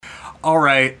All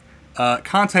right.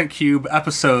 Content Cube,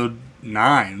 episode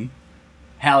 9.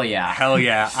 Hell yeah. Hell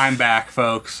yeah. I'm back,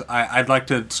 folks. I'd like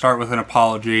to start with an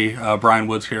apology. Brian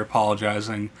Woods here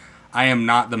apologizing. I am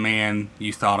not the man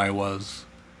you thought I was.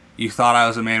 You thought I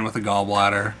was a man with a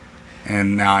gallbladder,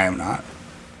 and now I am not.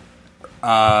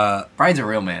 Brian's a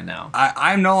real man now.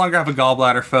 I no longer have a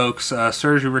gallbladder, folks.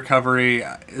 Surgery recovery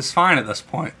is fine at this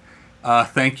point.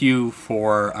 Thank you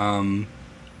for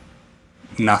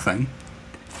nothing.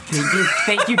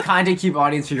 Thank you, Content Cube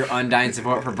audience, for your undying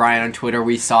support for Brian on Twitter.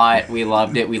 We saw it, we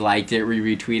loved it, we liked it, we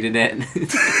retweeted it.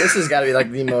 This has got to be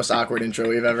like the most awkward intro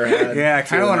we've ever had. Yeah, I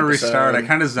kind of want to restart. I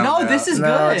kind of zoned out. No, this is good.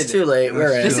 No, it's too late.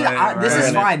 We're in. This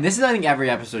is fine. This is, I think, every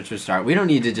episode should start. We don't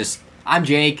need to just... I'm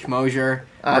Jake Mosier.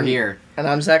 We're here. And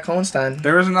I'm Zach Hohenstein.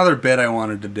 There was another bit I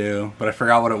wanted to do, but I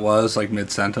forgot what it was, like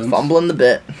mid-sentence. Fumbling the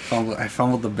bit. I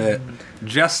fumbled the bit.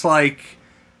 Just like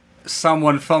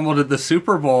someone fumbled at the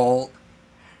Super Bowl.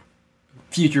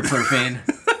 Future-proofing.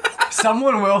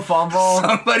 Someone will fumble.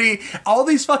 Somebody... All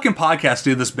these fucking podcasts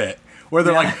do this bit. Where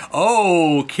they're like,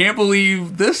 oh, can't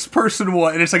believe this person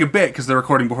won. And it's like a bit because they're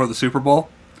recording before the Super Bowl.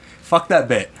 Fuck that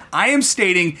bit. I am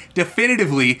stating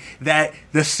definitively that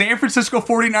the San Francisco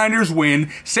 49ers win,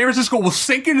 San Francisco will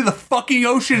sink into the fucking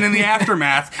ocean in the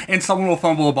aftermath, and someone will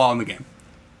fumble a ball in the game.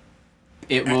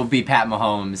 It will be Pat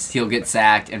Mahomes. He'll get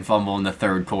sacked and fumble in the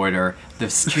third quarter.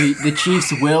 The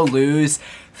Chiefs will lose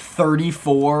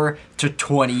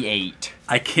 34-28.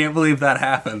 I can't believe that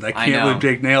happened. I can't believe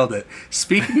Jake nailed it.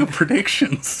 Speaking of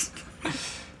predictions.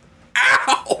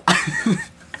 Ow!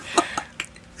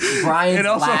 Brian's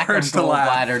lack of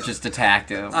gallbladder just attacked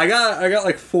him. I got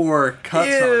like 4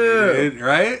 cuts on me, dude,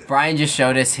 right? Brian just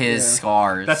showed us his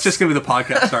scars. That's just going to be the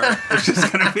podcast art. It's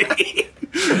just going to be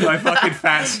my fucking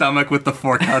fat stomach with the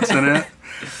 4 cuts in it.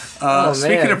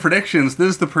 Speaking of predictions, this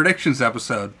is the predictions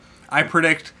episode. I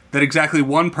predict that exactly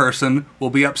one person will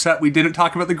be upset we didn't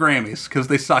talk about the Grammys because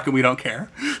they suck and we don't care.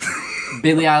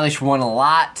 Billie Eilish won a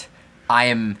lot. I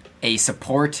am a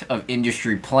support of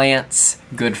industry plants.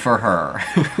 Good for her.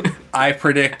 I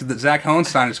predict that Zach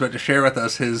Hohenstein is about to share with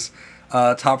us his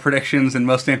top predictions and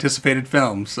most anticipated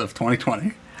films of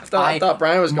 2020. I thought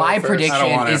Brian was going My first.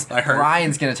 prediction is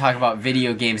Brian's going to talk about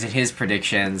video games and his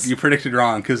predictions. You predicted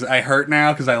wrong because I hurt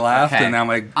now because I laughed and now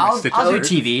my stitches I'll do hurt.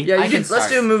 TV. Yeah, let's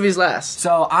do movies last.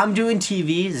 So I'm doing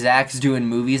TV, Zach's doing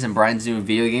movies, and Brian's doing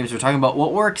video games. We're talking about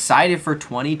what we're excited for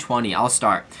 2020. I'll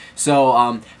start. So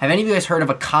have any of you guys heard of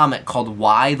a comic called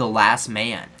Y: The Last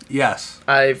Man? Yes.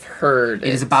 I've heard it.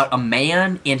 It is about a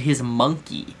man and his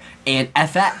monkey, and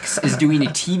FX is doing a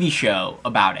TV show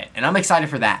about it, and I'm excited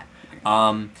for that.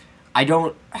 I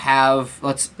don't have.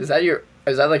 That's not your.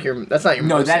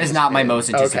 No, that is not my most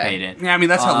anticipated. Okay. Yeah, I mean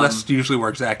that's how lists usually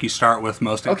work, Zach. You start with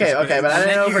most anticipated. Okay, but I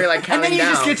didn't know if we're like counting and then you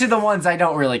down. just get to the ones I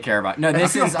don't really care about. No,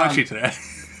 this is punchy today.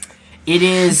 It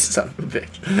is. Son of a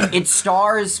bitch. It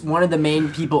stars one of the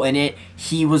main people in it.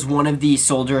 He was one of the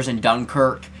soldiers in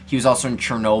Dunkirk. He was also in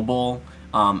Chernobyl.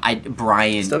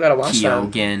 Brian Still gotta watch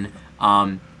Keoghan.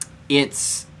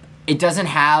 It doesn't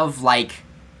have like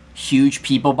huge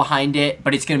people behind it,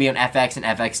 but it's going to be on FX, and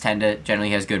FX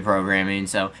generally has good programming,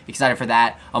 so excited for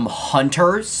that.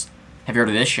 Hunters, have you heard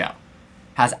of this show?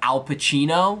 Has Al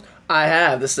Pacino. I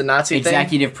have. This is the Nazi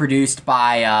executive produced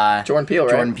by Jordan Peele,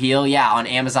 right? Jordan Peele, yeah, on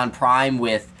Amazon Prime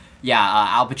with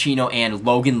Al Pacino and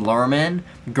Logan Lerman.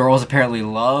 Girls apparently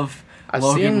love I've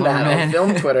Logan seen Lerman. that on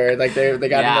film Twitter. Like they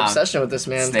got an obsession with this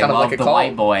man. It's they kind of love like a the cult.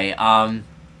 white boy.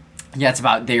 It's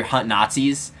about they hunt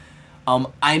Nazis.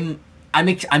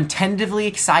 I'm tentatively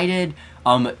excited.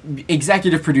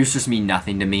 Executive producers mean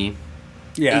nothing to me.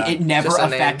 Yeah, it never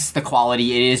affects the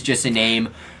quality. It is just a name.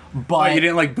 But you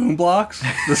didn't like Boom Blocks,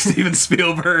 the Steven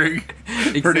Spielberg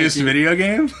produced video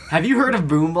game? Have you heard of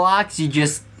Boom Blocks? You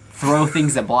just throw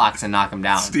things at blocks and knock them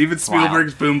down. Steven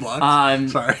Spielberg's Boom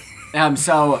Blocks. Sorry. I'm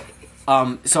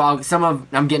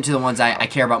getting to the ones I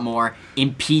care about more.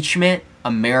 Impeachment.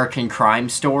 American Crime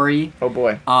Story. Oh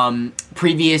boy.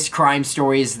 Previous crime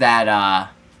stories that I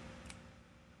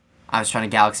was trying to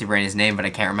galaxy brain his name, but I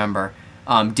can't remember.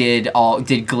 Did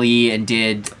Glee and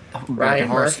did Ryan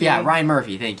Murphy. Yeah, Ryan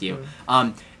Murphy. Thank you.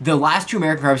 The last 2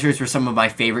 American Crime Stories were some of my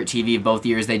favorite TV of both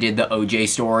years. They did the OJ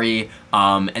story,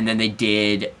 and then they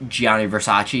did Gianni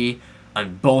Versace.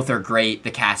 Both are great.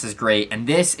 The cast is great, and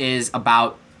this is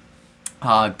about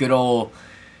good old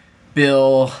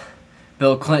Bill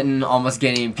Clinton almost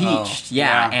getting impeached.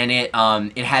 And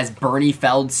it has Bernie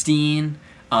Feldstein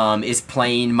is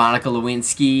playing Monica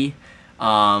Lewinsky.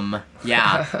 What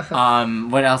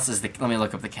else is let me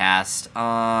look up the cast. He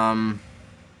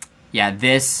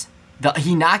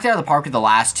knocked it out of the park with the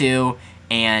last 2,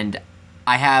 and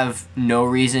I have no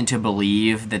reason to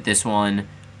believe that this one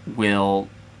will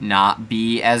not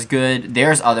be as good.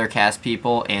 There's other cast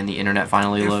people, and the internet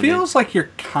finally It loaded. feels like you're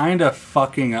kind of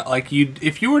fucking up. Like,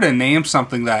 if you were to name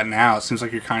something that now, it seems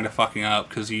like you're kind of fucking up,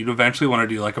 because you'd eventually want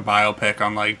to do, like, a biopic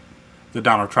on, like, the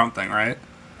Donald Trump thing, right?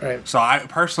 Right. So,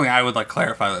 I would, like,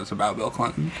 clarify that it's about Bill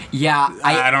Clinton. Yeah,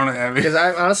 I don't know. I mean, Because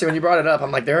honestly, when you brought it up, I'm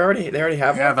like, they already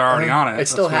have. Yeah, they're already on it. It's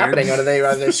still That's weird. happening.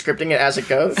 Are they scripting it as it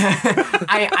goes?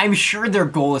 I'm sure their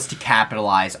goal is to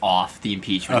capitalize off the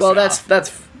impeachment. Well, stuff.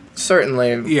 that's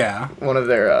certainly Yeah. one of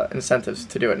their incentives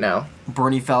to do it now.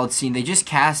 Bernie Feldstein. They just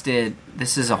casted.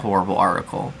 This is a horrible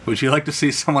article. Would you like to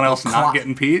see someone else not get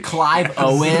impeached? Clive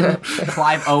Owen.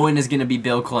 Clive Owen is going to be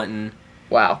Bill Clinton.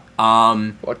 Wow.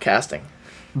 What casting?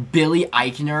 Billy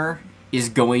Eichner is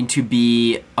going to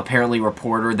be apparently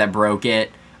reporter that broke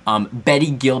it. Betty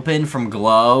Gilpin from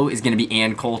Glow is going to be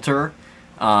Ann Coulter.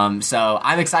 So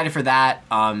I'm excited for that.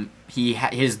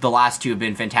 The last two have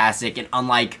been fantastic, and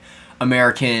unlike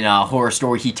American Horror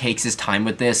Story, he takes his time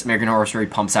with this. American Horror Story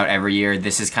pumps out every year.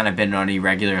 This has kind of been on a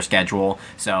regular schedule,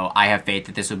 so I have faith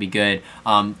that this will be good.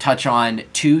 Touch on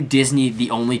the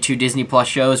only two Disney Plus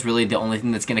shows, really the only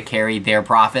thing that's going to carry their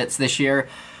profits this year.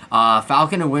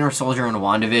 Falcon and Winter Soldier and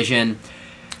WandaVision.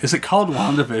 Is it called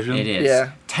WandaVision? It is.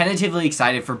 Yeah. Tentatively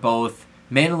excited for both.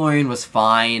 Mandalorian was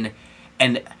fine,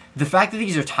 and the fact that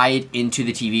these are tied into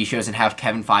the TV shows and have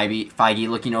Kevin Feige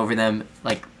looking over them,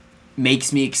 like,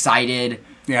 makes me excited.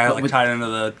 Yeah, But like with- tied into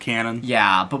the canon.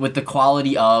 Yeah, but with the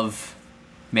quality of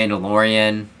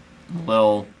Mandalorian,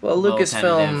 little Lucasfilm-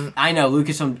 tentative. I know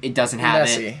Lucasfilm. It doesn't have it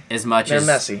Messy. as much. They're as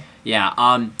messy. Yeah.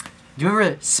 Do you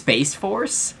remember Space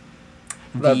Force?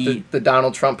 The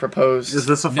Donald Trump proposed. Is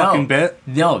this a fucking bit?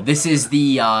 No, this is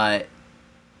the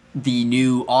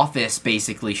new Office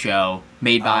basically show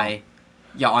made by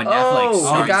on Netflix. Oh,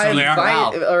 starring the guy Steve they are-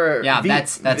 Carell. or Yeah, Veep-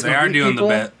 that's They are doing people?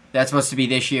 the bit. that's supposed to be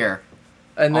this year.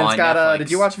 And then it's on got Netflix.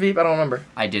 did you watch Veep? I don't remember.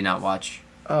 I did not watch.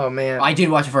 Oh man. I did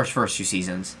watch the first two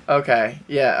seasons. Okay.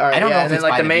 Yeah. All right. I don't yeah, know if and then it's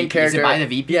like by the the main Veep- is it character. by the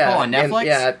Veep people yeah, on and- Netflix?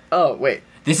 yeah. Oh wait.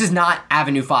 This is not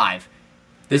Avenue 5.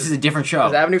 This is a different show.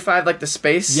 Is Avenue 5 like the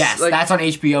space? Yes, like, that's on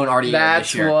HBO and already aired that's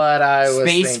this year. what I was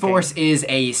Space thinking. Force is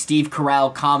a Steve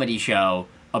Carell comedy show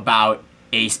about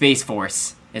a Space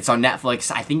Force. It's on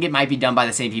Netflix. I think it might be done by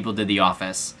the same people who did The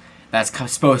Office. That's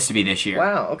supposed to be this year.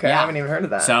 Wow. Okay. Yeah. I haven't even heard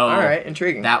of that. So all right.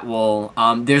 Intriguing. That will.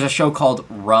 There's a show called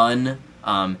Run.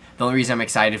 The only reason I'm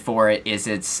excited for it is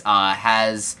it's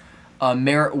has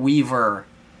Merritt Weaver,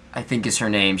 I think is her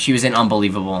name. She was in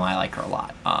Unbelievable, and I like her a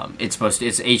lot. It's an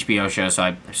HBO show, so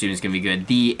I assume it's gonna be good.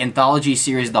 The anthology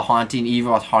series, The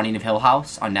Haunting of Hill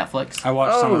House on Netflix. I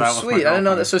watched some of that with my sweet. I didn't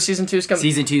know girlfriend. that. So season 2's coming.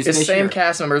 Season 2's It's this same year.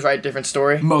 cast members, right? Different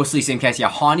story. Mostly same cast, yeah.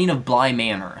 Haunting of Bly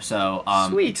Manor. So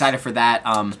Sweet. excited for that.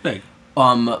 Big.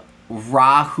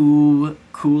 Rahu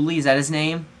Cooley, is that his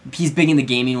name? He's big in the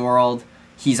gaming world.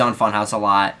 He's on Funhouse a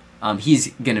lot.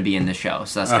 He's gonna be in the show,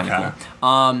 so that's kind of Okay.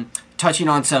 cool. Touching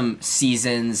on some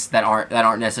seasons that aren't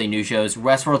necessarily new shows.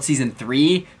 Westworld season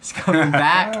 3 is coming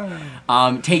back.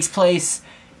 Takes place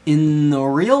in the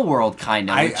real world, kind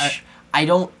of. Which I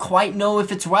don't quite know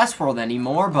if it's Westworld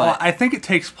anymore, but Well, I think it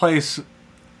takes place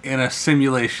in a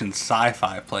simulation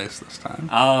sci-fi place this time.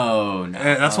 oh no,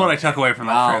 That's what I took away from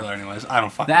that Well, trailer anyways. I don't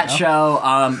fucking that know.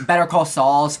 show. Better Call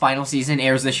Saul's final season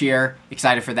airs this year.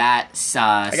 Excited for that.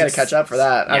 I gotta catch up for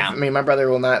that. Yeah. I mean, my brother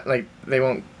will not they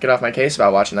won't get off my case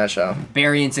about watching that show.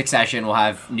 Barry and Succession will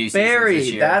have new seasons this Barry,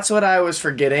 year. that's what I was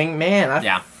forgetting. Man, I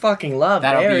Yeah. fucking love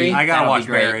That'll Barry. be- I gotta That'll be watch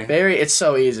great. Barry. Barry, it's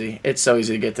so easy. It's so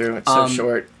easy to get through. It's so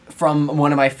short. From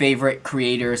one of my favorite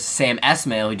creators, Sam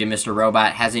Esmail, who did Mr.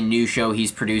 Robot, has a new show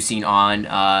he's producing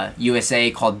on USA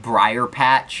called Briar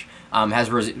Patch. Has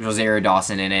Rosario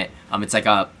Dawson in it. It's like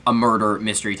a murder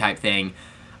mystery type thing.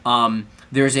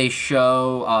 There's a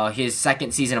show, his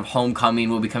second season of Homecoming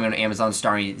will be coming on Amazon,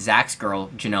 starring Zach's girl,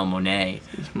 Janelle Monáe.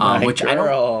 My Which I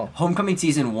girl. don't. Homecoming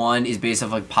season 1 is based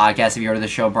off a podcast. Have you heard of the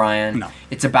show, Brian? No.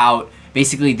 It's about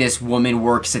basically this woman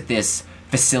works at this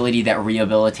facility that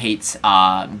rehabilitates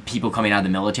people coming out of the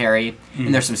military,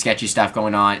 and there's some sketchy stuff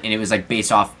going on, and it was like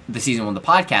based off the season 1 of the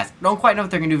podcast. Don't quite know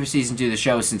what they're gonna do for season 2 of the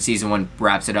show since season 1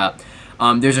 wraps it up.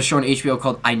 There's a show on HBO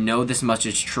called I Know This Much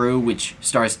Is True, which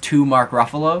stars 2 Mark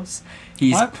Ruffalo's.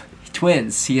 He's What?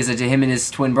 twins. He is him and his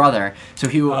twin brother. So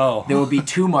there will be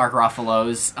 2 Mark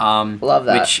Ruffalo's. Love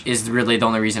that. Which is really the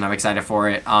only reason I'm excited for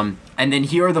it. And then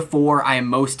here are the 4 I am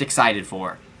most excited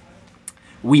for.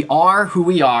 We Are Who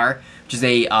We Are, which is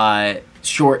a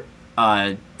short,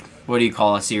 what do you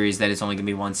call a series that is only going to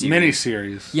be one series?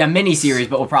 Mini-series. Yeah, mini-series,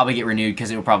 but will probably get renewed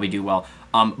because it will probably do well.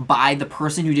 By the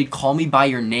person who did Call Me By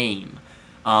Your Name.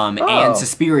 and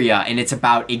Suspiria, and it's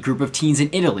about a group of teens in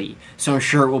Italy. So I'm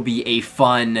sure it will be a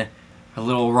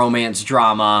little romance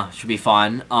drama. Should be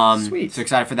fun. Sweet. So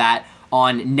excited for that.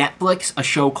 On Netflix, a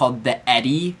show called The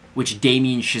Eddie, which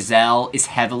Damien Chazelle is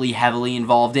heavily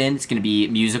involved in. It's going to be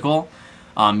musical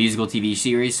TV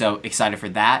series, so excited for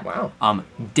that. Wow.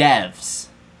 Devs.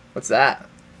 What's that?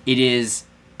 It is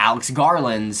Alex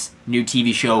Garland's new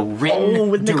TV show, written,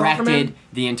 with Nick directed, Offerman?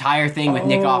 the entire thing with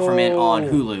Nick Offerman on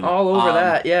Hulu. All over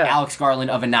that, yeah. Alex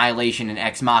Garland of Annihilation and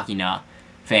Ex Machina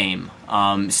fame.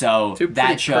 So Two that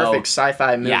pretty show, perfect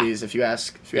sci-fi movies, Yeah. if you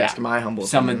ask my humble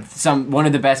opinion. one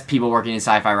of the best people working in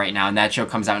sci-fi right now, and that show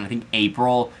comes out in I think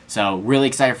April. So really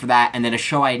excited for that. And then a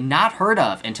show I had not heard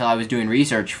of until I was doing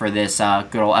research for this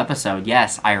good old episode.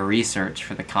 Yes, I researched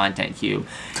for the Content Cube.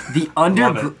 The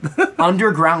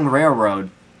Underground Railroad.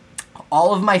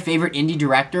 All of my favorite indie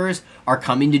directors are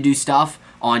coming to do stuff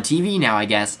on TV now, I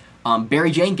guess.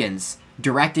 Barry Jenkins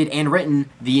directed and written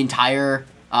the entire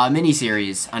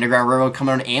miniseries, Underground Railroad,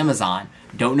 coming on Amazon.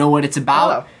 Don't know what it's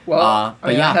about. I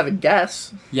yeah. have a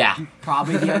guess. Yeah,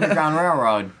 probably the Underground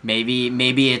Railroad.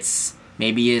 Maybe it's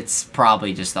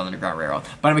probably just the Underground Railroad.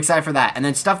 But I'm excited for that. And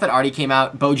then stuff that already came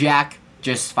out. BoJack,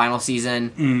 just final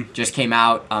season, just came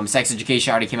out. Sex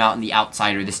Education already came out, and The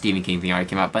Outsider, the Stephen King thing, already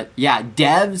came out. But yeah,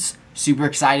 Devs, super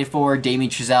excited for.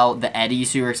 Damien Chazelle, The Eddie,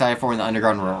 super excited for, and the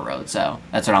Underground Railroad. So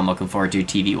that's what I'm looking forward to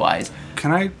TV-wise.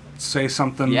 Can I say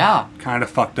something Yeah. kind of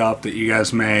fucked up that you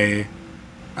guys may...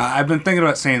 I've been thinking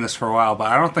about saying this for a while, but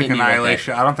I don't think Hit me with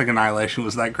Annihilation. I don't think Annihilation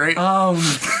was that great.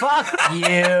 Fuck you.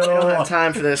 I don't have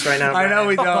time for this right now. I know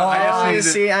we don't.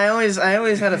 I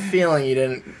always had a feeling you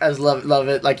didn't as love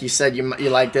it. Like you said, you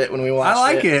liked it when we watched it.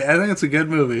 I like it. I think it's a good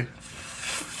movie.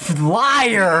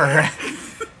 Liar.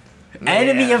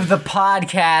 Enemy of the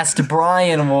podcast,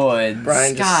 Brian Woods.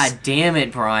 Brian God damn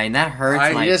it, Brian. That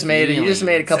hurts my You just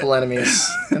made a couple feelings. enemies.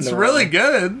 It's really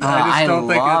good. I just don't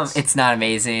think it's not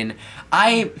amazing.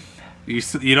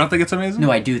 You don't think it's amazing? No,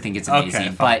 I do think it's amazing,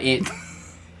 Okay, but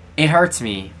it hurts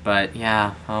me. But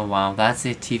yeah, oh wow, that's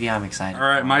the TV I'm excited. All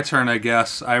right, my turn, I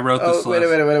guess. I wrote this wait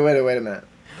list. a minute.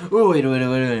 Oh, wait a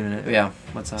minute. Yeah,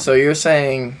 what's up? So you're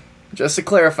saying, just to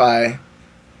clarify,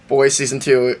 Boys Season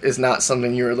 2 is not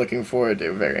something you were looking forward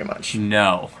to very much.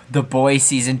 No. The Boys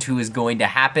Season 2 is going to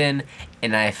happen,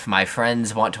 and if my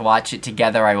friends want to watch it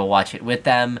together, I will watch it with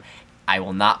them. I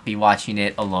will not be watching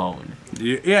it alone.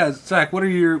 Yeah, Zach, what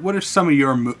are some of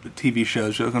your TV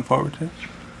shows you're looking forward to?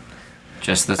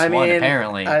 Just this one,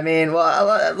 apparently. I mean,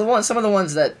 well, some of the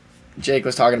ones that Jake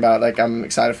was talking about, like, I'm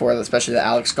excited for, especially the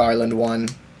Alex Garland one.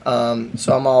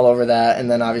 So I'm all over that, and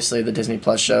then obviously the Disney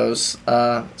Plus shows,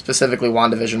 specifically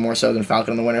WandaVision more so than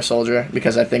Falcon and the Winter Soldier,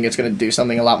 because I think it's going to do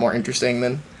something a lot more interesting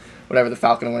than whatever the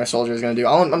Falcon and Winter Soldier is going to do.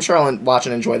 I'm sure I'll watch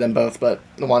and enjoy them both, but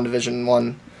the WandaVision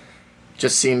one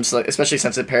just seems like, especially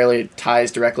since it apparently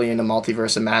ties directly into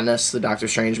Multiverse of Madness, the Doctor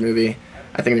Strange movie,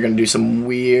 I think they're going to do some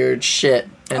weird shit.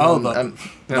 And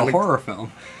the horror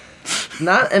film.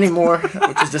 Not anymore,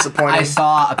 which is disappointing. I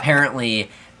saw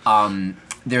apparently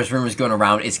there's rumors going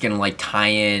around it's going to like tie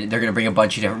in, they're going to bring a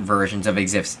bunch of different versions of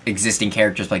existing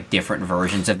characters, like different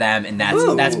versions of them, and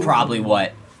that's probably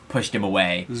what pushed him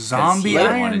away. Zombie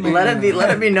Iron Man. Let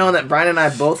it be known that Brian and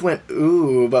I both went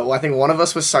ooh, but I think one of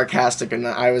us was sarcastic and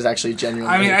I was actually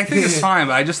genuinely. I mean, I think it's fine,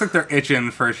 but I just think they're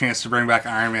itching for a chance to bring back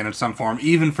Iron Man in some form,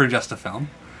 even for just a film.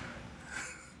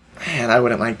 Man, I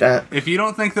wouldn't like that. If you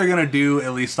don't think they're gonna do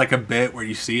at least like a bit where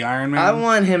you see Iron Man, I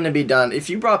want him to be done. If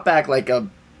you brought back like a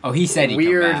he said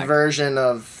weird version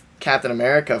of Captain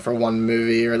America for one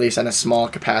movie, or at least in a small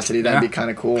capacity, that'd be kind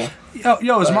of cool.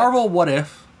 Yo, is Marvel What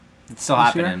If? It's still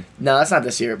happening. No, that's not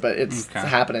this year, but it's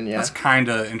happening. Yeah, that's kind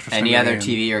of interesting. Any other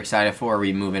TV you're excited for? Or are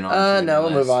we moving on? No,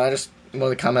 we'll move on. I just want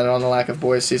to comment on the lack of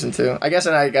Boys Season 2. I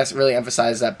guess really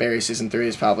emphasize that Barry Season 3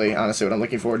 is probably honestly what I'm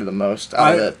looking forward to the most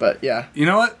out of it. But yeah, you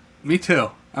know what? Me too.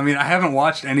 I mean, I haven't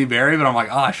watched any Barry, but I'm like,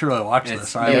 I should really watch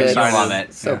this. I'm excited. I love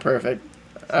it. So perfect.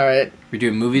 All right. We're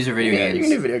doing movies or video games? You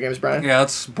can do video games, Brian. Yeah,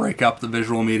 let's break up the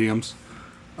visual mediums.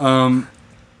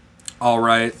 All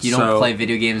right. You don't play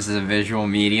video games as a visual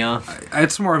medium?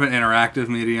 It's more of an interactive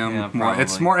medium. Yeah,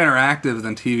 it's more interactive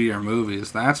than TV or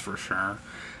movies, that's for sure.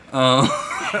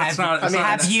 Have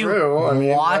you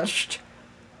watched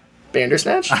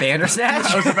Bandersnatch?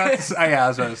 Bandersnatch? I was about to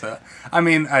say that. I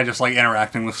mean, I just like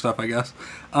interacting with stuff, I guess.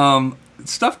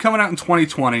 Stuff coming out in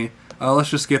 2020. Let's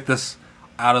just get this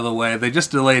out of the way. They just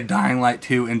delayed Dying Light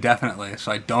 2 indefinitely,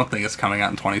 so I don't think it's coming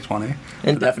out in 2020.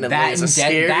 Indefinitely. That and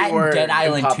Dead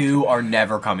Island 2 are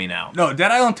never coming out. No, Dead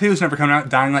Island 2 is never coming out.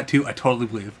 Dying Light 2, I totally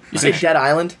believe. You say Dead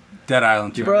Island? Dead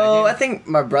Island 2. Bro, I think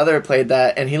my brother played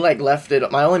that, and he left it.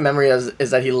 My only memory is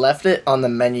that he left it on the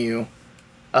menu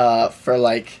for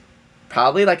like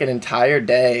probably like an entire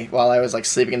day while I was like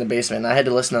sleeping in the basement. And I had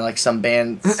to listen to like some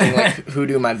band sing like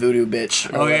 "Hoodoo My Voodoo Bitch."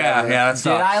 Oh yeah, that Dead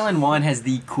sucks. Island 1 has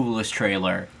the coolest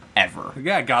trailer ever.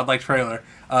 Yeah, godlike trailer.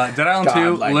 Dead Island 2,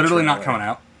 Godlike literally not trailer. coming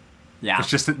out. Yeah. It's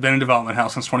just been in development hell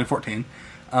since 2014.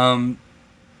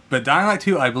 But Dying Light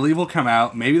 2, I believe, will come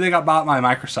out. Maybe they got bought by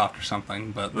Microsoft or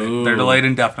something, but they're delayed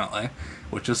indefinitely,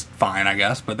 which is fine, I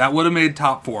guess. But that would have made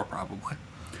top 4, probably.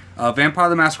 Vampire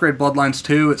the Masquerade Bloodlines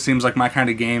 2, it seems like my kind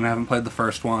of game. I haven't played the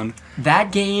first one.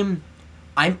 That game,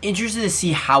 I'm interested to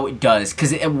see how it does.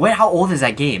 Because how old is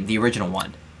that game, the original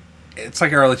one? It's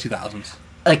like early 2000s.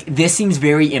 Like, this seems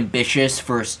very ambitious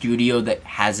for a studio that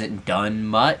hasn't done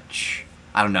much.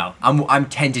 I don't know. I'm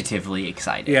tentatively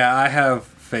excited. Yeah, I have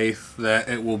faith that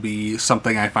it will be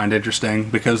something I find interesting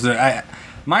because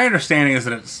my understanding is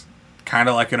that it's kind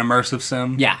of like an immersive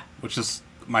sim. Yeah. Which is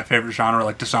my favorite genre,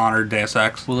 like Dishonored, Deus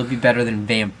Ex. Will it be better than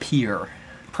Vampire?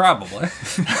 Probably.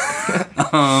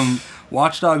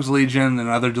 Watch Dogs Legion,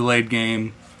 another delayed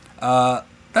game.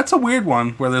 That's a weird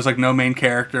one where there's like no main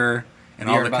character and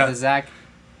You all heard the about this, Zach?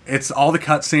 It's all the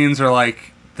cutscenes are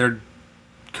like they're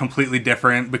completely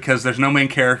different because there's no main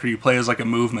character. You play as like a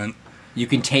movement. You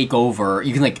can take over.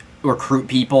 You can like recruit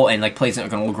people and like play as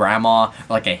like an old grandma, or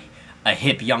like a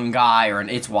hip young guy, or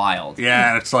it's wild. Yeah,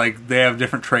 and it's like they have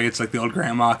different traits. Like the old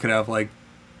grandma could have like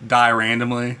die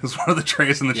randomly. Is one of the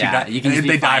traits, and then Yeah, she you can die. just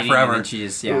They be die fighting and forever. then she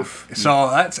just, yeah. Oof. So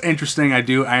that's interesting.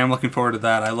 I am looking forward to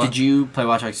that. I love. Did you play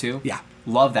Watch Dogs 2? Yeah,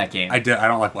 Love that game. I did. I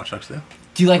don't like Watch Dogs 2.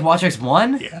 Do you like Watch Dogs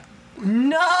 1? Yeah.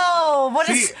 No! What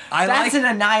is See, that's an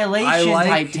Annihilation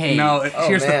type take. No, Oh,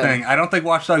 here's man. the thing. I don't think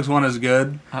Watch Dogs 1 is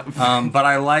good, but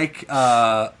I like.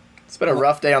 It's been a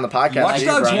rough day on the podcast. Watch for you,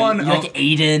 Dogs Brian. 1 You like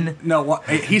Aiden? No,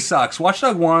 he sucks. Watch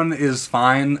Dog 1 is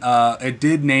fine. It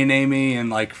did nay me and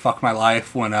like fuck my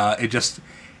life when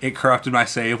it corrupted my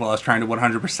save while I was trying to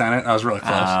 100% it. I was really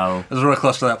close. Oh. I was really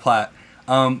close to that plat.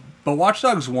 But Watch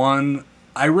Dogs 1,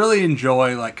 I really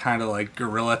enjoy like kind of like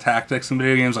guerrilla tactics in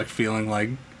video games, like feeling like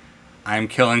I'm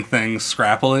killing things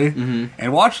scrappily. Mm-hmm.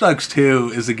 And Watch Dogs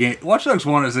 2 is a game. Watch Dogs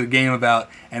 1 is a game about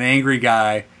an angry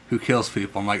guy who kills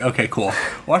people. I'm like, okay, cool.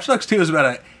 Watch Dogs 2 is about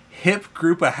a hip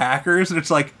group of hackers, and it's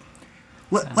like,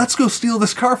 let's go steal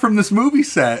this car from this movie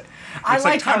set. I It's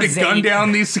like like time how to gun Zane-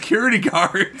 down these security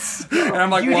guards. And I'm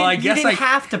like, You well, I didn't- you guess didn't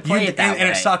have to play it that and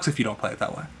it way. sucks if you don't play it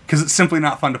that way because it's simply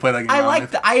not fun to play that game. I on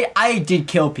like it. I did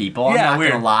kill people. I'm Yeah, not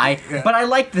weird. gonna lie, Yeah. but I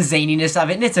like the zaniness of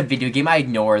it, and it's a video game. I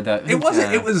ignore the. It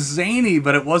wasn't. It was zany,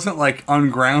 but it wasn't like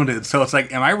ungrounded. So it's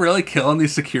like, am I really killing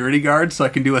these security guards so I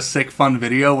can do a sick, fun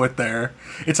video with their?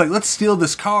 It's like, let's steal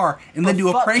this car and then do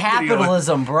a fuck prank video.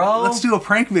 capitalism, bro. Let's do a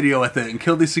prank video with it and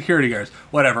kill these security guards.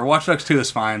 Whatever. Watch Dogs 2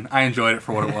 is fine. I enjoyed it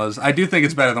for what it was. I do think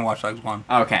it's better than Watch Dogs 1.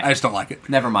 Okay. I just don't like it.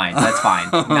 Never mind. That's fine.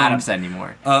 Not upset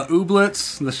anymore.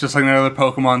 Ooblets. That's just like another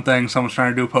Pokemon thing. Someone's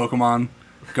trying to do a Pokemon.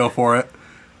 Go for it.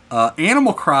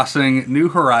 Animal Crossing New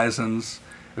Horizons.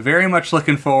 Very much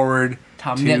looking forward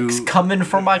Tom to... Nook's coming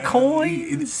for my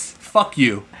coins. Fuck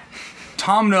you.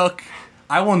 Tom Nook.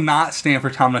 I will not stand for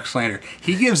Tom Nook slander.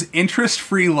 He gives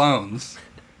interest-free loans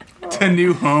to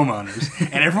new homeowners,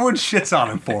 and everyone shits on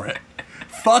him for it.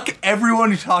 Fuck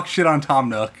everyone who talks shit on Tom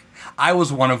Nook. I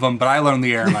was one of them, but I learned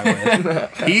the error my way.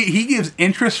 He gives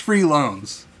interest-free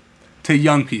loans to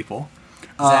young people.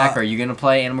 Zach, are you gonna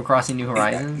play Animal Crossing New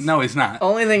Horizons? No, he's not.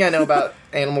 Only thing I know about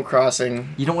Animal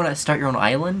Crossing. You don't want to start your own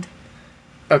island?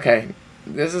 Okay,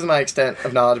 this is my extent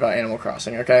of knowledge about Animal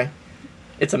Crossing. Okay,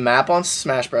 it's a map on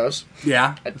Smash Bros.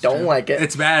 Yeah. I don't like it.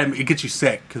 It's bad. It gets you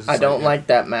sick. Cause I don't like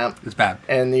that map. It's bad.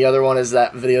 And the other one is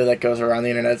that video that goes around the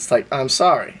internet. It's like, I'm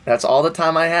sorry, that's all the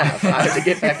time I have. I have to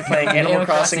get back to playing Animal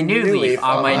Crossing New Leaf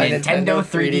on my Nintendo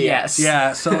 3DS.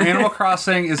 Yeah, so Animal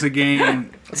Crossing is a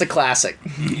game... It's a classic.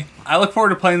 I look forward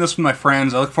to playing this with my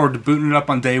friends. I look forward to booting it up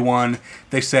on day one.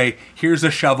 They say, here's a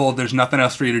shovel. There's nothing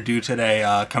else for you to do today.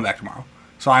 Come back tomorrow.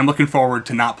 So I'm looking forward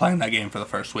to not playing that game for the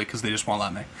first week because they just won't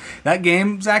let me. That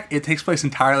game, Zach, it takes place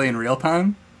entirely in real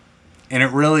time. And it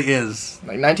really is.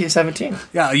 Like 1917.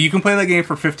 Yeah, you can play that game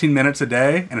for 15 minutes a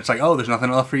day. And it's like, oh, there's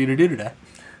nothing else for you to do today.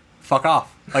 Fuck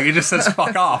off. Like, it just says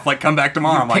fuck off. Like, come back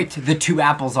tomorrow. I'm like, Picked the 2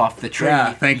 apples off the tree.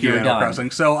 yeah, thank you, You're Animal done.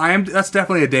 Crossing. So that's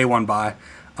definitely a day one buy.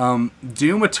 Doom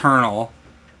Eternal.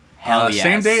 Hell yes.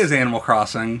 Same day as Animal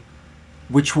Crossing.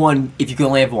 Which one, if you could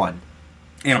only have one?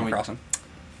 Animal Crossing.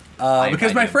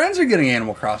 Because my do. friends are getting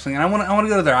Animal Crossing, and I want to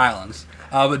go to their islands.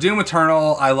 But Doom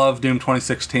Eternal, I love Doom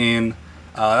 2016.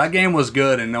 That game was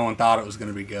good, and no one thought it was going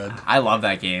to be good. I love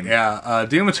that game. Yeah,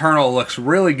 Doom Eternal looks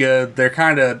really good. They're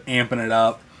kind of amping it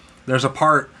up. There's a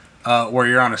part where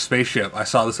you're on a spaceship. I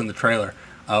saw this in the trailer.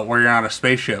 Where you're on a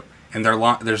spaceship, and they're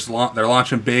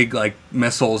launching big like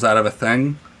missiles out of a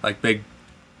thing, like big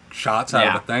shots out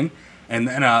of a thing, and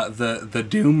then the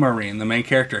Doom Marine, the main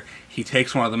character, he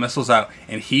takes one of the missiles out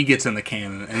and he gets in the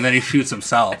cannon and then he shoots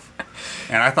himself,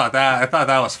 and I thought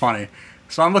that was funny,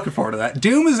 so I'm looking forward to that.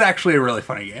 Doom is actually a really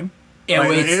funny game.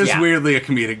 It is weirdly a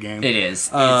comedic game. It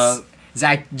is.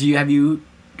 Zach, have you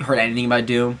heard anything about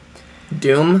Doom?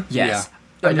 Doom? Yes.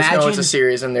 Yeah. I just know it's a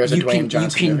series and there's a Dwayne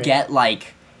Johnson You can movie. get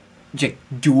like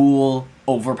dual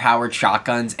overpowered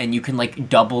shotguns and you can like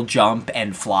double jump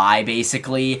and fly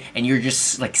basically, and you're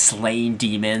just like slaying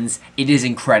demons. It is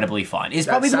incredibly fun. It's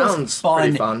probably the most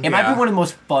fun. Fun. It might be one of the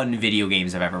most fun video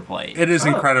games I've ever played. It is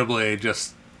incredibly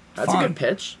just That's fun. a good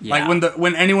pitch. Yeah. Like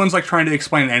when anyone's like trying to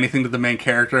explain anything to the main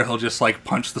character, he'll just like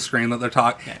punch the screen that they're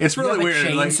talking. Yeah. It's really weird.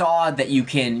 You have a chainsaw that you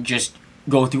can just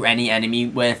go through any enemy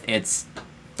with.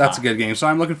 That's a good game. So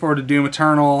I'm looking forward to Doom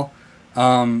Eternal.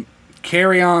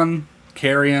 Carrion.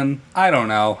 I don't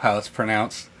know how it's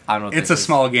pronounced. I don't know. It's a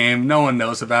small game. No one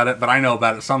knows about it, but I know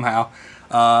about it somehow.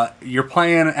 You're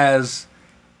playing as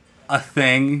a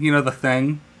thing. You know the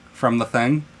Thing from The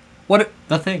Thing.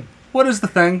 The Thing. What is The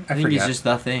Thing? I think forget. it's just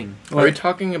The Thing. Are we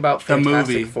talking about The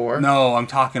Fantastic movie. Four? No, I'm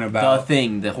talking about The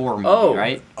Thing, the horror movie,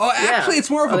 right? Oh, actually, it's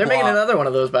more of a They're making blob. another one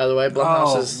of those, by the way.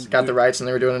 Blumhouse has got the rights, and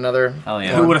they were doing another. Oh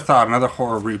yeah. Who would have thought? Another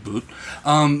horror reboot.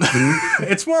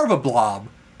 It's more of a blob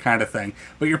kind of thing.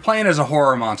 But you're playing as a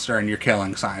horror monster and you're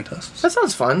killing scientists. That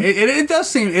sounds fun. It does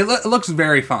seem... It looks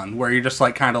very fun, where you're just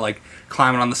like kind of like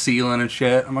climbing on the ceiling and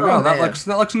shit. I'm like,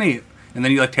 that looks neat. And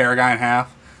then you like tear a guy in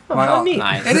half. Oh, how neat.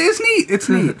 Nice. It is neat. It's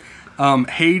neat.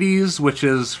 Hades, which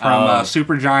is from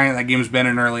Supergiant. That game's been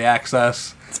in early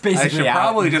access. It's basically I should out.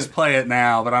 probably just play it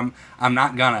now, but I'm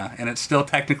not gonna, and it's still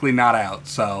technically not out.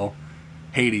 So,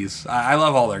 Hades, I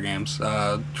love all their games.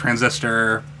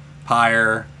 Transistor,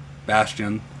 Pyre,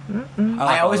 Bastion.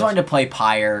 I always wanted to play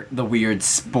Pyre, the weird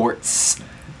sports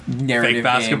narrative Fake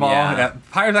basketball. game. Yeah.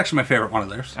 Pyre's actually my favorite one of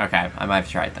theirs. Okay, I might have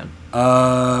to try it then.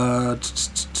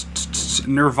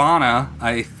 Nirvana,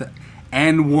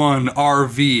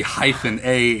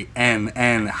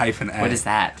 N1RV-ANN-N. What is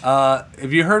that?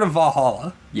 Have you heard of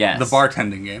Valhalla? Yes. The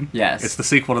bartending game. Yes. It's the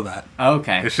sequel to that.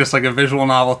 Okay. It's just like a visual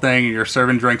novel thing, and you're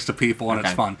serving drinks to people, and it's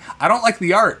Okay. fun. I don't like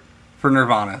the art for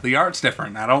Nirvana. The art's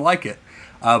different. I don't like it.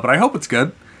 But I hope it's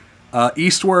good.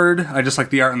 Eastward, I just like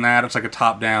the art in that. It's like a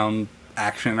top-down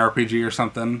action RPG or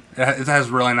something. It has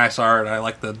really nice art. I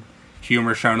like the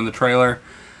humor shown in the trailer.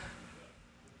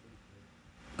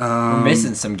 We're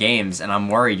missing some games, and I'm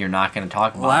worried you're not going to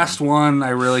talk about Last them. one I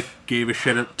really gave a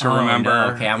shit to remember.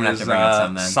 No. Okay, I'm going to have to bring up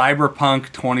some then.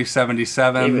 Cyberpunk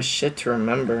 2077. Gave a shit to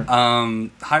remember.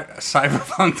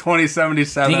 Cyberpunk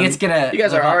 2077. I think it's going to... You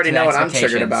guys already know what I'm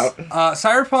triggered about.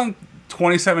 Cyberpunk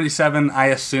 2077, I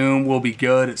assume, will be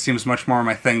good. It seems much more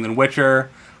my thing than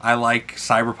Witcher. I like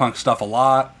cyberpunk stuff a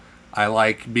lot. I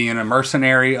like being a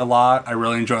mercenary a lot. I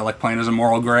really enjoy like playing as a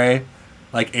moral gray,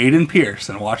 like Aiden Pierce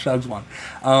in Watch Dogs 1.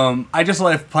 I just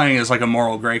like playing as like a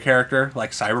moral gray character,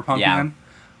 like Cyberpunk man.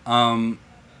 I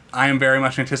am very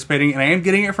much anticipating, and I am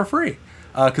getting it for free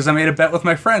because I made a bet with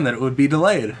my friend that it would be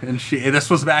delayed, and this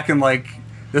was back in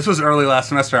this was early last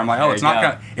semester. I'm like,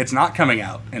 it's not coming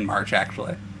out in March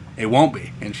actually. It won't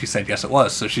be, and she said yes, it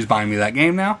was. So she's buying me that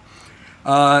game now.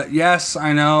 Yes,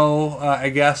 I know. I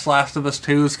guess Last of Us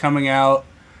 2 is coming out.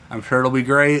 I'm sure it'll be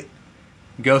great.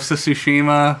 Ghost of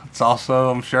Tsushima.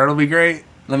 I'm sure it'll be great.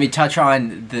 Let me touch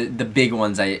on the big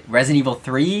ones. Resident Evil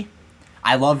 3.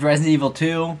 I loved Resident Evil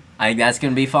 2. I think that's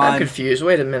going to be fun. I'm confused.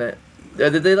 Wait a minute.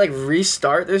 Did they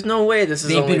restart? There's no way this is.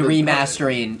 They've been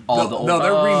remastering all the old. No,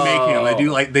 they're remaking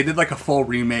them. They did like a full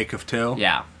remake of 2.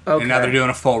 Yeah. Okay. And now they're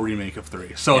doing a full remake of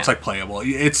 3. So it's like playable.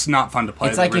 It's not fun to play.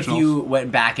 It's like if you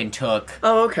went back and took.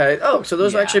 Oh, okay. Oh, so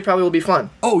those actually probably will be fun.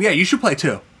 Oh yeah, you should play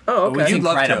 2. Oh, okay. You'd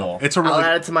love incredible. to. It's a really. I'll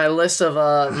add it to my list of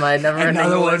my never-ending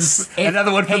list.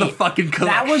 Another one for the fucking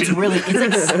collection. That one's really.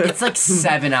 It's like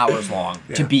 7 hours long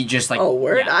to be just like. Oh,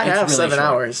 word! Yeah, I have really 7 short.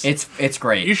 hours. It's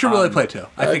great. You should really play 2.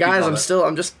 I think guys, you'd love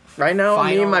I'm just right now.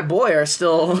 Me and my boy are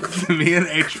still. Me and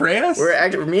Atreus.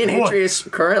 Me and Atreus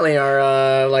currently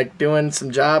are like doing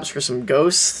some jobs for some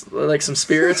ghosts, like some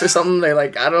spirits or something. They I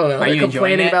don't know. They're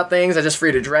complaining about things. I just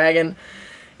freed a dragon.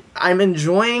 I'm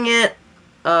enjoying it.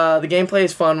 The gameplay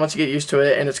is fun once you get used to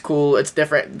it, and it's cool. It's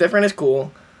different. Different is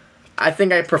cool. I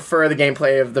think I prefer the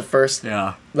gameplay of the first,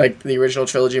 the original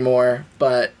trilogy more.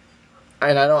 But,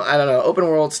 and I don't know. Open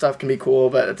world stuff can be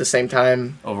cool, but at the same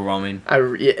time, overwhelming.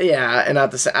 and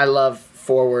I love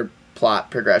forward plot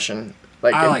progression.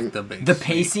 Like I like the big. The snake.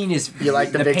 pacing is. You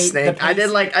like the big snake? I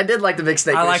did like the big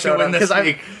snake. I like it when the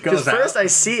snake goes out. First I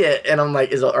see it and I'm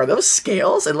like, are those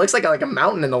scales? It looks like a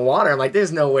mountain in the water. I'm like,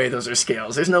 there's no way those are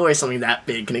scales. There's no way something that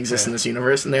big can exist in this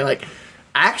universe. And they're like,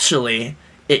 actually,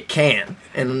 it can.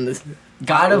 And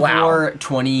God of wow. War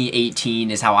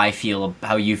 2018 is how you feel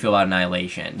about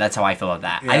Annihilation. That's how I feel about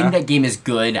that. I Yeah. think that game is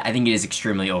good. I think it is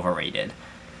extremely overrated.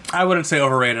 I wouldn't say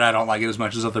overrated. I don't like it as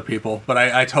much as other people, but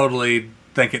I totally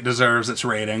think it deserves its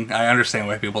rating. I understand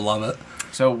why people love it.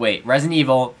 So wait, Resident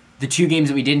Evil, the two games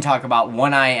that we didn't talk about,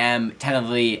 one I am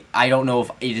tentatively, I don't know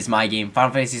if it is my game,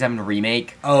 Final Fantasy VII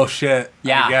Remake. Oh shit.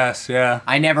 Yeah. I guess, yeah.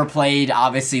 I never played,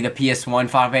 obviously, the PS1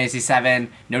 Final Fantasy VII.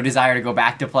 No desire to go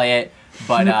back to play it.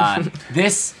 But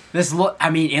this look, I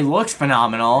mean, it looks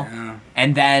phenomenal. Yeah.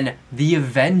 And then the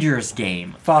Avengers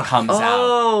game Fuck. comes Oh.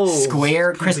 out.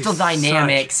 Square, It's gonna be Crystal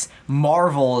Dynamics,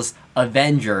 Marvel's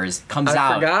Avengers comes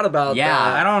out. I forgot about Yeah.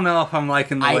 that. I don't know if I'm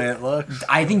liking the way it looks.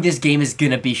 I think this game is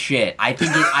gonna be shit. I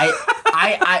think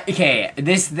okay.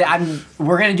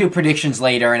 We're gonna do predictions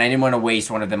later, and I didn't want to waste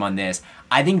one of them on this.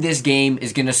 I think this game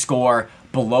is gonna score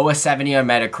below a 70 on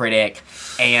Metacritic,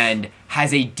 and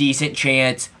has a decent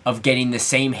chance of getting the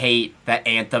same hate that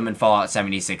Anthem and Fallout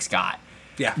 76 got.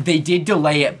 Yeah. They did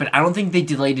delay it, but I don't think they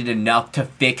delayed it enough to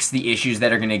fix the issues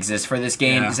that are going to exist for this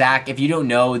game. Yeah. Zach, if you don't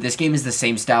know, this game is the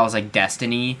same style as like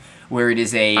Destiny, where it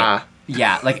is a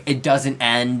like it doesn't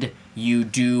end. You're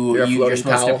supposed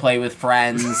to towel. play with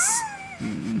friends.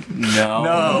 No.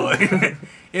 No.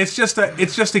 It's just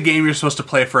a game you're supposed to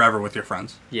play forever with your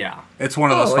friends. Yeah. It's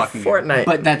one of those like fucking Fortnite. games.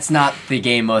 But that's not the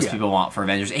game most Yeah. people want for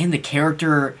Avengers. And the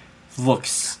character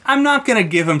looks. I'm not gonna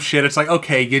give him shit. It's like,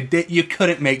 okay, you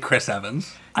couldn't make Chris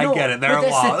Evans. I No, get it. There but are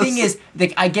that's laws. The thing is,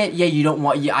 like, I get, you don't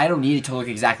want, I don't need it to look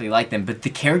exactly like them, but the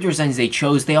character designs they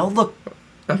chose, they all look.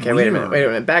 Okay, wait a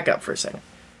minute. Back up for a second.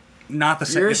 not the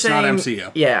same. You're It's saying, not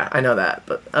MCU. Yeah, I know that,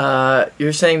 but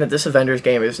you're saying that this Avengers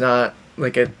game is not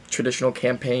like a traditional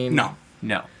campaign. No.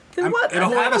 No. Then what?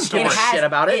 it'll I have a don't give story. shit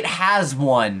about it. It has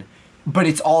one, but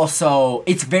it's also,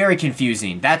 it's very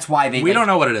confusing. That's why We don't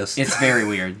know what it is. It's very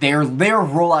weird. Their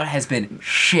rollout has been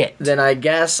shit. Then I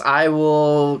guess I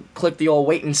will click the old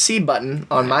wait and see button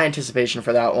on my anticipation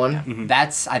for that one.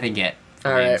 That's, I think, it.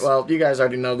 All right. Well, you guys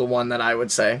already know the one that I would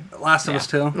say. Last of Us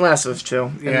 2. Last of Us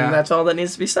 2. Yeah. And that's all that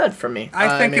needs to be said for me.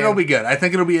 I think mean, it'll be good. I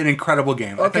think it'll be an incredible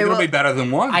game. I Okay, think it'll well, be better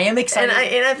than 1. I am excited.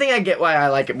 And I think I get why I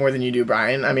like it more than you do,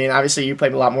 Brian. I mean, obviously you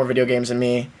played a lot more video games than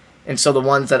me, and so the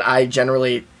ones that I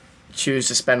generally choose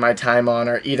to spend my time on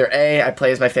are either A, I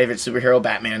play as my favorite superhero,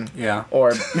 Batman. Yeah.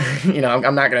 Or,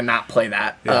 I'm not gonna not play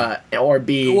that. Yeah. Or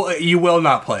B, Well, you will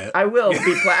not play it. I will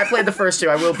be. I played the first two.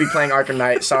 I will be playing Arkham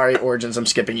Knight. Sorry, Origins. I'm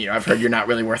skipping you. I've heard you're not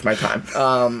really worth my time.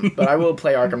 But I will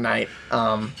play Arkham Knight.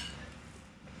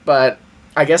 But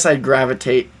I guess I'd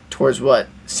gravitate towards what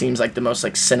seems like the most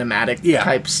like cinematic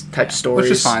type stories.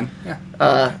 Which is fine. Yeah.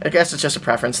 I guess it's just a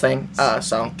preference thing.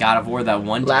 So God of War, that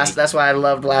one. that's why I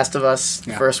loved Last of Us,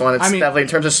 the Yeah. first one. It's I mean- definitely in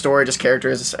terms of story, just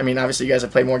characters. I mean, obviously you guys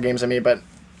have played more games than me, but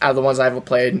out of the ones I've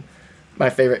played, my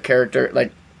favorite character,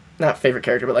 like not favorite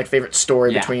character, but like favorite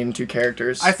story Yeah. between two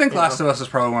characters. I think Last of Us is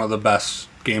probably one of the best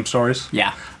game stories.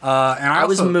 Yeah. And I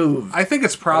was also, moved. I think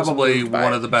it's probably moved by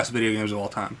one it. of the best video games of all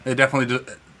time. It definitely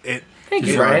Thank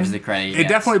you, Deserves Brian. the credit. it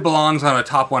definitely belongs on a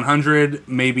top 100,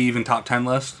 maybe even top 10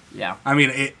 list. Yeah. I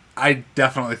mean, I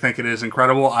definitely think it is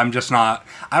incredible. I'm just not.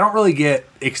 I don't really get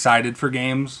excited for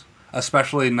games,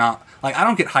 especially not like I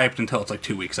don't get hyped until it's like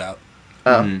 2 weeks out.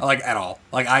 Like at all.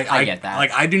 Like I get that.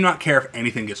 Like I do not care if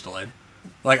anything gets delayed.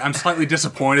 Like I'm slightly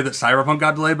disappointed that Cyberpunk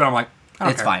got delayed, but I'm like, I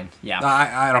don't It's care. fine. Yeah.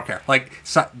 I don't care. Like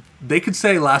they could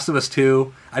say Last of Us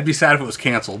 2. I'd be sad if it was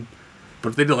canceled, but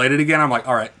if they delayed it again, I'm like,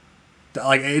 all right.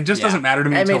 Like it just Yeah. doesn't matter to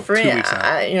me I until mean, for 2 me, weeks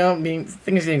out.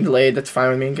 things getting delayed, that's fine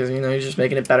with me because you're just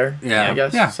making it better. Yeah. I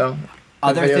guess. Yeah. So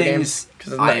Other video things,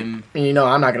 because I'm. I'm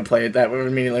not gonna play it that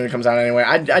immediately when it comes out anyway.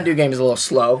 I do games a little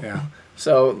slow. Yeah.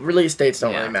 So release dates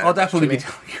don't Yeah. really matter. I'll definitely to be me.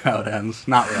 telling you how it ends.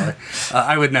 Not really.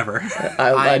 I would never. I'd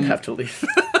I'm- have to leave.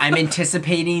 I'm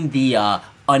anticipating the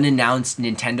unannounced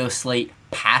Nintendo slate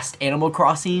past Animal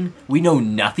Crossing. We know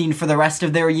nothing for the rest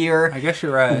of their year. I guess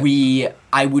you're right.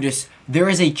 There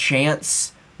is a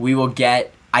chance we will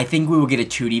get. I think we will get a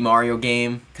 2D Mario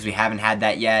game because we haven't had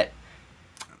that yet.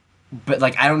 But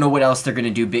like, I don't know what else they're gonna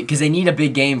do because they need a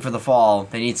big game for the fall.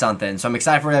 They need something, so I'm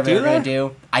excited for whatever Do they're gonna they?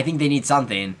 do. I think they need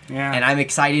something, Yeah. and I'm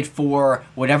excited for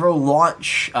whatever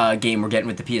launch game we're getting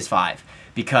with the PS5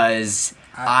 because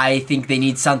I think they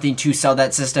need something to sell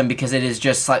that system because it is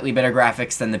just slightly better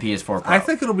graphics than the PS4 Pro. I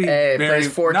think it'll be Hey, it very... plays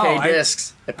 4K no,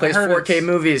 discs. It plays heard 4K it's-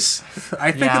 movies.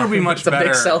 I think Yeah. it'll be much It's a better.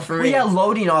 big sell for Well, me. yeah,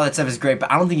 loading all that stuff is great,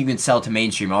 but I don't think you can sell to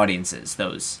mainstream audiences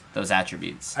those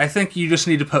attributes. I think you just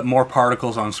need to put more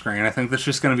particles on screen. I think that's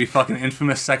just going to be fucking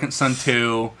infamous Second Son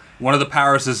 2. One of the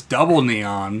powers is double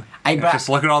neon. but- Just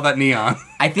look at all that neon.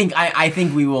 I think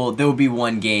there will be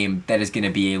one game that is going to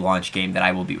be a launch game that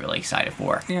I will be really excited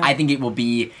for. Yeah. I think it will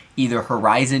be either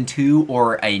Horizon 2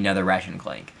 or another Ratchet and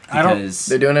Clank. I don't- Because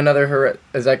They're doing another.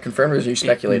 Is that confirmed or is you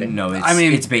speculating? No, it's, I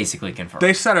mean, it's basically confirmed.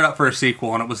 They set it up for a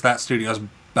sequel, and it was that studio's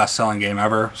best-selling game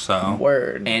ever, so...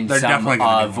 Word. and they're some definitely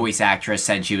gonna do one. voice actress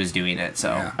said she was doing it, so...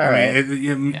 Yeah. All right.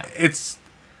 Yeah. It's...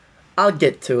 I'll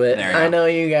get to it. There you I go. know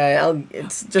you guys.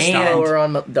 It's just And- lower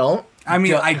on. Don't. I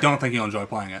mean, Duh. I don't think you'll enjoy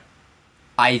playing it.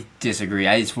 I disagree.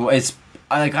 It's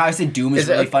like I said, Doom is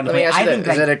really fun to let me play. ask you I think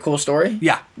this, is like, it a cool story?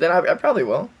 Yeah. Then I probably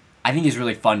will. I think it's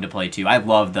really fun to play too. I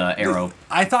love the Arrow.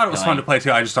 I thought it was fun Like- to play,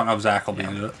 too. I just don't know if Zach will be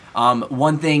into it.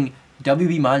 One thing,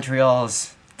 WB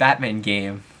Montreal's Batman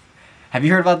game. Have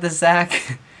you heard about this,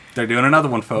 Zach? They're doing another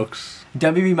one, folks.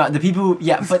 The people,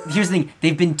 yeah, but here's the thing.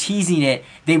 They've been teasing it.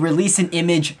 They release an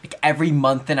image like every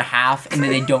month and a half, and then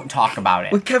they don't talk about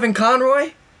it. With Kevin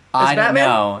Conroy? I don't Batman?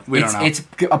 know. We don't know. It's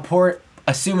a port,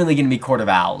 assumingly going to be Court of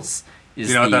Owls. Do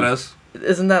you know what that is?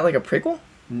 Isn't that like a prequel?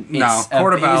 No,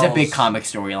 Court of It was a Owls. big comic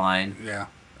storyline. Yeah.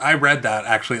 I read that,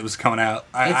 actually. It was coming out.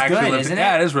 I It's actually good, lived isn't it?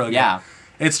 Yeah, it is really good. Yeah.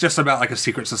 It's just about, like, a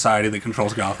secret society that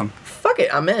controls Gotham. Fuck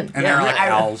it, I'm in. And yeah, they're like I-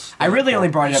 owls. I really only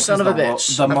brought it up Son because of a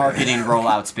bitch. the marketing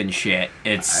rollout's been shit.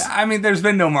 It's I mean, there's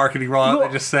been no marketing rollout. Well,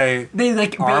 They just say, they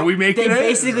like Are we making they it?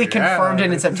 basically Yeah. confirmed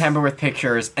it in September with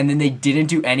pictures, and then they didn't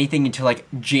do anything until like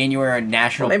January on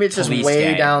National maybe it's just Police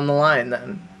way Day. down the line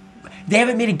then. They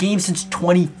haven't made a game since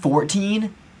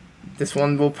 2014. This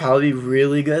one will probably be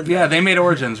really good. yeah, they made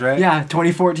Origins, right? Yeah,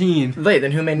 2014. Wait,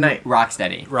 then who made Night?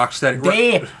 Rocksteady. Rocksteady.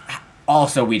 They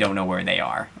also we don't know where they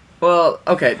are. Well,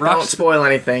 okay, don't Rockst- spoil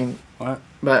anything. What?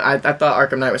 But I thought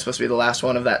Arkham Knight was supposed to be the last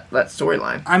one of that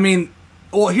storyline. I mean,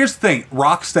 well, here's the thing.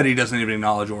 Rocksteady doesn't even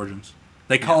acknowledge Origins.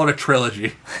 They call it a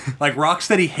trilogy. Like,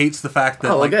 Rocksteady hates the fact that...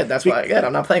 Oh, well, like, good. That's why. Good.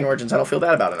 I'm not playing Origins. I don't feel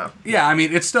bad about it now. Yeah, I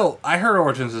mean, it's still... I heard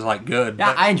Origins is, like, good. Yeah,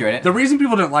 but I enjoyed it. The reason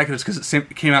people didn't like it is because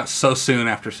it came out so soon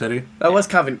after City. That was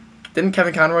Kevin. Didn't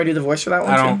Kevin Conroy do the voice for that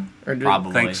one I too? don't Or did,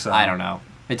 Probably. think so. I don't know.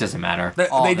 It doesn't matter. They,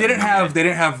 All they of them didn't are have... good. They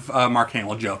didn't have Mark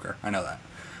Hamill Joker. I know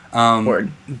that. Word.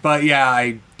 But,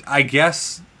 yeah, I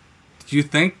guess... Do you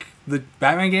think the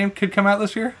Batman game could come out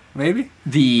this year? Maybe?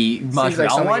 The Seems Montreal like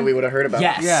something one we would have heard about.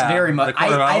 Yes, Yeah, very much. the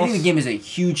Court of I think Owls. the game has a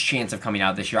huge chance of coming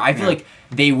out this year. I feel Yeah. like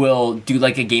they will do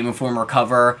like a Game Informer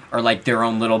cover or like their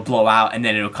own little blowout, and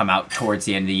then it'll come out towards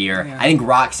the end of the year. Yeah. I think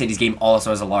Rocksteady's game also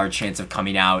has a large chance of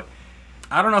coming out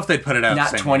I don't know if they'd put it out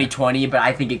not the same 2020, but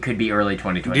I think it could be early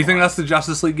 2020. year. Do you think that's the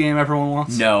Justice League game everyone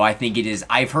wants? No, I think it is.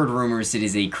 I've heard rumors it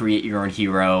is a create your own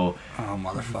hero Oh,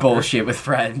 motherfucker. bullshit with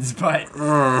friends, but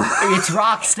it's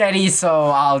Rocksteady, so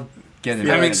I'll give them.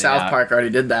 I mean, benefit of the South doubt. Park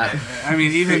already did that. I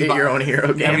mean, even... Create your own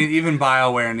hero game. I mean, even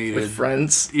BioWare needed... With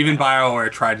friends. Even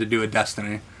BioWare tried to do a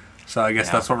Destiny. So I guess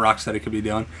Yeah. that's what Rocksteady could be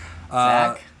doing.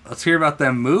 Zach? Let's hear about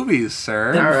them movies,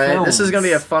 sir. All right, films. this is gonna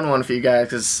be a fun one for you guys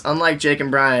because unlike Jake and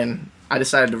Brian, I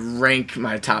decided to rank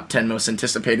my top 10 most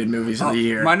anticipated movies of the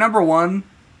year. My number one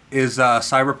is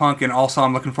Cyberpunk, and also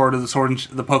I'm looking forward to the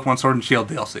Pokemon Sword and Shield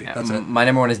DLC. That's it. My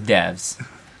number one is Devs.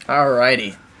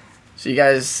 Alrighty, so you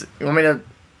guys, you want me to?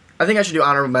 I think I should do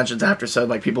honorable mentions after, so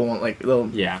like people won't like little.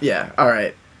 Yeah. Yeah. All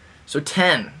right. So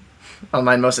 10 of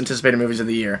my most anticipated movies of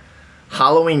the year,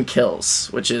 Halloween Kills,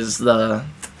 which is the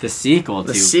The sequel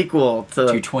to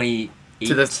 2018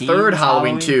 to the third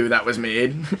Halloween 2 that was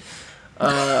made.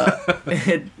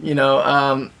 It's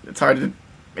hard to...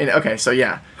 Okay, so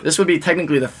yeah. This would be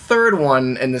technically the third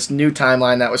one in this new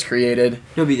timeline that was created.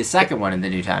 It'll be the second one in the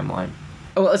new timeline.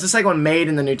 Oh, well, it's the second one made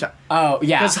in the new time. Oh,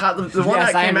 yeah. Because the one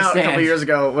Yes, that I came out a couple understand. years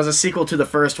ago was a sequel to the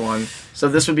first one. So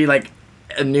this would be like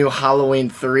a new Halloween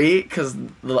 3, because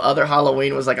the other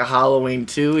Halloween was like a Halloween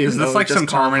 2. Is this like some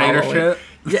Terminator shit?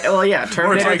 Yeah, well, yeah. Or it's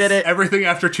Terminator like did it. everything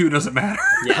after 2 doesn't matter.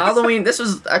 Halloween, this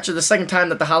was actually the second time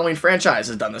that the Halloween franchise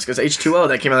has done this, because H2O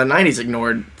that came out in the 90s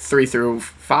ignored 3 through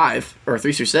 5, or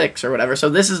 3 through 6, or whatever. So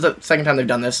this is the second time they've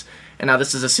done this, and now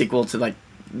this is a sequel to like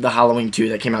the Halloween 2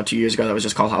 that came out 2 years ago that was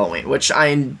just called Halloween, which I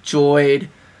enjoyed.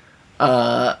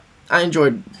 I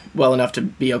enjoyed well enough to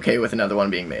be okay with another one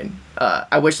being made.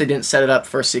 I wish they didn't set it up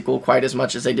for a sequel quite as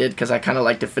much as they did, because I kind of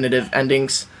like definitive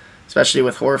endings, especially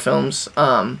with horror films.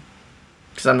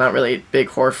 Because I'm not really a big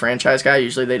horror franchise guy.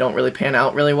 Usually they don't really pan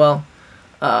out really well.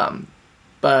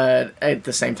 But at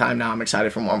the same time, now I'm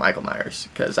excited for more Michael Myers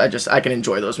because I can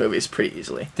enjoy those movies pretty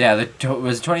easily. Yeah,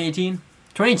 was it 2018?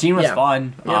 2018 was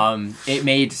fun. Yeah. It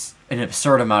made an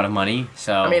absurd amount of money.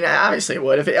 So I mean, obviously it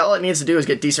would. All it needs to do is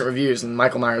get decent reviews, and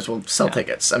Michael Myers will sell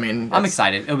tickets. I mean, I'm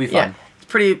excited. It'll be fun. Yeah, it's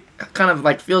pretty kind of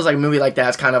like feels like a movie like that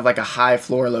is kind of like a high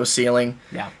floor, low ceiling.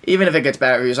 Yeah. Even if it gets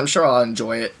bad reviews, I'm sure I'll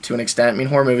enjoy it to an extent. I mean,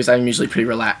 horror movies, I'm usually pretty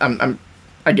relaxed.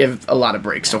 I give a lot of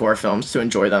breaks to horror films to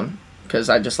enjoy them because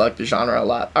I just like the genre a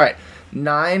lot. All right,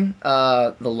 9,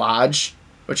 The Lodge,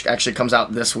 which actually comes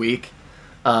out this week.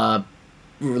 A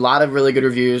lot of really good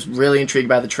reviews. Really intrigued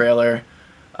by the trailer.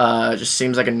 Just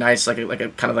seems like a nice, like a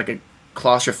kind of like a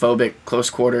claustrophobic, close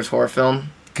quarters horror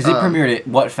film. Because it premiered at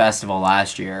what festival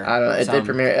last year? I don't know. It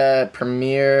did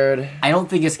premiered. I don't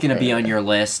think it's gonna be on your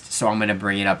list, so I'm gonna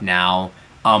bring it up now.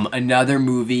 Another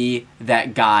movie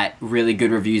that got really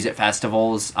good reviews at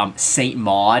festivals, Saint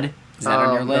Maud. Is that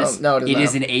on your list? No, it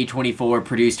is an A24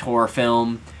 produced horror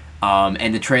film,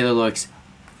 and the trailer looks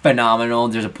phenomenal.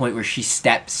 There's a point where she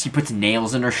puts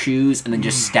nails in her shoes and then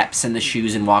just steps in the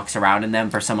shoes and walks around in them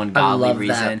for some ungodly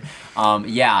reason.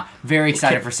 Yeah, very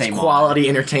excited for Saint Maud. Quality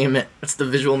entertainment. It's the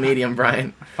visual medium,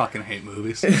 Brian. I fucking hate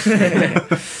movies.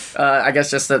 I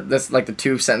guess just that's like the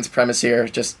 2-sentence premise here,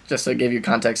 just to give you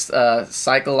context.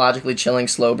 Psychologically chilling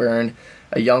slow burn.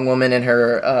 A young woman and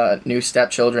her new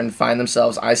stepchildren find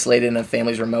themselves isolated in a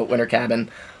family's remote winter cabin,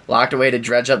 locked away to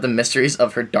dredge up the mysteries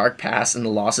of her dark past and the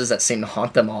losses that seem to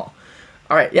haunt them all.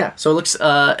 All right, yeah. So it looks.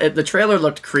 The trailer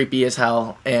looked creepy as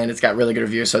hell, and it's got really good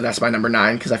reviews. So that's my number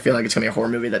 9 because I feel like it's gonna be a horror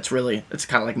movie. It's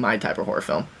kind of like my type of horror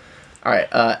film. All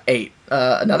right, 8.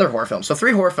 Another horror film. So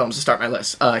 3 horror films to start my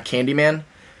list. Candyman,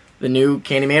 the new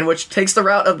Candyman, which takes the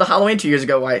route of the Halloween 2 years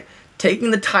ago, by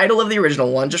taking the title of the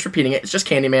original one, just repeating it. It's just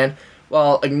Candyman,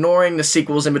 while ignoring the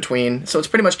sequels in between. So it's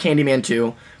pretty much Candyman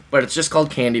 2, but it's just called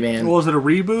Candyman. Well, is it a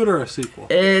reboot or a sequel?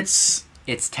 It's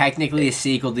technically a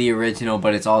sequel to the original,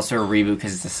 but it's also a reboot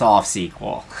because it's a soft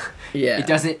sequel. Yeah. It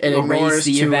doesn't It ignores erase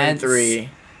the 2 events. and 3.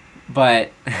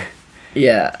 But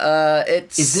Yeah.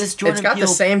 Is this Jordan It's got Peele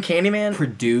the same Candyman.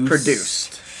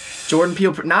 produced. Jordan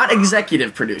Peele, not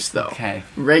executive produced though. Okay.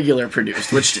 Regular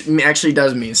produced, which actually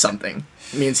does mean something.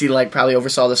 It means he probably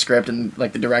oversaw the script and the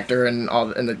director and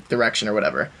the direction or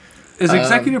whatever. Is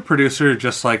executive producer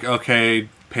just like, okay,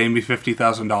 pay me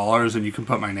 $50,000 and you can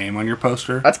put my name on your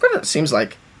poster? That's what it seems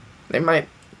like. I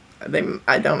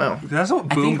don't know. That's what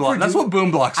Boom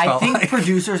Blocks I felt think like.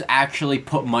 producers actually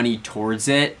put money towards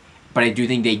it, but I do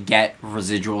think they get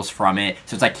residuals from it.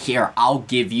 So it's like, here, I'll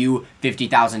give you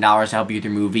 $50,000 to help you with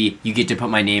your movie. You get to put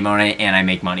my name on it, and I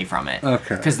make money from it.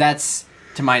 Okay. Because that's,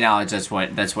 to my knowledge, that's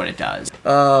what it does.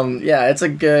 Yeah, it's a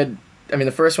good. I mean,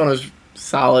 the first one was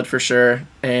solid for sure,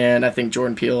 and I think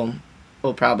Jordan Peele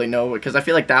will probably know, because I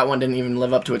feel like that one didn't even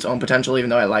live up to its own potential, even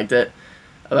though I liked it.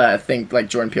 But I think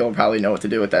Jordan Peele will probably know what to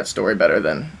do with that story better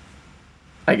than,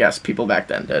 I guess, people back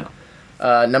then did.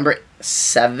 Number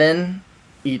 7,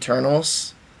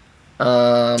 Eternals.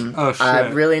 Oh shit!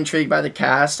 I'm really intrigued by the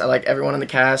cast. I like everyone in the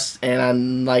cast, and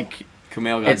I'm like,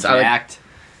 Kumail got jacked.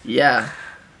 yeah.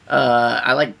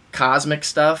 I like cosmic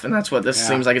stuff, and that's what this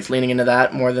seems like. It's leaning into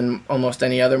that more than almost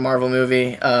any other Marvel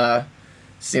movie.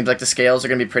 Seems like the scales are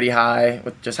going to be pretty high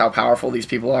with just how powerful these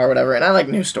people are, or whatever. And I like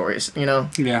new stories, you know?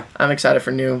 Yeah. I'm excited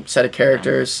for new set of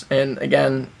characters. And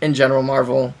again, in general,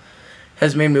 Marvel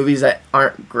has made movies that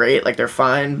aren't great. Like, they're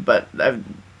fine, but I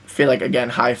feel like, again,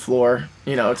 high floor.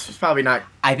 You know, it's probably not...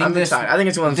 I'm excited. I think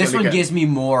it's one that's This one good. gives me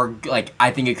more, like, I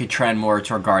think it could trend more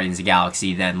toward Guardians of the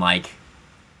Galaxy than, like...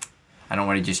 I don't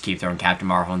want to just keep throwing Captain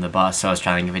Marvel on the bus, so I was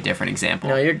trying to think of a different example.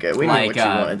 No, you're good. We knew what you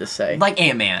wanted to say. Like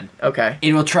Ant-Man. Okay.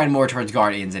 It will trend more towards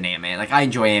Guardians than Ant-Man. Like, I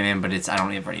enjoy Ant-Man, but I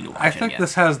don't ever need to watch it I think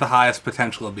this has the highest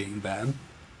potential of being bad.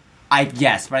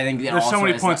 Yes, but I think There's so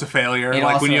many points of failure. It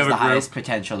Like also when you has have a the group. highest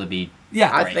potential to be.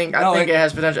 Yeah, I think it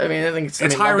has potential. I mean, I think it's high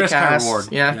love the risk, high cast. reward.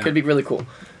 Yeah, Yeah. could be really cool.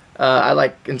 I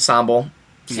like ensemble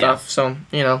stuff, so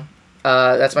you know,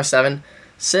 that's my 7.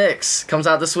 6 comes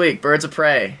out this week. Birds of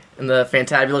Prey and the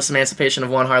Fantabulous Emancipation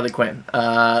of One Harley Quinn.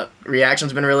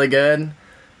 Reaction's been really good.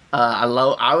 I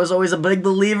was always a big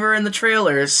believer in the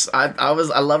trailers. I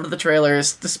loved the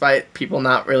trailers despite people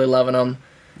not really loving them.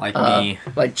 Like me.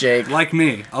 Like Jake. Like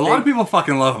me. A lot of people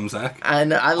fucking love him, Zach.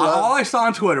 And I love. All I saw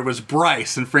on Twitter was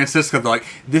Bryce and Francisco. They're like,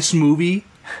 this movie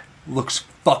looks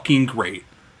fucking great.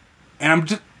 And I'm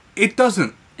just... It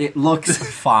doesn't. It looks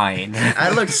fine.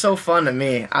 It looks so fun to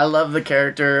me. I love the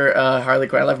character Harley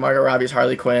Quinn. I love Margot Robbie's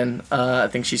Harley Quinn. I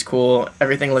think she's cool.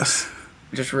 Everything looks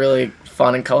just really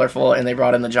fun and colorful, and they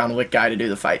brought in the John Wick guy to do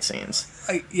the fight scenes.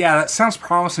 Yeah, that sounds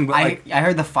promising, but I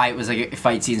heard the fight was like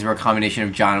fight scenes were a combination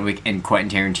of John Wick and Quentin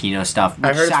Tarantino stuff.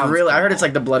 I heard cool. I heard it's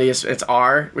like the bloodiest. It's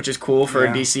R, which is cool for a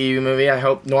DCU movie. I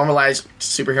hope normalize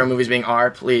superhero movies being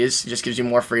R, please. It just gives you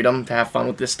more freedom to have fun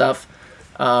with this stuff.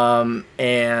 I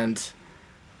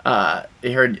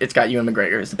heard it's got Ewan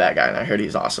McGregor as the bad guy, and I heard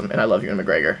he's awesome, and I love Ewan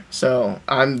McGregor. So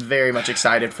I'm very much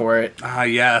excited for it.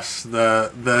 Yes,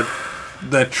 the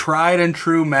tried and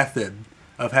true method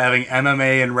of having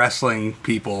MMA and wrestling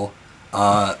people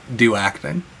do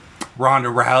acting. Ronda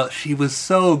Rousey, she was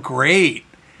so great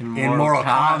in Mortal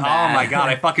Kombat. Oh my god,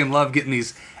 I fucking love getting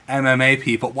these MMA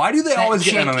people. Why do they always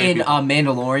get MMA in people?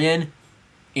 Mandalorian?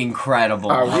 Incredible.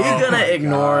 Are we gonna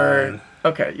ignore? God.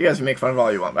 Okay, you guys can make fun of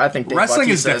all you want, but I think Dave wrestling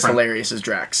Bautista is hilarious as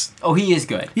Drax. Oh, he is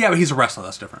good. Yeah, but he's a wrestler.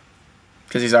 That's different.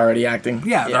 Because he's already acting.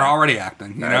 Yeah, they're already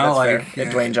acting. You know, like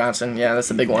Dwayne Johnson. Yeah, that's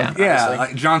the big one. Yeah,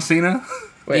 like John Cena.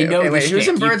 Wait, who's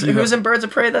in Birds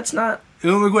of Prey? That's not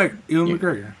Ewan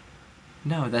McGregor.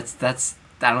 No, that's.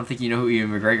 I don't think you know who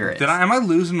Ewan McGregor is. Am I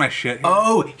losing my shit here?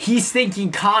 Oh, he's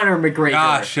thinking Conor McGregor.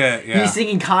 Ah, shit, yeah. He's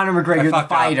thinking Conor McGregor, the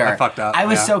fighter. I fucked up. I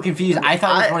was so confused. I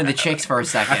thought it was one of the chicks for a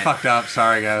second. I fucked up.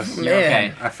 Sorry, guys. Man,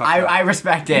 okay. I fucked up. I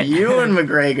respect it. Ewan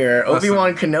McGregor,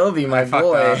 Obi-Wan Kenobi, my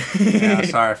boy. Yeah,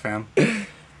 sorry, fam.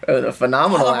 A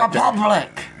phenomenal For the actor.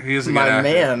 Republic. He is a good My actor.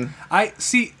 man. I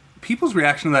see people's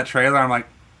reaction to that trailer. I'm like,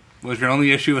 was your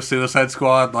only issue with Suicide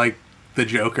Squad like the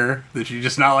Joker? Did you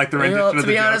just not like the rendition of the Joker?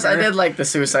 To be honest, I did like the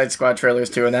Suicide Squad trailers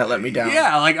too, and that let me down.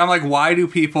 Yeah, like I'm like, why do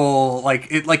people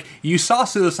like it? Like you saw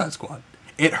Suicide Squad,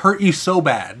 it hurt you so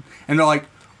bad, and they're like,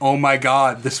 oh my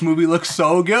god, this movie looks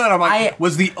so good. I'm like,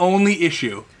 was the only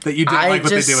issue that you didn't like what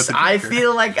they did with the Joker? I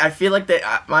feel like they.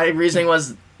 My reasoning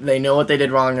was they know what they did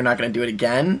wrong. They're not going to do it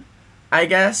again. I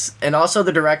guess, and also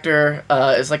the director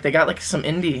is like they got like some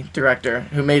indie director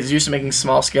who is used to making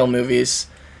small scale movies,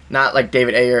 not like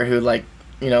David Ayer who like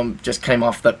just came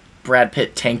off the Brad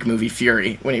Pitt tank movie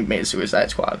Fury when he made Suicide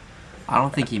Squad. I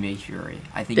don't think he made Fury.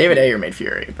 I think David Ayer made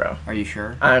Fury, bro. Are you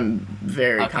sure? I'm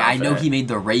very confident. I know he made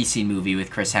the racing movie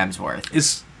with Chris Hemsworth.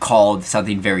 It's called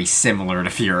something very similar to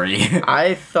Fury.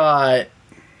 I thought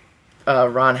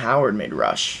Ron Howard made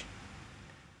Rush.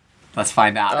 Let's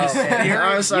find out.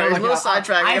 I'm sorry, a little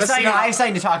sidetrack. I have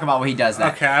something to talk about when he does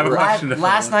that. Okay, I have a question to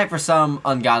Last night, for some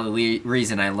ungodly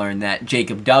reason, I learned that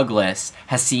Jacob Douglas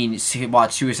has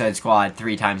watched Suicide Squad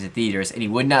 3 times in theaters, and he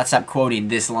would not stop quoting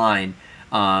this line.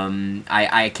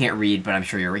 I can't read, but I'm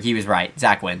sure he was right.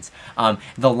 Zach wins.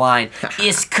 The line,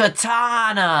 "It's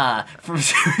Katana" from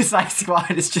Suicide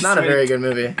Squad is just not a very good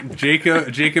movie.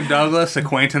 Jacob Douglas,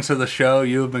 acquaintance of the show,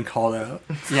 you have been called out.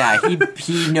 Yeah,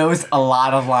 he knows a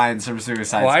lot of lines from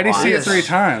Suicide Squad. Why did he see it 3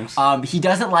 times? He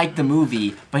doesn't like the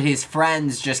movie, but his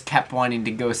friends just kept wanting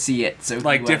to go see it. So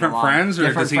like different friends,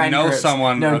 or does he know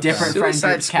someone? No, different friend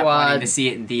Suicide groups kept Squad. wanting to see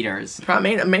it in theaters.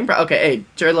 Okay, hey,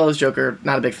 Jared Leto's Joker,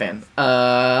 not a big fan.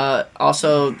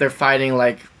 Also, they're fighting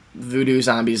like voodoo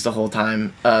zombies the whole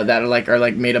time that are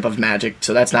like made up of magic,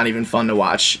 so that's not even fun to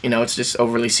watch. It's just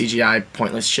overly CGI,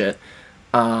 pointless shit.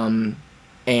 And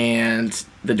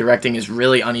the directing is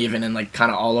really uneven and like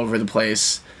kind of all over the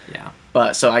place. Yeah.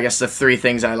 But so I guess the 3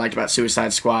 things I liked about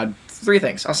Suicide Squad, 3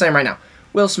 things. I'll say them right now.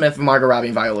 Will Smith, Margot Robbie,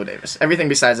 and Viola Davis. Everything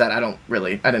besides that, I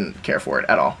didn't care for it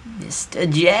at all. Mr.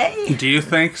 J. Do you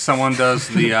think someone does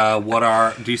the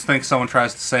do you think someone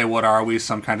tries to say what are we,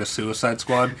 some kind of Suicide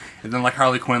Squad, and then like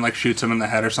Harley Quinn like shoots him in the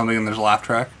head or something, and there's a laugh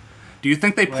track? Do you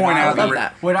think they point out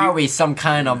What are we, some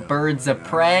kind of birds of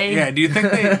prey? Yeah, do you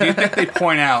think they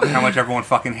point out how much everyone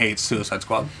fucking hates Suicide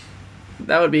Squad?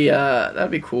 That would be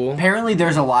cool. Apparently,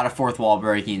 there's a lot of fourth wall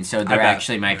breaking, so there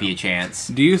actually might be a chance.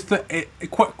 Do you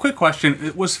quick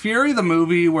question, was Fury the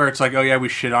movie where it's like, oh yeah, we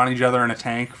shit on each other in a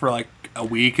tank for like a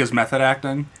week as method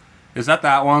acting? Is that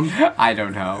one? I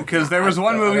don't know. Because there was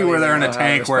one movie where they're in a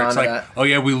tank where it's like, that. oh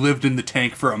yeah, we lived in the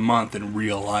tank for a month in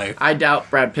real life. I doubt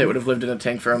Brad Pitt would have lived in a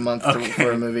tank for a month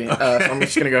for a movie. So I'm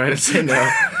just gonna go ahead and say no.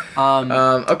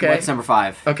 Okay. What's number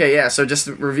 5? Okay, yeah. So just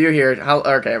to review here.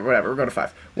 Okay, whatever. We'll go to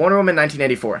 5. Wonder Woman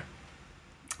 1984.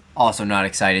 Also not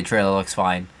excited. Trailer looks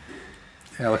fine.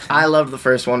 Yeah, I loved the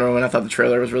first Wonder Woman. I thought the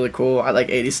trailer was really cool. I like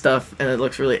 80s stuff, and it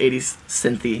looks really 80s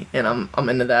synthy, and I'm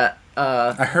into that.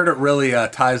 I heard it really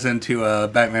ties into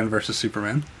Batman versus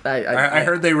Superman. I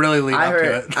heard they really lead up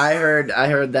to it. I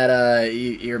heard that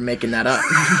you're making that up.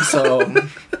 So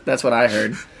that's what I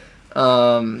heard.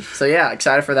 So yeah,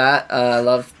 excited for that. I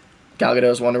love Gal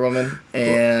Gadot's Wonder Woman,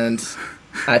 and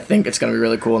I think it's going to be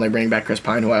really cool, and they bring back Chris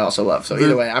Pine, who I also love. So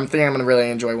either way, I'm thinking I'm going to really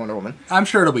enjoy Wonder Woman. I'm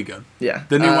sure it'll be good. Yeah.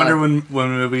 The new Wonder Woman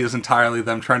movie is entirely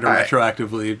them trying to All right.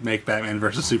 retroactively make Batman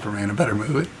vs Superman a better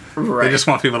movie. Right. They just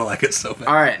want people to like it so bad.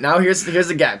 All right, now here's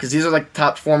the gap, because these are like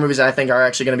top 4 movies that I think are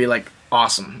actually going to be like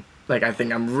awesome. Like I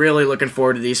think I'm really looking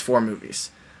forward to these 4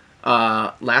 movies.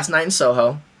 Last Night in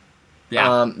Soho.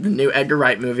 Yeah. The new Edgar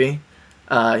Wright movie.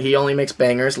 He only makes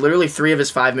bangers. Literally 3 of his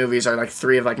 5 movies are like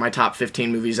 3 of like my top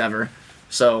 15 movies ever.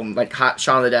 So like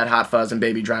Shaun of the Dead, Hot Fuzz, and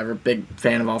Baby Driver. Big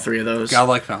fan of all 3 of those.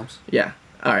 Godlike films. Yeah.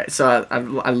 All right. So I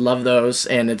love those,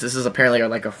 and this is apparently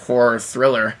like a horror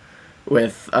thriller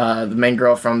with the main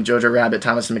girl from Jojo Rabbit,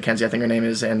 Thomasin McKenzie, I think her name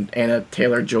is, and Anna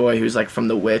Taylor-Joy, who's like from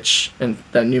The Witch and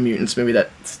the New Mutants movie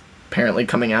that's apparently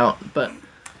coming out. But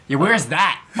Yeah, where's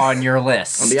that on your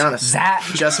list? I'll be honest. That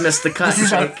just missed the cut. this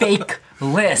is a fake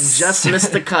list. Just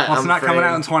missed the cut. Well, it's I'm not coming afraid.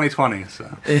 out in 2020,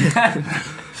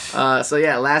 so. So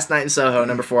yeah, Last Night in Soho,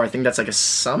 number 4. I think that's like a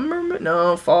summer,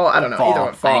 no, fall. I don't know. fall. Either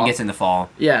way, fall. I think it's in the fall.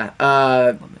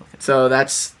 Yeah. So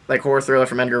that's like horror thriller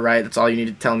from Edgar Wright. That's all you need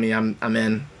to tell me. I'm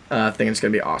in. I think it's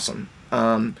gonna be awesome.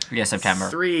 Yeah, September.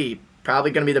 3,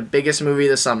 probably gonna be the biggest movie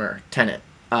this summer. Tenet.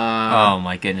 Oh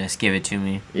my goodness, give it to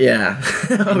me. Yeah.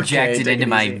 Okay, Inject it take into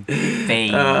my easy.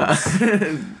 veins.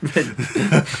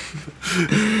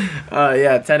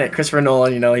 Yeah, Tenet. Christopher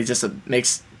Nolan. You know, he just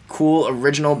makes cool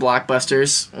original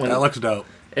blockbusters. When That looks dope.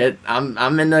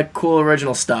 I'm into cool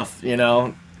original stuff. You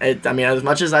know. I mean, as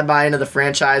much as I buy into the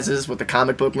franchises with the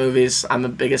comic book movies, I'm the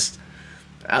biggest.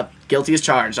 Guilty as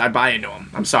charged. I buy into them.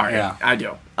 I'm sorry. Yeah. I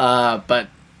do. But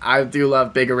I do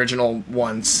love big original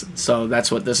ones. So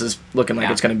that's what this is looking like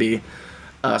Yeah. it's going to be.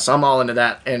 So I'm all into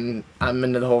that. And I'm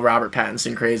into the whole Robert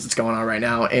Pattinson craze that's going on right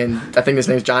now. And I think his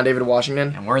name's John David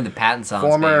Washington. And we're in the patent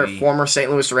songs, baby. Former St.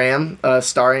 Louis Ram,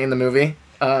 starring in the movie.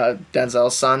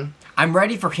 Denzel's son. I'm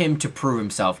ready for him to prove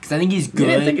himself because I think he's good.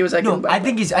 didn't think he was that good in Black I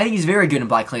think he's very good in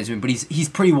Black Klansman, but he's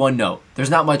pretty one note. There's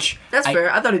not much. That's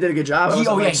fair. I thought he did a good job. I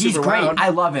wasn't, like, He's super great. wowed. I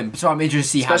love him, so I'm interested to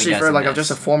see Especially how he does for in like this.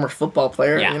 just a former football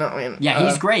player. Yeah. You know what I mean? Yeah,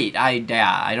 he's great. I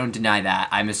don't deny that.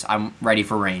 I'm ready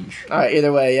for range. All right.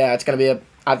 Either way, yeah, it's gonna be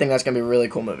I think that's gonna be a really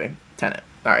cool movie. Tenet.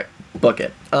 All right, book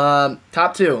it.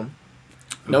 Top 2.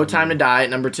 No Time to Die at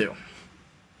number 2.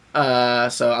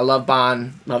 So I love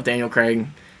Bond, love Daniel Craig,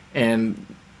 and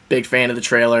big fan of the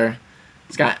trailer.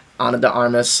 It's got Ana de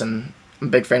Armas, and I'm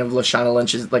a big fan of Lashana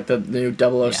Lynch's like the new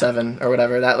 007 or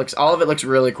whatever. All of it looks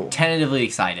really cool. Tentatively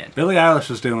excited. Billie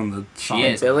Eilish is doing the song. She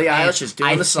is. Billie And Eilish is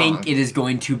doing the song. I think it is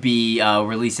going to be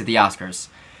released at the Oscars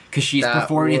because she's That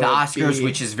performing at the would Oscars, be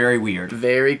which is very weird.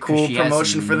 Very 'Cause cool she has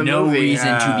promotion for the no movie. reason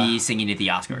to Yeah. be singing at the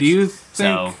Oscars. Do you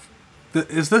think... So,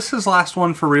 Is this his last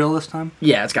one for real this time?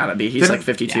 Yeah, it's gotta be. He's Didn't- like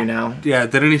 52 yeah. now. Yeah,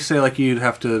 didn't he say, like, you'd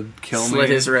have to kill me? Slit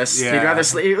his wrist. Yeah. He'd rather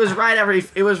it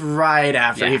was right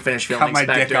after he Yeah. finished filming Cut my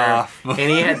dick Spectre, off. and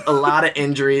he had a lot of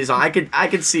injuries. I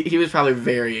could see he was probably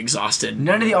very exhausted.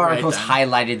 none of the articles right then.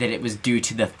 highlighted that it was due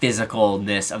to the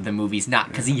physicalness of the movies, not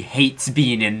because he hates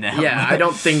being in them. Yeah, I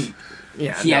don't think.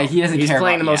 Yeah, Yeah, no. he doesn't He's care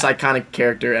playing about- the most yeah. iconic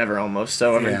character ever, almost.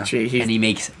 So I mean, Yeah. he and he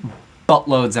makes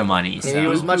buttloads of money. So. he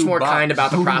was much more $2. kind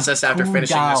about the process after $2.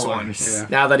 finishing this one. Yeah.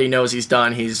 Now that he knows he's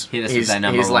done, he's This was that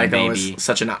number he's one, like, oh, baby. it's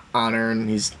such an honor, and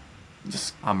he's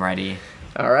I'm ready.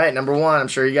 all right. Number 1, I'm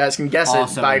sure you guys can guess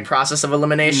Awesome. it by process of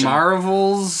elimination.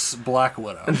 Marvel's Black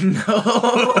Widow.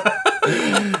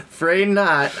 Afraid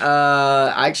not.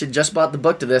 I actually just bought the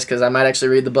book to this because I might actually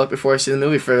read the book before I see the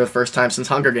movie for the first time since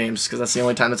Hunger Games, because that's the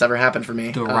only time that's ever happened for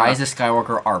me. The Rise of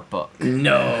Skywalker art book.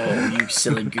 No, you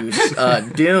silly goose.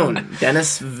 Dune.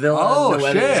 Dennis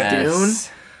Villeneuve's shit.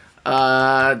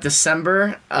 Dune.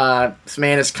 December. This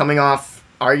man is coming off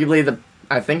arguably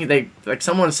I think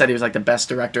someone said he was like the best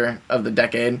director of the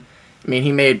decade. I mean,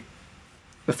 he made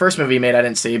the first movie he made I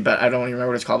didn't see, but I don't even remember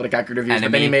what it's called, but it got good reviews.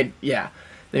 But then Enemy?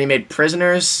 then he made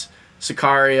Prisoners,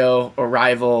 Sicario,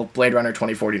 Arrival, Blade Runner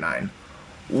 2049.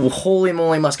 Holy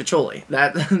moly muscatuli.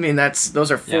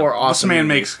 Those are 4 Yeah. awesome This man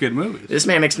movies. makes good movies. This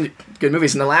man makes good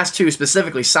movies, and the last 2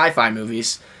 specifically sci-fi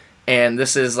movies. And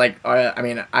this is like, I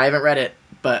haven't read it,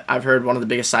 but I've heard one of the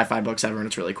biggest sci-fi books ever, and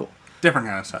it's really cool. Different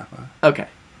kind of sci-fi. Okay,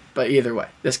 but either way,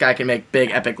 this guy can make big,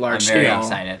 epic, I'm large very scale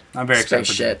excited. I'm very excited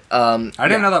space for shit. Dune. I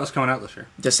didn't know that was coming out this year.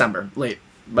 December, late,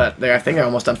 but I think they're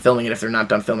almost done filming it if they're not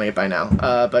done filming it by now.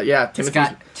 But yeah, It's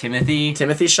got Timothy,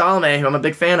 Chalamet, who I'm a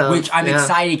big fan of. which I'm Yeah.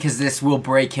 excited because this will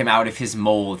break him out of his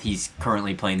mold. He's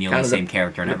currently playing the only Kind of the- same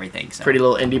character and everything. So. Pretty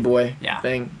little indie boy Yeah.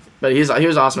 thing. But he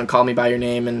was awesome in Call Me by Your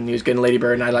Name, and he was good in Lady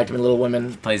Bird, and I liked him in Little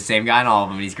Women. Plays the same guy in all of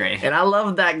them. He's great. And I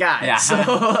love that guy. Yeah. So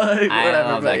whatever.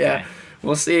 love but that yeah, guy.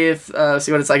 we'll see see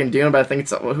what it's like in Dune. But I think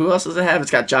who else does it have?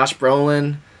 It's got Josh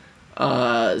Brolin.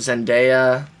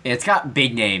 Zendaya. It's got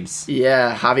big names.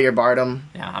 Yeah, Javier Bardem.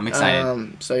 Yeah, I'm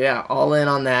excited. So yeah, all in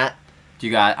on that. Do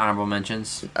you got honorable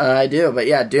mentions? I do, but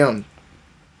yeah, Dune.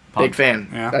 Punk. Big fan.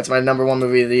 Yeah. That's my number one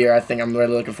movie of the year. I think I'm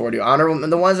really looking forward to. Honorable,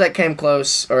 the ones that came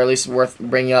close, or at least worth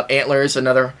bringing up. Antlers,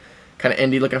 another kind of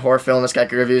indie-looking horror film that's got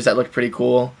good reviews that looked pretty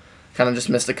cool. Kind of just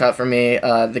missed the cut for me.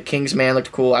 The Kingsman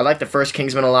looked cool. I liked the first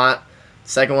Kingsman a lot.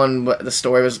 Second one, the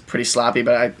story was pretty sloppy,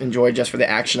 but I enjoyed just for the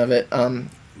action of it.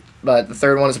 But the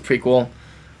third one is a prequel,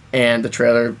 and the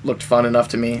trailer looked fun enough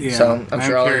to me. Yeah, So I'm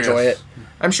sure I'll curious. enjoy it.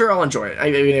 I'm sure I'll enjoy it,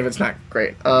 even if it's not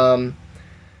great.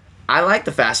 I like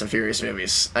the Fast and Furious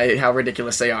movies. How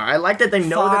ridiculous they are. I like that they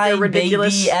know that they're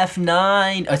ridiculous. Baby,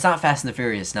 F9. Oh, it's not Fast and the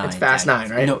Furious 9. It's Fast 9,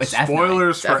 right? No, it's F9.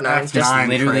 Spoilers for F9. F9. Just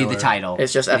literally trailer. the title.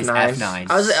 It's just It is F9.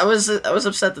 F9. I was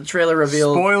upset the trailer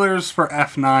revealed. Spoilers for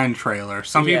F9 trailer.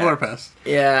 Some people Yeah. are pissed.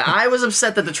 Yeah, I was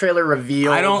upset that the trailer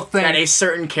revealed I don't think- that a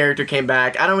certain character came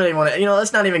back. I don't really want to,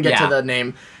 let's not even get Yeah. to the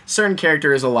name. Certain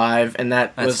character is alive, and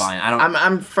that's fine.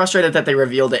 I'm frustrated that they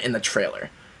revealed it in the trailer.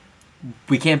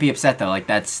 We can't be upset though. Like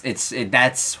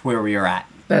that's where we are at.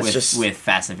 That's with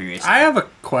Fast and Furious. I have a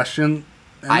question,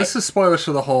 and this is spoilers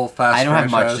for the whole Fast I don't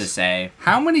have franchise. much to say.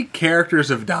 How many characters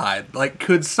have died? Like,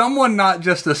 could someone not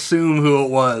just assume who it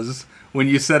was when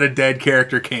you said a dead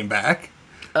character came back?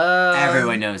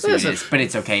 Everyone knows who it is, but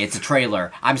it's okay. It's a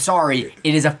trailer. I'm sorry.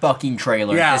 It is a fucking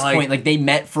trailer Yeah, at this like- point. Like, they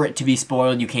meant for it to be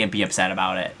spoiled. You can't be upset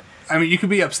about it. I mean, you could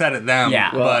be upset at them,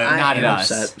 Yeah. Well, but... not at am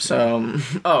us. upset, so,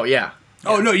 oh, yeah.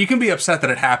 Oh, no, you can be upset that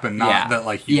it happened, not Yeah. that,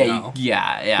 like, you know.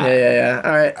 Yeah.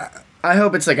 All right. I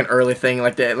hope it's like an early thing,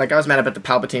 like I was mad about the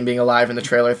Palpatine being alive in the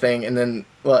trailer thing, and then,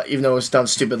 well, even though it was done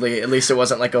stupidly, at least it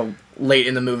wasn't like a late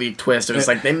in the movie twist. It was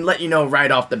like they let you know right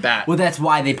off the bat. Well, that's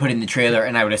why they put it in the trailer,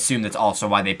 and I would assume that's also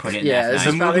why they put it in Yeah, this F9.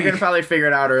 is probably movie- gonna probably figure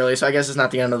it out early, so I guess it's not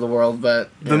the end of the world.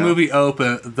 But The movie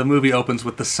opens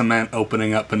with the cement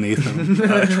opening up beneath him,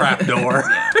 a trap door.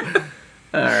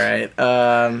 All right.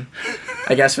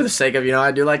 I guess for the sake of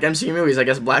I do like MCU movies. I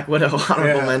guess Black Widow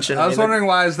honorable mention. I was wondering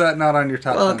why is that not on your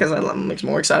top? Well, 10? because I'm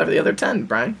more excited for the other 10,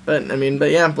 Brian. But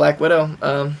yeah, Black Widow.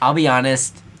 I'll be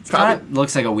honest. It Probably-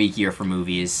 looks like a weak year for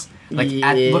movies. Like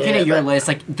Yeah, looking at your but list,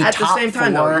 like the at top the same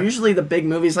time, four. though, usually the big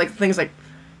movies, like things like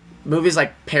movies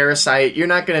like Parasite, you're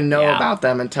not gonna know Yeah. about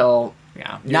them until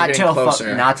Yeah, You're not getting till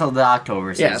closer. not till the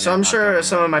October season. yeah. So I'm sure October.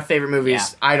 some of my favorite movies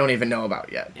Yeah. I don't even know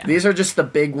about yet. Yeah. These are just the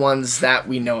big ones that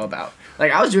we know about.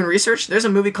 Like I was doing research. There's a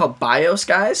movie called Bios,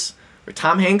 guys, where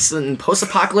Tom Hanks in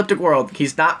post-apocalyptic world.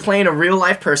 He's not playing a real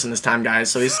life person this time,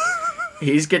 guys. So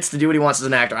he gets to do what he wants as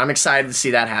an actor. I'm excited to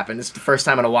see that happen. It's the first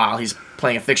time in a while he's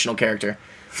playing a fictional character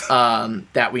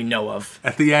that we know of.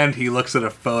 At the end, he looks at a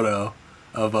photo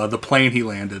of the plane he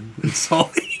landed in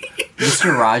Sully.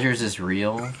 Mr. Rogers is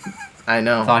real. I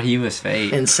know. Thought he was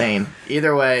fake. Insane.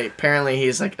 Either way, apparently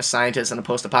he's like a scientist in a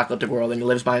post-apocalyptic world and he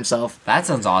lives by himself. That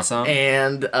sounds awesome.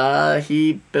 And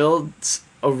he builds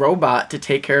a robot to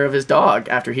take care of his dog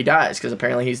after he dies because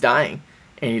apparently he's dying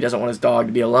and he doesn't want his dog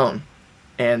to be alone.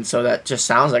 And so that just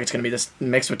sounds like it's going to be this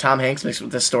mixed with Tom Hanks, mixed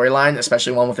with this storyline,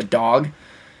 especially one with a dog.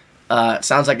 It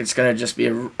sounds like it's going to just be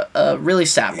a really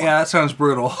sad one. Yeah, that sounds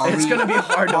brutal. It's going to be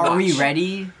hard to watch. Are we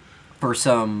ready for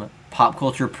some pop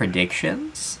culture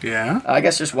predictions? Yeah. I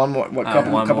guess just one more, one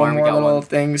couple more, we more got little one.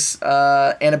 things.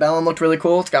 Annabelle looked really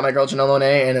cool. It's got my girl Janelle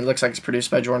Monáe, and it looks like it's produced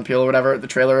by Jordan Peele or whatever. The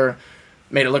trailer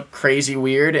made it look crazy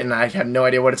weird, and I had no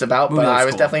idea what it's about, Movie but looks I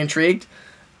was cool. definitely intrigued.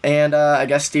 And I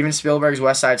guess Steven Spielberg's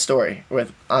West Side Story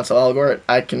with Ansel Elgort.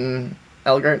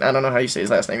 Elgort, I don't know how you say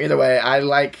his last name. Either way, I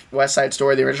like West Side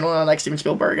Story, the original, and I like Steven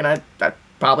Spielberg, and I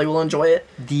probably will enjoy it.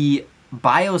 The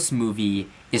Bios movie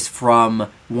is from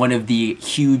one of the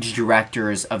huge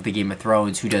directors of the Game of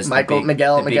Thrones who does the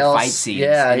big fight scenes.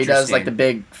 Yeah, he does like the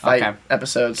Interesting. big fight Okay.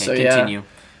 episodes. Okay, so continue.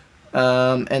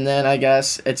 yeah. And then I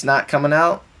guess it's not coming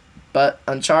out, but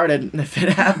Uncharted, if it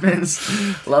happens.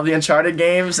 Love the Uncharted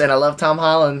games, and I love Tom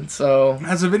Holland, so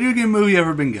Has a video game movie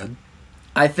ever been good?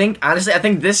 I think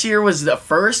this year was the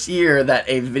first year that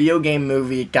a video game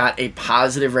movie got a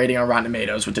positive rating on Rotten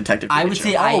Tomatoes with Detective Pikachu. I would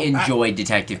say I Oh, enjoyed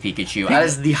Detective Pikachu. that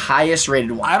is the highest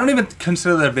rated one. I don't even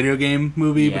consider that a video game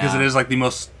movie because Yeah. it is like the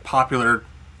most popular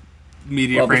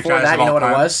media Well, franchise before that, of you know all what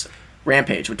time. it was?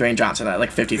 Rampage with Dwayne Johnson at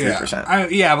like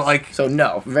 53%. Yeah, but like So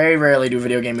no, very rarely do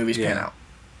video game movies pan Yeah. out.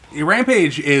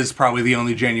 Rampage is probably the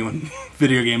only genuine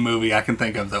video game movie I can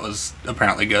think of that was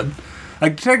apparently good.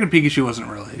 Like Detective Pikachu wasn't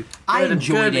really. I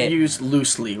enjoyed good it. used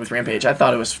loosely with Rampage. I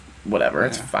thought it was whatever.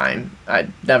 It's fine. I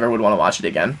never would want to watch it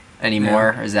again.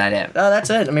 Anymore? Or is that it? Oh,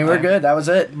 that's it. I mean, we're good. That was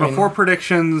it. I mean, Before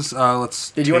predictions, let's.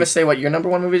 did you want to say what your number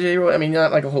one movie did? I mean,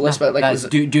 not like a whole list, but like That's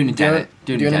was it Dune and Tenet.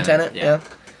 Dune and Tenet? Yeah.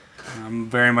 I'm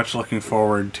very much looking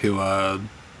forward to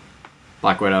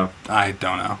Black Widow. I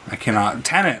don't know. I cannot.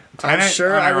 Tenet. I'm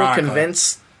sure I will unironically.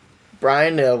 convince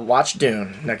Brian to watch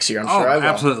Dune next year. I'm sure I will.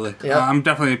 Absolutely. Yep. I'm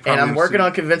definitely. And probably I'm gonna working see-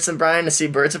 on convincing Brian to see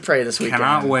Birds of Prey this weekend.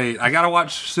 Cannot wait. I gotta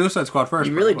watch Suicide Squad first.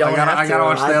 You really bro. don't have to. I gotta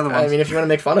watch the other ones. I mean, if you want to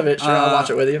make fun of it, sure, I'll watch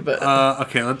it with you. But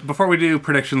Okay, before we do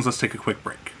predictions, let's take a quick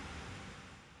break.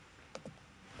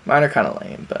 mine are kind of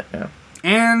lame, but yeah.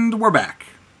 And we're back.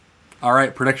 All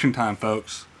right, prediction time,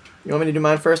 folks. You want me to do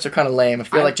mine first or kind of lame? I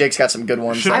feel like Jake's got some good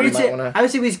ones. Should that I we would might say wanna...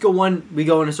 we just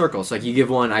go in a circle. So like you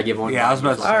give one, I give one. Yeah, I was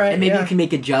about to say. All right, And maybe yeah. you can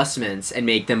make adjustments and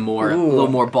make them more a Ooh. little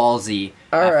more ballsy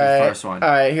after the first one. All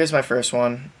right, here's my first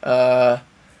one.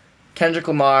 Kendrick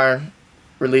Lamar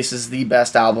releases the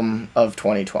best album of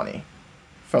 2020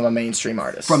 from a mainstream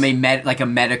artist. From a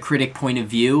Metacritic point of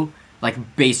view,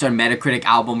 like based on Metacritic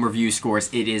album review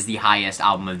scores, it is the highest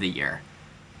album of the year.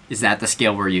 Is that the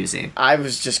scale we're using? I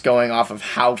was just going off of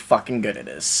how fucking good it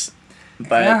is.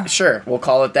 But Yeah. sure, we'll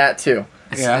call it that too.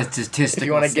 Yeah. A statistical If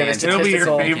you wanna give a standard. It'll be your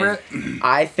Statistical- favorite.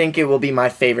 I think it will be my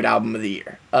favorite album of the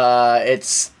year.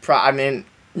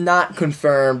 Not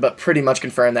confirmed, but pretty much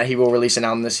confirmed that he will release an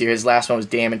album this year. His last one was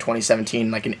Damn in 2017,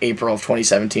 like in April of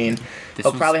 2017. This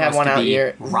He'll was probably have supposed one to out be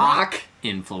here. Rock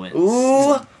influence.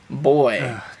 Ooh,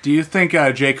 boy. Do you think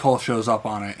J. Cole shows up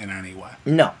on it in any way?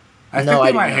 No. I No, think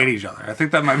they do might not. hate each other. I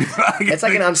think that might be. It's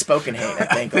like an unspoken hate, I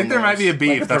think. I think there might be a beef.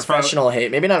 Like a That's probably- professional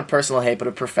hate. Maybe not a personal hate, but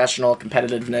a professional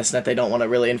competitiveness that they don't want to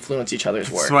really influence each other's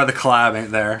work. That's why the collab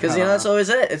ain't there. Because that's always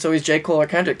it. It's always J. Cole or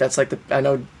Kendrick. That's like I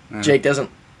know Jake doesn't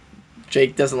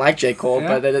like J. Cole,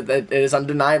 Yeah. but it is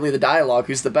undeniably the dialogue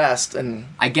who's the best. And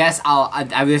I guess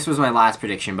this was my last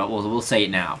prediction, but we'll say it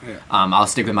now. Yeah. I'll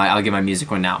give my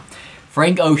music one now.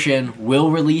 Frank Ocean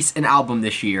will release an album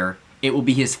this year. It will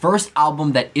be his first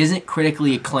album that isn't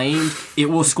critically acclaimed. It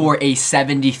will score a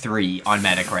 73 on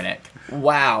Metacritic.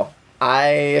 wow. I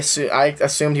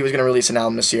assumed he was going to release an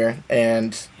album this year,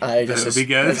 and I just That'd be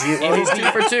good. He's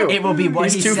 2 for 2. It will be what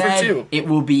He's he 2 said. for 2. It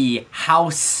will be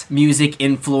house music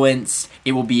influenced.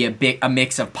 It will be a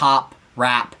mix of pop,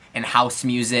 rap, and house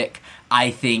music.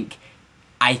 I think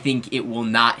it will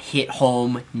not hit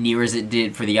home near as it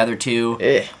did for the other two.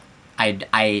 Eh.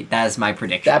 That is my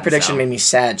prediction. That prediction so. made me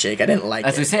sad, Jake. I didn't like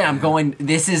As I it. say, I'm going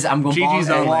Gigi's balls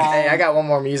on along. Hey, I got one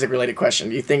more music-related question.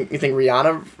 You think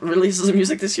Rihanna releases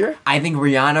music this year? I think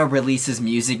Rihanna releases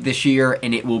music this year,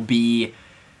 and it will be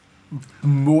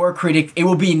it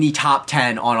will be in the top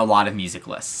 10 on a lot of music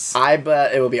lists. I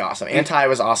bet it will be awesome. Anti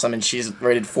was awesome, and she's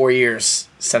rated 4 years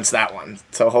since that one.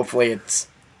 So hopefully it's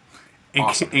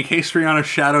awesome. In case Rihanna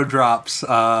shadow drops an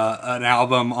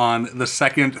album on the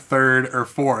 2nd, 3rd, or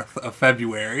 4th of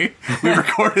February, we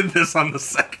recorded this on the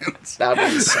 2nd. That would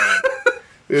be insane.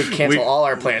 We would cancel all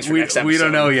our plans for next episode. We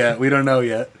don't know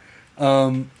yet.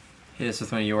 Hit us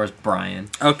with one of yours, Brian.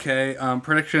 Okay,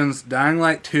 predictions. Dying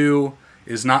Light 2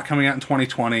 is not coming out in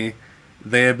 2020.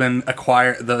 They have been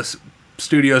acquired. The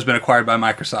studio has been acquired by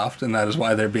Microsoft, and that is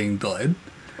why they're being delayed.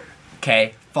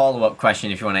 Okay, follow-up question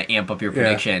if you want to amp up your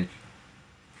prediction.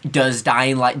 Does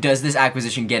this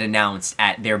acquisition get announced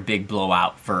at their big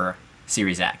blowout for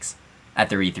Series X at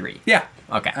their E3? Yeah.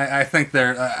 Okay. I think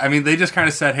they're. They just kind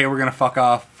of said, "Hey, we're gonna fuck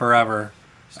off forever."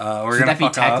 Should that be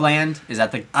Techland? Is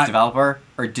that the developer,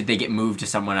 or did they get moved to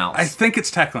someone else? I think it's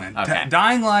Techland. Okay.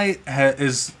 Dying Light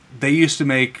is. They used to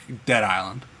make Dead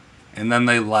Island, and then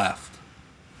they left,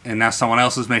 and now someone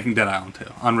else is making Dead Island 2,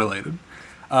 unrelated.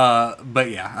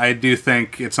 But yeah, I do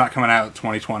think it's not coming out in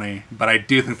 2020, but I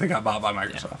do think they got bought by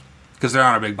Microsoft because they're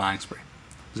on a big buying spree.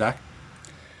 Zach?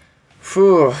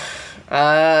 Phew.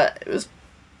 It was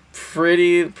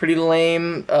pretty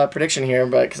lame prediction here,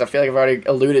 but because I feel like I've already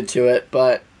alluded to it.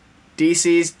 But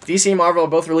DC and Marvel are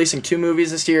both releasing 2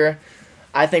 movies this year.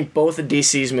 I think both of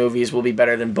DC's movies will be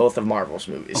better than both of Marvel's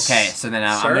movies. Okay, so then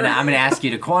Sir? I'm gonna ask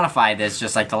you to quantify this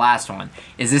just like the last one.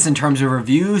 Is this in terms of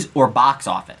reviews or box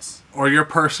office? Or your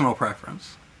personal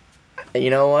preference? You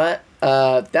know what?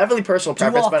 Definitely personal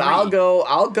preference, all but three.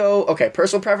 I'll go. Okay,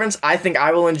 personal preference. I think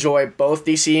I will enjoy both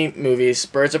DC movies,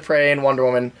 Birds of Prey and Wonder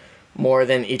Woman, more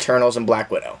than Eternals and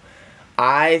Black Widow.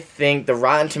 I think the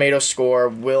Rotten Tomatoes score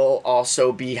will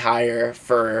also be higher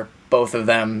for both of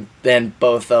them than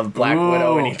both of Black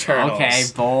Widow and Eternals. Okay,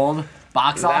 bold.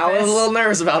 Box I office? was a little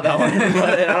nervous about that one,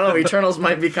 but I don't know. Eternals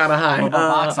might be kind of high. What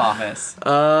about box office?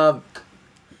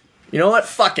 You know what?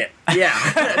 Fuck it. Yeah,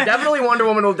 definitely Wonder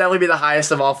Woman will definitely be the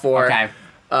highest of all 4. Okay.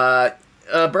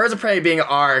 Birds of Prey being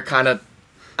R kind of,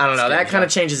 I don't know, that kind of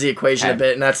changes the equation a Okay.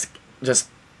 bit, and that's just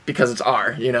because it's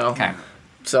R, you know? Okay.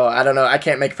 So, I don't know, I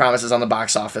can't make promises on the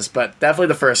box office, but definitely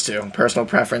the first 2, personal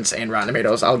preference and Rotten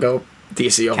Tomatoes. I'll go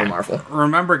DC over Okay. Marvel.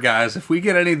 Remember, guys, if we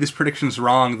get any of these predictions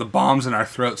wrong, the bombs in our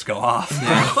throats go off.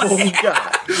 Oh,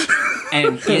 God.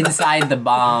 And inside the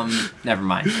bomb, never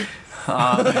mind.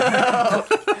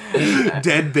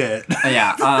 Dead bit.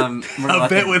 Yeah. A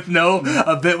bit with no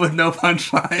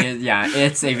punchline. Yeah,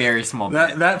 it's a very small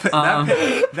bit.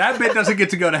 That bit doesn't get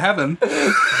to go to heaven.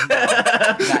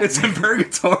 It's in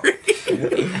purgatory.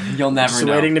 You'll never Just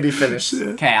know. waiting to be finished.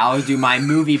 Okay, I'll do my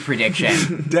movie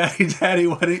prediction. Daddy,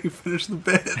 why didn't you finish the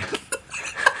bit?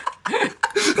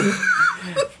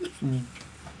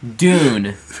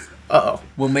 Dune Uh-oh.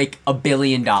 will make $1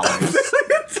 billion.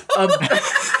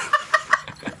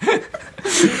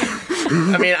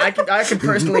 I mean, I can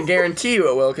personally guarantee you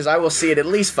it will, because I will see it at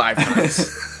least 5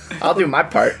 times. I'll do my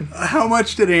part. How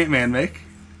much did Ant-Man make?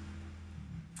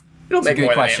 It'll make a good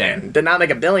more question. than Ant-Man. Did not make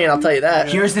 $1 billion, I'll tell you that.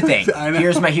 Here's the thing. I know.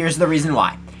 Here's the reason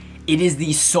why. It is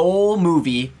the sole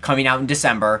movie coming out in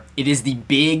December. It is the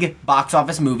big box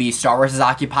office movie. Star Wars has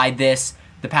occupied this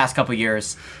the past couple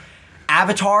years.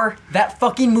 Avatar, that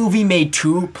fucking movie made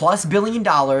 $2+ billion.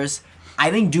 I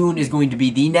think Dune is going to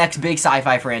be the next big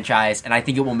sci-fi franchise, and I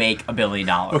think it will make $1 billion.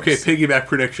 Okay, piggyback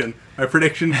prediction. My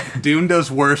prediction: Dune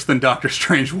does worse than Doctor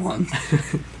Strange 1.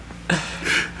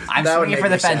 I'm That would swinging for the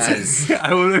make me sad. fences.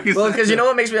 I would make Well, because you know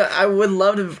what makes me... I would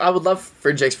love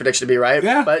for Jake's prediction to be right.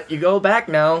 Yeah. But you go back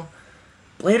now,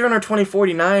 Blade Runner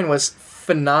 2049 was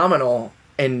phenomenal,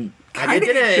 and it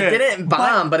didn't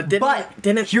bomb, but it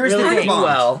didn't here's the really thing. do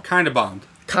well. Kind of bombed.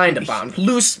 Kind of bombed.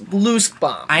 Loose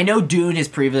bomb. I know Dune has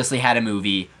previously had a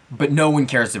movie, but no one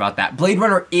cares about that. Blade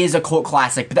Runner is a cult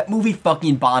classic, but that movie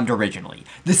fucking bombed originally.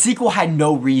 The sequel had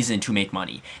no reason to make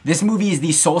money. This movie is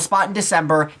the sole spot in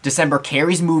December. December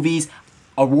carries movies.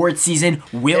 Award season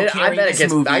will carry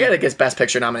this movie. I bet it gets Best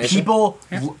Picture nomination. People,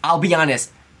 I'll be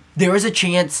honest, there is a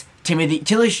chance Timothy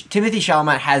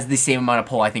Chalamet has the same amount of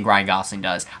pull I think Ryan Gosling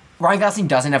does. Ryan Gosling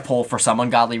doesn't have pull for some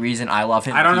ungodly reason. I love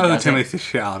him. I don't He know who doesn't. Timothy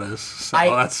Chalamet is, so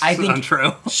I think-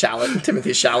 untrue.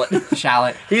 Timothy Chalamet.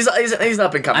 Shallot. He's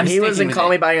up and coming. I'm He was sticking in with Call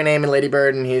it. Me by Your Name and Lady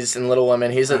Bird, and he's in Little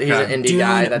Women. He's an indie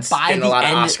guy that's getting a lot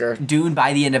of Oscar. Dune,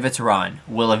 by the end of its run,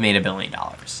 will have made $1 billion.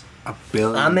 $1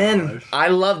 billion. I'm in. I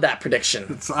love that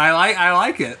prediction. I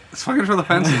like it. It's fucking for the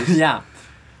fences. Yeah.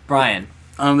 Brian.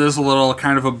 There's a little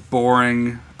kind of a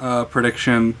boring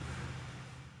prediction.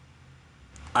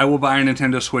 I will buy a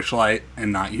Nintendo Switch Lite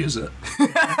and not use it.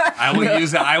 I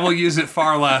will use it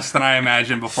far less than I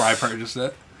imagined before I purchased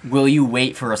it. Will you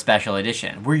wait for a special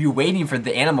edition? Were you waiting for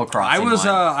the Animal Crossing one?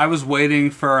 I was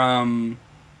waiting for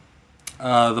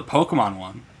the Pokemon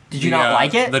one. Did you not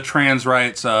like it? The trans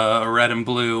rights, red and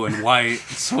blue and white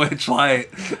Switch Lite,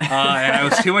 and I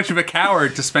was too much of a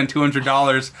coward to spend $200 on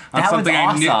That was something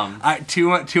awesome. I knew.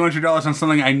 $200 on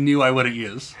something I knew I wouldn't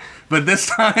use. But this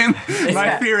time,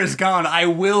 my fear is gone. I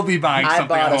will be buying I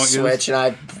something I bought a won't Switch use. and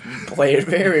I played it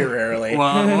very rarely.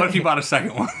 Well, what if you bought a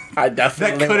second one? I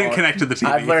definitely That couldn't won't. connect to the TV.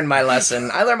 I've learned my lesson.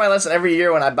 I learn my lesson every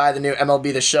year when I buy the new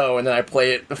MLB The Show, and then I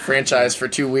play it, the franchise, for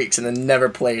 2 weeks and then never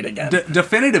play it again.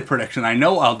 Definitive prediction. I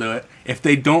know I'll do it. If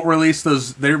they don't release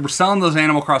those, they're selling those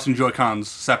Animal Crossing Joy-Cons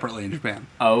separately in Japan.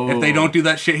 Oh. If they don't do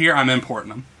that shit here, I'm importing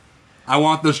them. I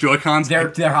want those Joy-Cons. They're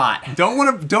hot. Don't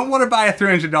want to buy a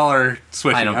 $300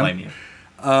 Switch. I don't again. blame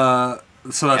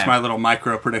you. So that's Okay. my little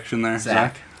micro prediction there.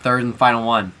 Zach. Third and final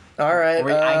one. All right, I can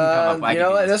come up- I you can know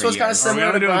do what? this This for was kind of years. similar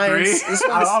Are we to only doing Brian's. three? This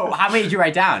one's, Oh, how many did you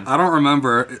write down? I don't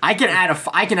remember. I can add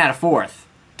a fourth.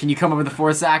 Can you come up with a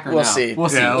fourth, Zach, or We'll no? see. We'll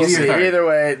see. Yeah, Give we'll me your see. third. Either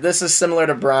way, this is similar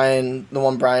to Brian, the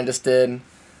one Brian just did.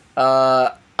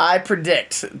 I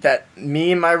predict that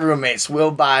me and my roommates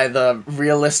will buy the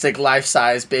realistic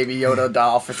life-size Baby Yoda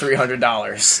doll for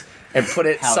 $300 and put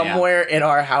it Hell yeah. somewhere in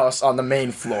our house on the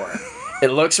main floor. It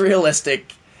looks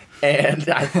realistic, and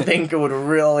I think it would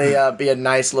really be a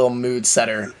nice little mood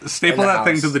setter. Staple in the that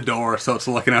thing house. to the door so it's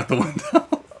looking out the window.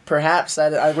 Perhaps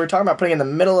we're talking about putting it in the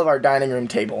middle of our dining room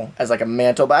table as like a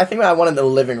mantle, but I think I want it in the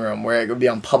living room where it would be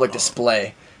on public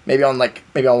display. Maybe on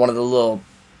one of the little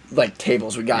like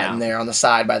tables we got in there on the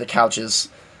side by the couches.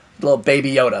 Little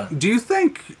Baby Yoda. Do you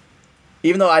think?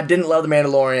 Even though I didn't love the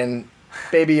Mandalorian,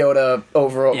 Baby Yoda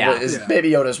overall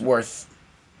Baby Yoda's worth.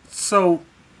 So,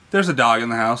 there's a dog in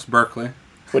the house, Berkeley.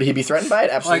 Would he be threatened by it?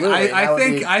 Like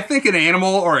Absolutely. I think an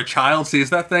animal or a child sees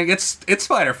that thing, it's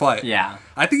fight or flight. Yeah.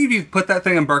 I think if you put that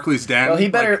thing in Berkeley's den, Well, he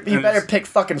better like, and it's- pick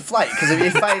fucking flight, because if he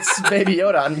fights Baby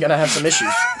Yoda, I'm gonna have some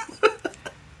issues.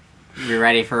 You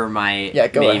ready for my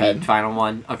Go maybe ahead. final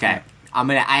one? Okay.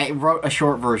 I wrote a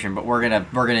short version, but we're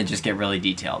gonna just get really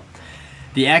detailed.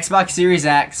 The Xbox Series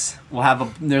X will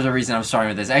have there's a reason I'm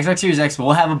starting with this. Xbox Series X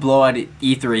will have a blowout at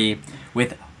E3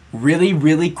 with really,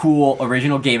 really cool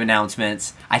original game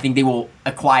announcements. I think they will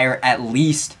acquire at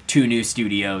least 2 new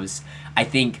studios. I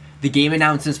think the game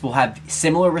announcements will have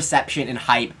similar reception and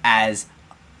hype as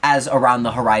has around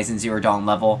the Horizon Zero Dawn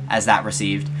level as that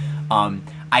received.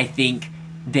 I think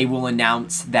they will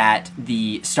announce that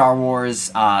the Star Wars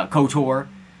KOTOR,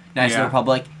 Knights of the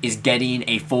Republic, is getting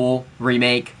a full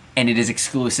remake, and it is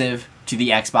exclusive to the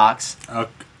Xbox.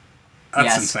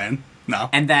 That's insane. No.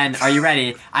 And then, are you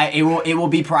ready? It will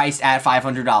be priced at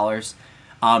 $500.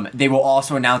 They will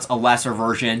also announce a lesser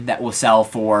version that will sell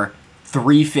for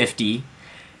 $350.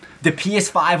 The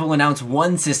PS5 will announce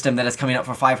one system that is coming up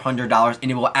for $500,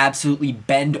 and it will absolutely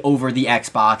bend over the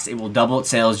Xbox. It will double its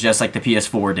sales just like the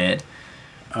PS4 did.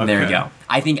 Okay. There you go.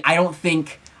 I think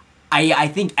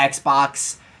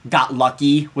Xbox got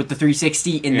lucky with the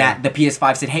 360 in that the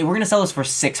PS5 said, hey, we're going to sell this for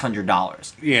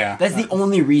 $600. Yeah. That's the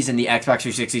only reason the Xbox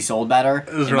 360 sold better,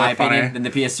 in my opinion, than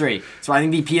the PS3. So I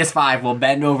think the PS5 will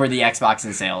bend over the Xbox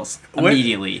in sales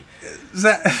immediately.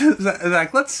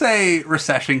 Zach, let's say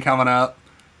recession coming up.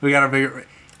 We got a bigger...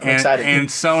 And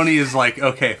Sony is like,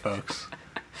 okay, folks,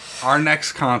 our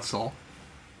next console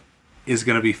is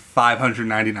going to be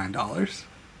 $599.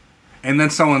 And then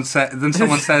someone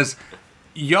says...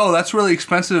 Yo, that's really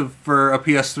expensive for a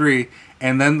PS3.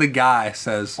 And then the guy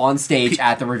says on stage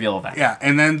at the reveal event. Yeah,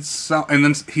 and then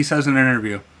he says in an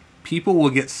interview, people will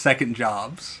get second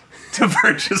jobs to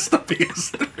purchase the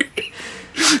PS3.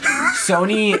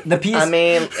 Sony, the PS. I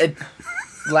mean,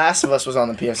 Last of Us was on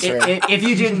the PS3. If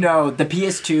you didn't know, the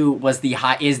PS2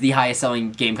 is the highest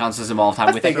selling game console of all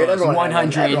time with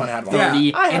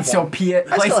 130. And so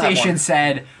PlayStation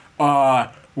said,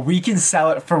 we can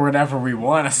sell it for whatever we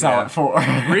want to sell it for.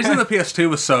 The reason the PS2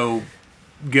 was so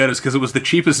good is because it was the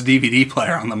cheapest DVD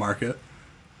player on the market.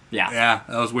 Yeah. Yeah,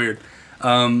 that was weird.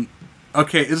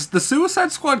 Okay, is the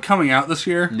Suicide Squad coming out this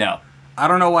year? No. I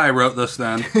don't know why I wrote this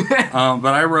then.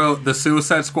 But I wrote the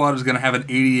Suicide Squad is going to have an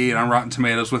 88 on Rotten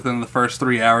Tomatoes within the first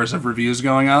 3 hours of reviews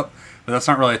going up. But that's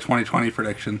not really a 2020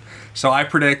 prediction. So I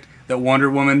predict that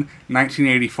Wonder Woman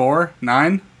 1984,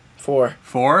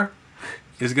 4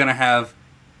 is going to have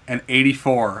an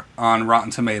 84 on Rotten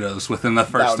Tomatoes within the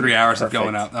first 3 hours of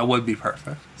going out. That would be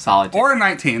perfect. Solid. Or a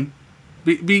 19.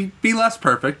 Be less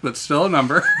perfect, but still a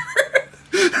number.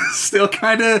 Still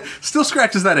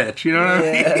scratches that itch, you know what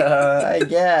I mean? I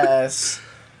guess.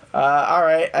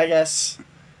 Alright, I guess.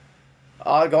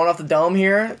 Going off the dome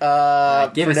here.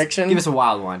 Prediction. Give us a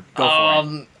wild one. Go for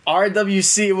it.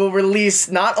 RWC will release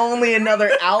not only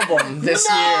another album this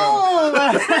year,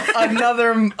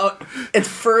 its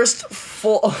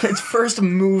first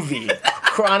movie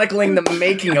chronicling the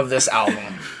making of this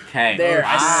album. Okay,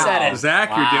 I said it. Zach,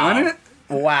 you're doing it.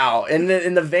 Wow! In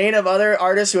the vein of other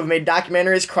artists who have made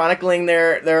documentaries chronicling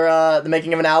the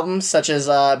making of an album, such as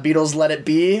Beatles' "Let It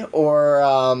Be" or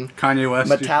Kanye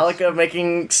West, Metallica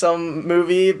making some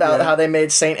movie about how they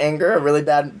made "Saint Anger," a really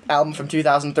bad album from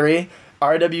 2003.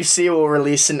 RWC will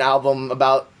release an album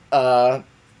about,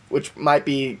 which might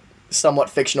be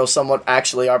somewhat fictional, somewhat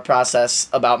actually our process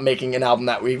about making an album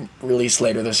that we release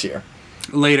later this year.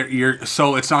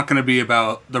 So it's not going to be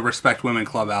about the Respect Women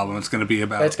Club album. It's going to be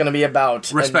about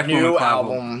Respect a new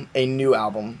album. A new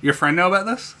album. Your friend know about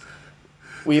this?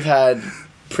 We've had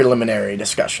preliminary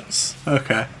discussions.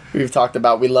 Okay. We've talked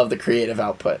about we love the creative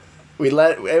output.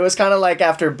 It was kind of like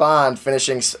after Bond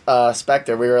finishing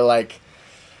Spectre, we were like,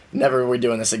 never are we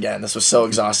doing this again. This was so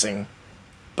exhausting.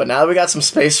 But now that we got some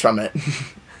space from it,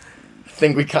 I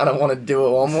think we kind of want to do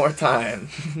it one more time.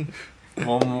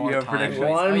 One more time.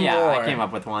 One more. I came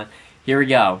up with one. Here we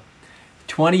go.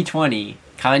 2020,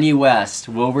 Kanye West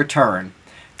will return.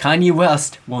 Kanye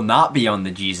West will not be on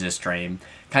the Jesus train.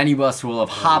 Kanye West will have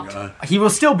hopped. He will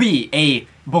still be a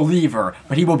believer,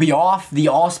 but he will be off the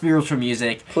all-spiritual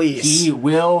music. Please. He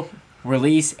will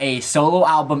release a solo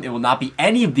album. It will not be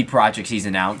any of the projects he's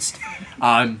announced.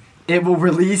 It will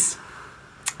release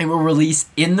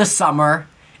in the summer.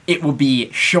 It will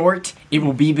be short. It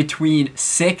will be between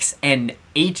 6 and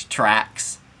 8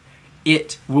 tracks.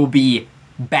 It will be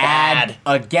bad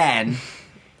again.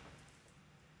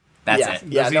 That's it.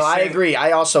 Yeah, no, I agree.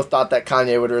 I also thought that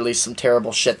Kanye would release some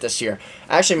terrible shit this year.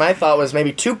 Actually, my thought was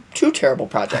maybe two terrible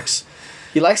projects.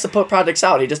 He likes to put projects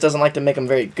out. He just doesn't like to make them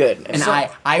very good. And so,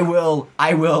 I will,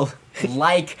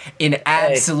 like an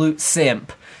absolute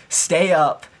simp, stay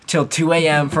up till 2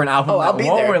 a.m. for an album that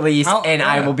won't release,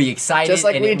 I will be excited, just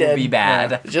like and it will be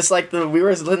bad. Yeah. Just like we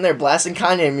were sitting there blasting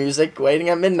Kanye music, waiting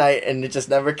at midnight, and it just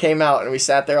never came out, and we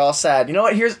sat there all sad. You know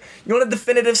what? You want a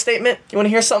definitive statement? You want to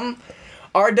hear something?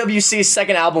 RWC's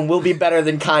second album will be better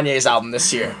than Kanye's album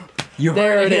this year. You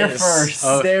heard it here first.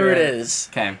 Oh, there it is.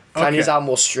 Okay. Kanye's album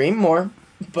will stream more,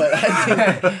 but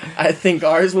I think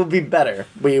ours will be better.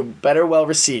 Well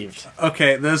received.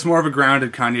 Okay, there's more of a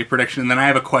grounded Kanye prediction, and then I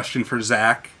have a question for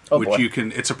Zach. which boy. you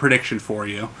can. It's a prediction for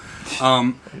you.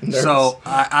 So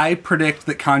I predict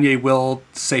that Kanye will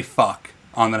say fuck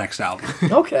on the next album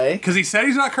Okay. because he said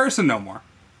he's not cursing no more.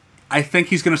 I think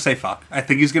he's gonna say fuck. I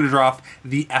think he's gonna drop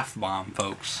the F-bomb,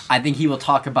 folks. I think he will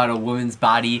talk about a woman's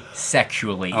body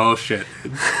sexually. Oh shit!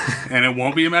 And it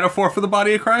won't be a metaphor for the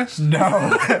body of Christ.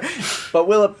 No. But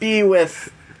will it be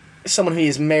with someone who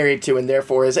he's married to and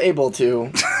therefore is able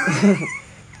to,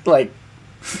 like,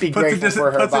 be grateful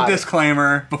for her Puts a body?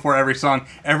 disclaimer before every song.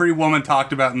 Every woman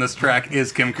talked about in this track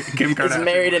is Kim Kardashian. Is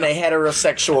married in a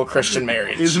heterosexual Christian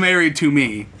marriage. Is married to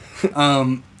me.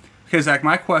 Okay, Zach,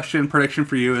 my prediction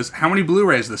for you is how many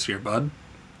Blu-rays this year, bud?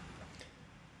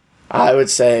 I would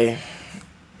say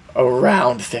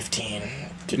around 15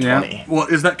 to 20. Well,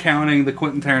 is that counting the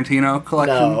Quentin Tarantino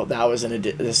collection? No, that was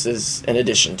this is in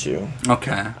addition to.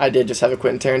 Okay. I did just have a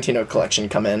Quentin Tarantino collection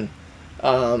come in,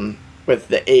 with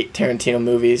the 8 Tarantino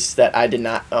movies that I did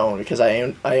not own because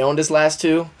I owned his last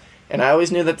 2, and I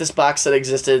always knew that this box set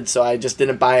existed, so I just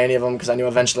didn't buy any of them because I knew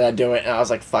eventually I'd do it, and I was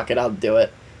like, fuck it, I'll do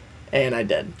it, and I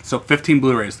did. So 15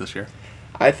 Blu-rays this year.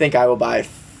 I think I will buy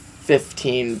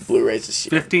 15 Blu-rays this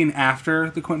year. 15 after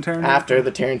the Quentin Tarantino? After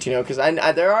the Tarantino, because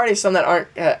I there are already some that aren't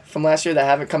from last year that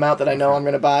haven't come out that I know I'm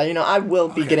going to buy. You know, I will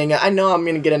be getting I know I'm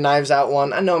going to get a Knives Out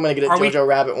one. I know I'm going to get a Jojo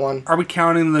Rabbit one. Are we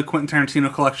counting the Quentin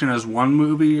Tarantino collection as one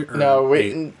movie? Or No,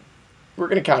 eight? we're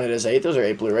going to count it as 8. Those are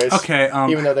 8 Blu-rays. Okay.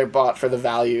 Even though they're bought for the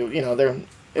value, you know,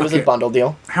 it was a bundle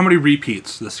deal. How many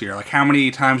repeats this year? Like, how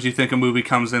many times do you think a movie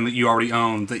comes in that you already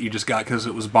owned that you just got because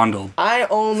it was bundled? I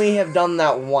only have done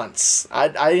that once.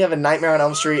 I have a Nightmare on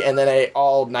Elm Street and then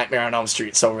all Nightmare on Elm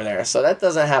Streets over there, so that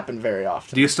doesn't happen very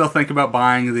often. Do you still think about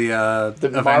buying the The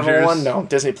Avengers? Marvel one? No,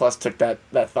 Disney Plus took that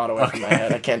thought away from my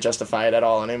head. I can't justify it at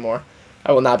all anymore.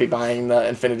 I will not be buying the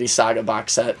Infinity Saga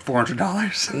box set.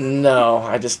 $400. No,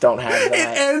 I just don't have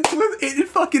that. It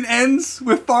fucking ends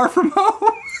with Far From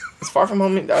Home. Is Far From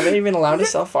Home? Are they even allowed to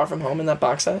sell Far From Home in that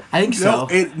box set? I think so.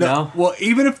 No. Well,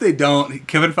 even if they don't,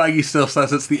 Kevin Feige still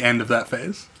says it's the end of that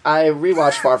phase. I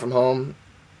rewatched Far From Home.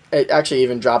 It actually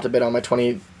even dropped a bit on my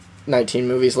 2019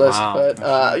 movies list. Wow.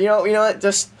 But you know what?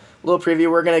 Just a little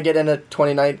preview. We're gonna get into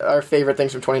our favorite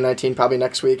things from 2019 probably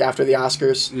next week after the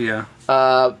Oscars. Yeah.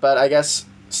 But I guess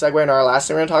segue into our last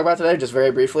thing we're gonna talk about today, just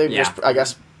very briefly. Yeah. Just I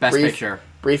guess Best Picture.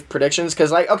 brief predictions,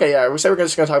 because we said we're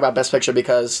just gonna talk about Best Picture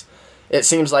because it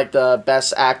seems like the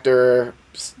Best Actor,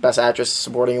 Best Actress,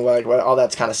 Supporting, all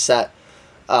that's kind of set.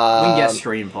 We can guess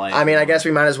screenplay. I mean, I guess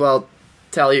we might as well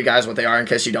tell you guys what they are in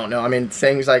case you don't know. I mean,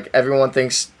 things like everyone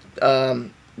thinks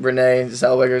Renee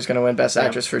Zellweger is going to win Best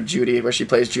Actress for Judy, where she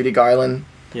plays Judy Garland.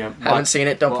 Yeah. Haven't seen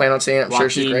it, don't plan on seeing it. I'm sure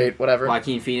she's great, whatever.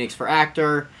 Joaquin Phoenix for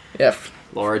actor. Yeah.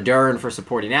 Laura Dern for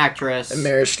supporting actress. A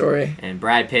Marriage Story. And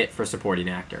Brad Pitt for supporting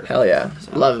actor. Hell yeah.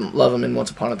 So. Love him in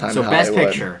Once Upon a Time in Hollywood. So Best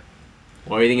Picture.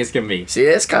 What do you think it's going to be? See,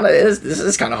 this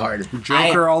is kind of hard.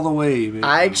 Joker all the way, baby.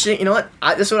 I actually, you know what?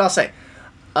 This is what I'll say.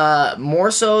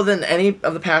 More so than any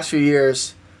of the past few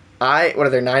years, what are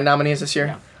there, 9 nominees this year?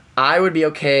 Yeah. I would be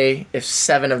okay if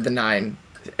 7 of the 9,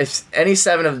 if any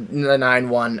 7 of the 9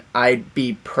 won, I'd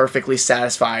be perfectly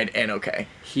satisfied and okay.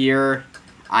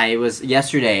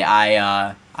 Yesterday,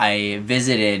 I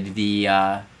visited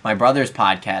my brother's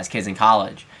podcast, Kids in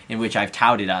College, in which I've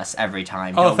touted us every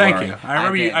time. Oh, Don't thank worry. you.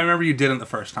 I remember you didn't the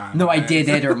first time. No, I did.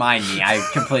 They had to remind me. I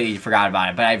completely forgot about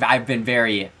it. But I've been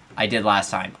I did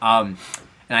last time. And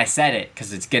I said it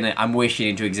because I'm wishing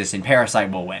it to exist, and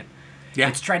Parasite will win. Yeah.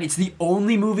 It's trending. It's the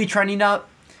only movie trending up.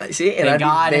 See, and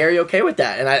I'd be very okay with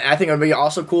that. And I think it would be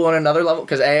also cool on another level,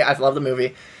 because A, I love the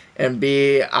movie, and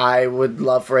B, I would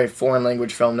love for a foreign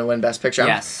language film to win Best Picture.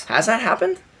 Yes. Has that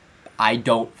happened? I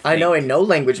don't think. I know a no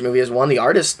language movie has won. The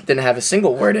artist didn't have a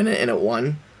single word in it, and it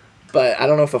won. But I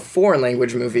don't know if a foreign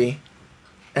language movie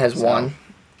has won.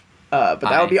 But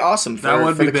that would be awesome. That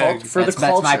would be big. That's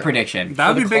my prediction.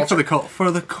 That would be big for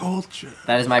the culture.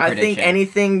 That is my prediction. I think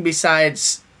anything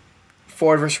besides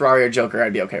Ford vs. Ferrari or Joker,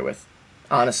 I'd be okay with.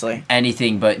 Honestly.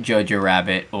 Anything but Jojo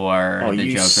Rabbit or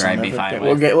the Joker, I'd be fine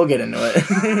with. We'll get into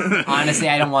it. Honestly,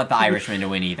 I don't want the Irishman to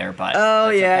win either. But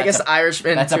I guess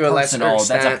Irishman to a lesser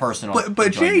extent. That's a personal.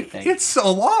 But Jake, it's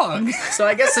so long. So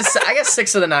I guess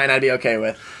 6 of the 9 I'd be okay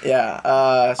with. Yeah.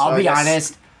 I'll be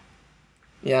honest.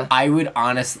 Yeah. I would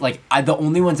the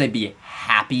only ones I'd be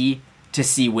happy to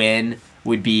see win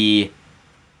would be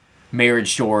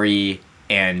Marriage Story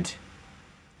and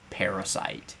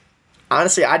Parasite.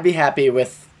 Honestly, I'd be happy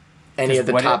with any of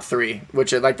the top 3,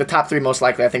 which are like the top 3 most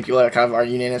likely. I think people are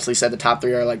unanimously said the top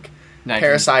 3 are like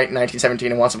Parasite,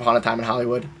 1917, and Once Upon a Time in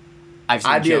Hollywood. I've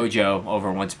seen JoJo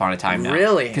over Once Upon a Time now.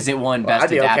 Really? Because it won Best I'd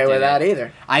be Adapted. okay with that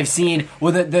either. I've seen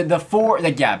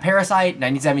Parasite,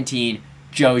 1917,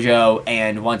 JoJo,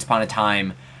 and Once Upon a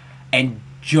Time, and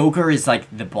Joker is like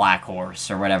the black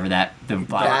horse or whatever that the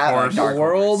black That horse. dark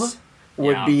world horse.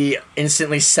 would Yeah. be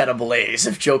instantly set ablaze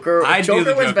if Joker. I'd If do Joker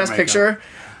the wins Joker Best makeup. Picture,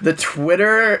 the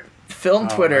Twitter Oh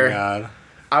Twitter. my God.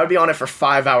 I would be on it for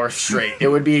 5 hours straight. It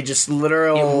would be just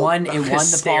literal. It won the palm.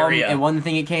 hysteria. It won the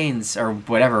thing at Cannes or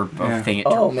whatever Yeah. thing. At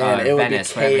Oh, man, it would be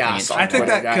Venice, whatever thing chaos it- on I think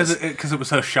Twitter, that because it was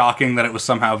so shocking that it was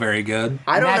somehow very good.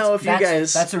 I don't And know if you that's-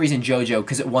 guys. That's the reason JoJo,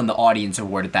 because it won the audience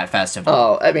award at that festival.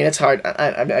 Oh, I mean, it's hard.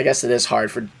 I guess it is hard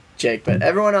for Jake, but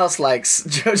everyone else likes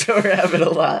JoJo Rabbit a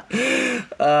lot.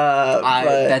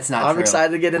 But That's not I'm true.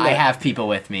 excited to get in I there. have people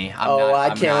with me.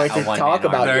 I can't wait to talk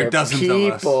about There are your dozens of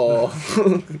us. people.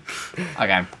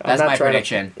 Okay, that's my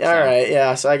prediction. All right,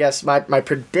 yeah. So I guess my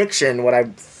prediction, what I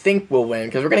think will win,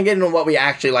 because we're gonna get into what we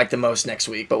actually like the most next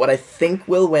week. But what I think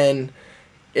will win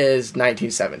is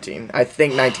 1917. I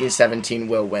think 1917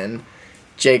 will win.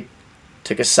 Jake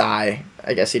took a sigh.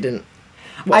 I guess he didn't.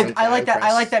 wasn't I like that. I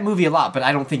impressed. like that movie a lot, but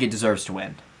I don't think it deserves to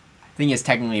win. I think it's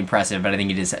technically impressive, but I think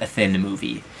it is a thin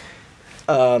movie.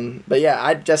 But yeah,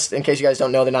 I just, in case you guys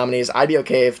don't know the nominees, I'd be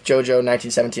okay if JoJo,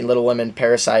 1917, Little Women,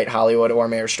 Parasite, Hollywood, or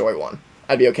Marriage Story won.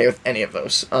 I'd be okay with any of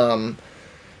those.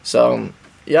 So,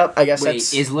 yep, I guess Wait,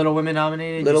 that's... is Little Women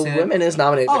nominated? Little You said? Women is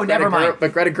nominated. Oh, but never mind.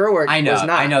 But Greta Gerwig I know. was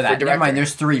not I know for that. Never director. mind.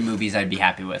 There's 3 movies I'd be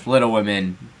happy with: Little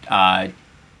Women,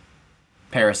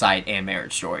 Parasite, and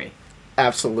Marriage Story.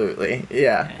 Absolutely,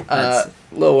 yeah. that's-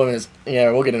 Little Women is...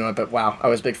 Yeah, we'll get into it, but wow, I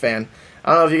was a big fan.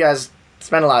 I don't know if you guys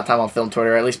spend a lot of time on film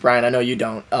Twitter, at least Brian, I know you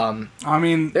don't. I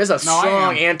mean, There's a no, I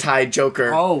strong am.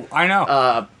 anti-Joker Oh, I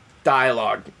know.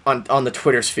 dialogue on the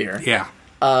Twitter sphere. yeah.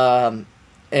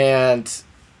 And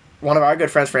one of our good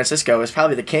friends, Francisco, is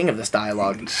probably the king of this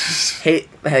dialogue.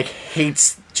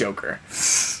 Hates Joker.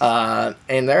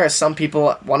 And there are some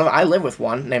people. I live with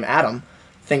one named Adam.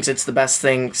 Thinks it's the best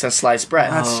thing since sliced bread.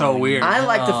 That's so weird. I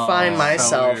like to find so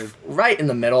myself weird. right in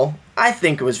the middle. I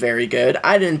think it was very good.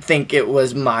 I didn't think it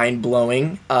was mind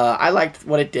blowing. I liked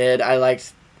what it did. I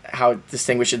liked how it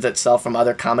distinguishes itself from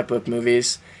other comic book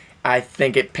movies. I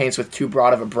think it paints with too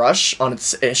broad of a brush on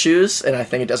its issues, and I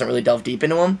think it doesn't really delve deep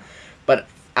into them. But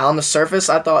on the surface,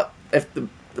 I thought if the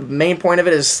main point of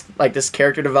it is like this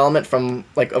character development from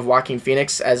like of Joaquin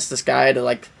Phoenix as this guy to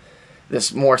like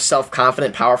this more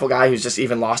self-confident, powerful guy who's just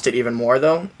even lost it even more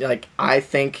though. Like I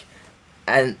think,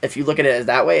 and if you look at it as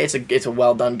that way, it's a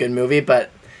well done, good movie.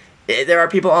 But there are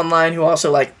people online who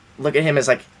also like look at him as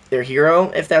like their hero.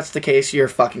 If that's the case, you're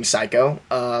fucking psycho.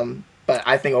 But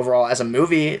I think overall, as a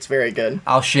movie, it's very good.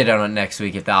 I'll shit on it next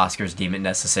week if the Oscars deem it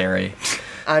necessary.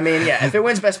 I mean, yeah, if it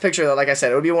wins Best Picture, though, like I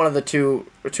said, it would be one of the two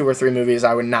or three movies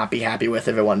I would not be happy with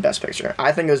if it won Best Picture.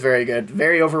 I think it was very good,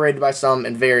 very overrated by some,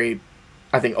 and very,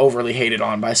 I think, overly hated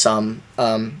on by some.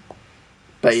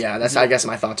 But yeah, that's I guess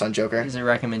my thoughts on Joker. Is it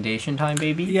recommendation time,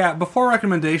 baby? Yeah, before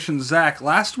recommendations, Zach,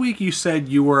 last week you said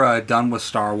you were done with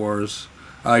Star Wars.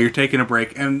 You're taking a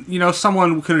break. And, you know,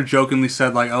 someone could have jokingly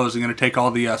said, like, oh, is he going to take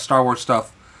all the Star Wars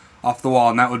stuff off the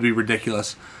wall? And that would be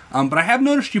ridiculous. But I have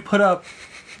noticed you put up,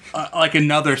 like,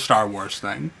 another Star Wars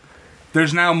thing.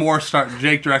 There's now more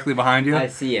Jake directly behind you. I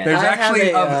see it. There's I have actually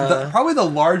a, probably the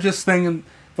largest thing,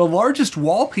 the largest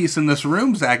wall piece in this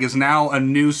room, Zach, is now a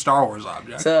new Star Wars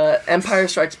object. It's a Empire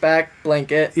Strikes Back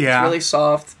blanket. Yeah. It's really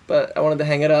soft, but I wanted to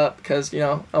hang it up because, you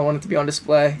know, I want it to be on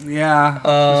display.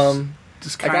 Yeah.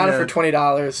 Just I got it for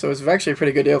 $20, so it was actually a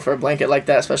pretty good deal for a blanket like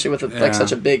that, especially with Yeah. like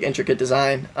such a big, intricate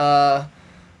design. It's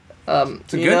a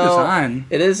good design.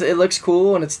 It is. It looks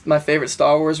cool, and it's my favorite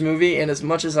Star Wars movie. And as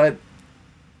much as I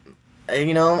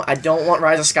don't want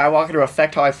Rise of Skywalker to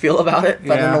affect how I feel about it,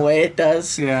 but in Yeah. a way it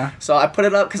does. Yeah. So I put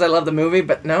it up because I love the movie,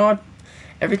 but no,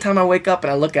 every time I wake up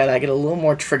and I look at it, I get a little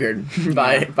more triggered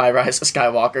by Rise of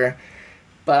Skywalker.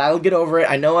 But I'll get over it.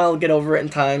 I know I'll get over it in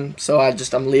time, so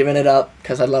I'm leaving it up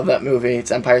because I love that movie. It's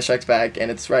Empire Strikes Back,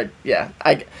 and it's right. Yeah,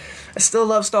 I still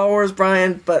love Star Wars,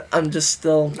 Brian, but I'm just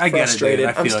still I get it, dude. frustrated. I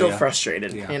I'm feel still ya.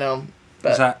 frustrated, Yeah. you know.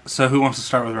 But So who wants to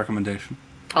start with recommendation?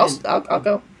 I'll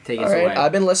go. Take All us right. away.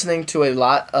 I've been listening to a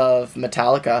lot of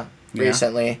Metallica Yeah.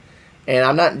 recently, and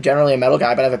I'm not generally a metal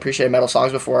guy, but I've appreciated metal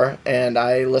songs before, and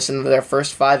I listened to their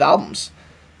first 5 albums,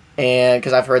 and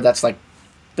because I've heard that's like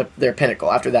their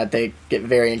pinnacle. After that, they get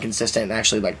very inconsistent and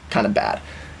actually like kind of bad.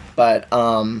 But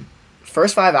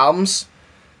first 5 albums,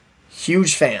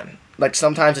 huge fan. Like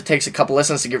sometimes it takes a couple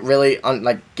listens to get really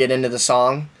get into the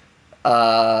song,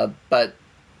 but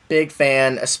big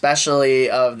fan, especially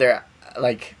of their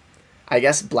like. I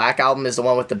guess Black Album is the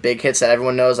one with the big hits that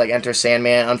everyone knows, like Enter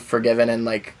Sandman, Unforgiven, and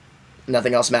like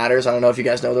Nothing Else Matters. I don't know if you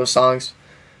guys know those songs.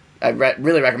 I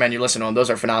really recommend you listen to them. Those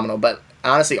are phenomenal. But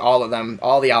honestly, all of them,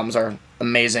 all the albums are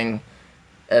amazing.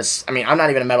 I mean, I'm not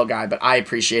even a metal guy, but I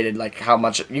appreciated like how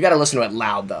much you got to listen to it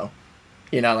loud though.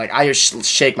 You know, like I just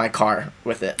shake my car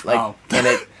with it, like, and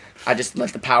I just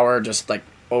let the power just like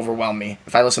overwhelm me.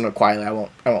 If I listen to it quietly, I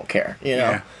won't care. You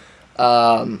know.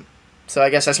 Yeah. So I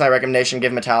guess that's my recommendation.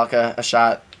 Give Metallica a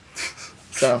shot.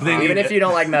 So even if you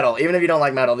don't like metal,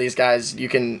 these guys, you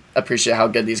can appreciate how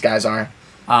good these guys are.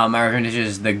 My recommendation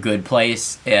is The Good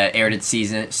Place. It aired its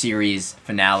series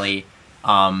finale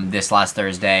this last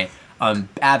Thursday.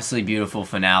 Absolutely beautiful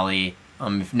finale.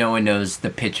 If no one knows the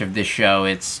pitch of this show,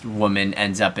 it's woman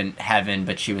ends up in heaven,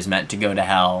 but she was meant to go to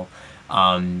hell.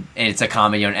 And it's a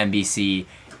comedy on NBC.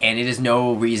 And it is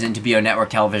no reason to be on network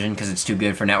television because it's too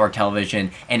good for network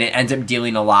television. And it ends up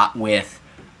dealing a lot with,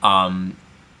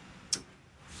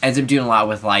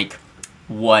 like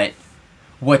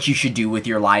what you should do with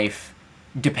your life,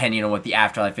 depending on what the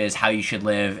afterlife is, how you should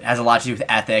live. It has a lot to do with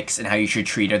ethics and how you should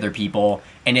treat other people.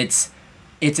 And it's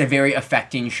a very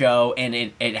affecting show, and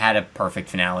it had a perfect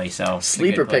finale. So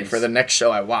sleeper pick for the next show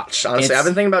I watch. Honestly, I've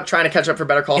been thinking about trying to catch up for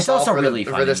Better Call Saul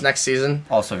for this next season.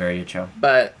 Also, a very good show.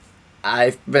 But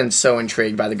I've been so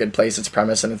intrigued by The Good Place, its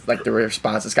premise, and like the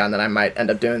response it's gotten that I might end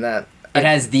up doing that. It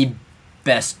has the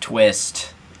best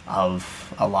twist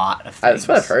of a lot of things. That's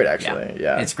what I've heard, actually.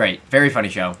 Yeah. It's great. Very funny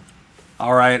show.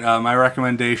 All right, my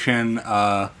recommendation: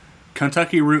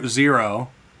 Kentucky Route Zero.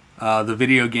 The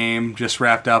video game just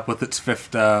wrapped up with its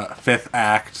fifth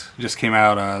act. Just came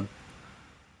out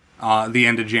the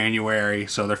end of January,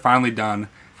 so they're finally done.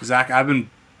 Zach,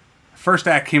 first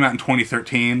act came out in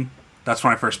 2013. That's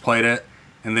when I first played it,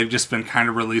 and they've just been kind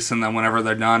of releasing them whenever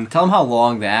they're done. Tell them how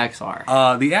long the acts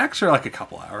are. The acts are like a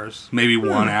couple hours, maybe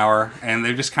 1 hour, and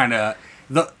they're just kind of...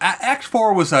 Act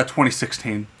 4 was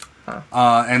 2016,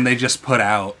 and they just put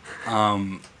out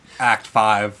Act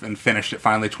 5 and finished it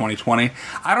finally 2020.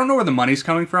 I don't know where the money's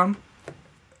coming from.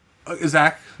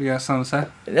 Zach, you got something to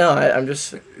say? No, I'm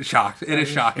just... shocked. It is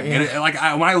shocking. Yeah.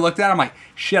 When I looked at it, I'm like,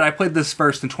 shit, I played this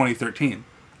first in 2013.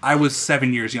 I was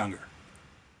 7 years younger.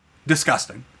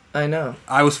 Disgusting. I know.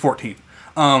 I was 14.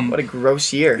 What a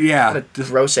gross year. Yeah. What a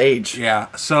gross age. Yeah.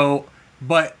 So,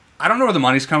 but I don't know where the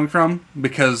money's coming from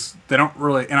because they don't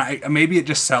really, and maybe it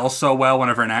just sells so well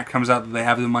whenever an act comes out that they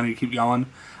have the money to keep going.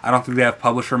 I don't think they have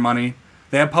publisher money.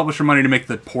 They have publisher money to make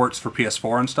the ports for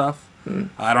PS4 and stuff.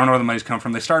 I don't know where the money's coming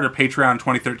from. They started a Patreon in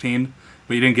 2013,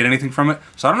 but you didn't get anything from it.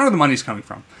 So I don't know where the money's coming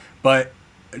from. But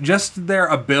just their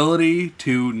ability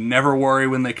to never worry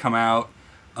when they come out,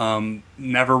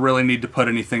 never really need to put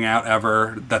anything out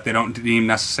ever that they don't deem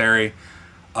necessary,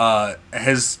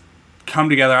 has come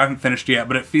together. I haven't finished yet,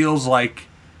 but it feels like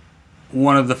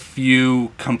one of the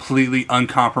few completely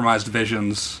uncompromised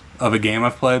visions of a game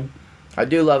I've played. I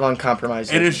do love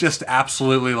uncompromised. It is just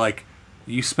absolutely like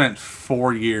you spent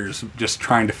 4 years just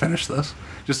trying to finish this.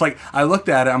 Just like I looked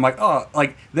at it, I'm like, oh,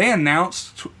 like they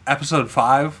announced episode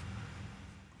 5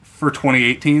 for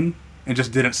 2018 and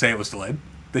just didn't say it was delayed.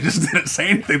 They just didn't say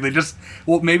anything. They just,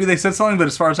 well, maybe they said something, but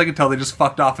as far as I can tell, they just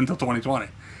fucked off until 2020.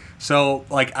 So,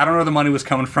 like, I don't know where the money was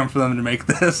coming from for them to make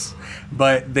this,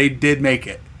 but they did make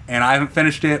it. And I haven't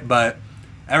finished it, but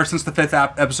ever since the 5th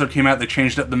episode came out, they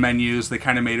changed up the menus. They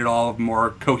kind of made it all a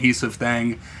more cohesive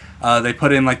thing. They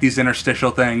put in, like, these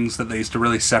interstitial things that they used to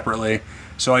release separately.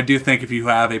 So I do think if you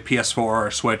have a PS4 or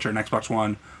a Switch or an Xbox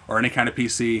One or any kind of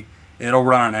PC, it'll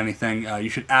run on anything. You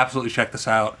should absolutely check this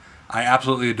out. I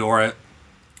absolutely adore it.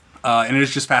 And it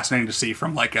is just fascinating to see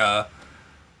from like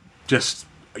just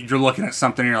you're looking at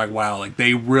something and you're like, wow, like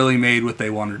they really made what they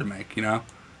wanted to make, you know?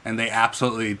 And they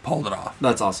absolutely pulled it off.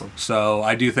 That's awesome. So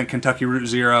I do think Kentucky Route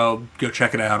Zero, go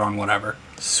check it out on whatever.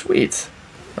 Sweet.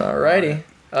 Alrighty.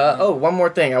 One more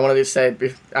thing I wanted to say.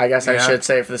 I guess I should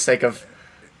say it for the sake of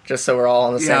just so we're all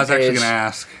on the same page. Yeah, I was actually going to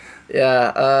ask.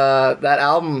 Yeah, that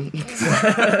album,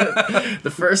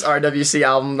 the first RWC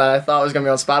album that I thought was going to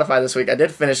be on Spotify this week, I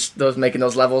did finish making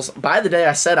those levels. By the day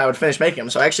I said I would finish making them,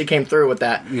 so I actually came through with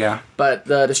that. Yeah. But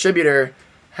the distributor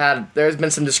there's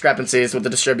been some discrepancies with the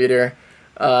distributor,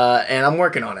 and I'm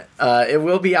working on it. It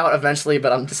will be out eventually,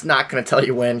 but I'm just not going to tell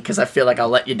you when, because I feel like I'll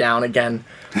let you down again.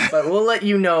 But we'll let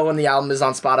you know when the album is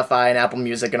on Spotify and Apple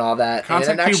Music and all that. And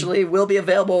it actually will be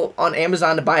available on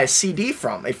Amazon to buy a CD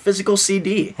from, a physical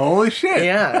CD. Holy shit.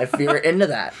 Yeah, if you're into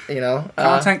that, you know.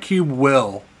 Content Cube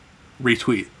will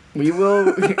retweet. We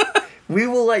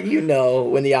will let you know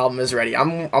when the album is ready.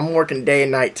 I'm working day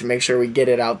and night to make sure we get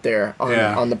it out there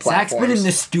on the platforms. Zach's been in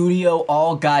the studio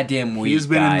all goddamn week. He's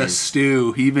been in the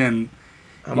stew. I'm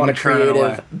on a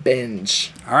creative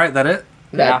binge. All right, that it?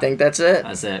 I think that's it.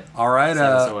 That's it. All right.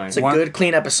 It's a good,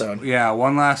 clean episode. Yeah,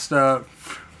 one last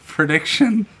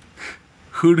prediction.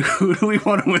 Who do we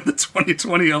want to win the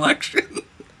 2020 election?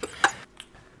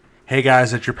 Hey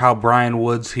guys, it's your pal Brian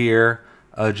Woods here.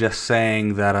 Just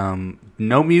saying that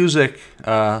no music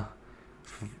after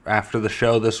the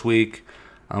show this week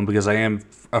because I am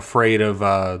afraid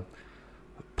of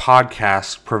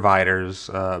podcast providers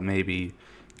maybe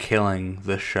killing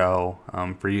the show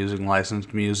for using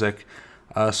licensed music.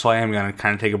 So I am going to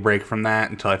kind of take a break from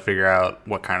that until I figure out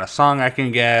what kind of song I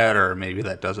can get, or maybe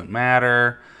that doesn't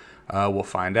matter. We'll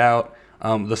find out.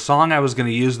 The song I was going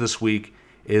to use this week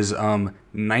is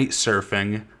Night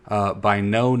Surfing by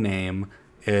No Name.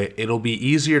 It'll be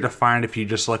easier to find if you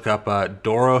just look up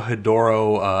Doro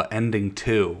Hedoro Ending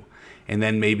 2. And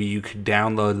then maybe you could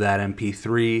download that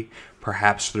MP3,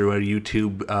 perhaps through a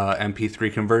YouTube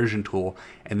MP3 conversion tool.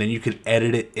 And then you could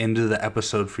edit it into the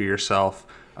episode for yourself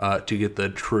to get the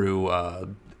true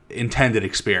intended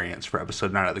experience for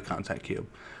episode 9 of the Content Cube.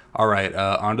 All right,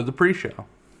 on to the pre-show.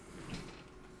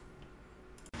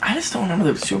 I just don't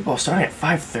remember the Super Bowl starting at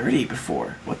 5:30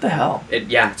 before. What the hell?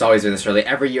 It's always been this early.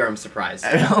 Every year I'm surprised.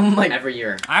 I'm like, Every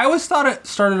year. I always thought it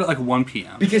started at like 1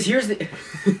 p.m. Because here's the...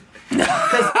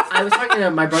 Because I was talking to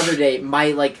my brother today,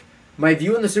 my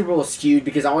view on the Super Bowl is skewed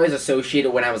because I always associated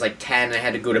when I was like 10 and I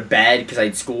had to go to bed because I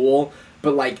had school.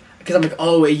 But because I'm like,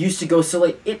 oh, it used to go so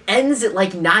late. It ends at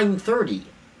like 9:30.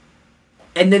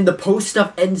 And then the post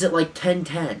stuff ends at like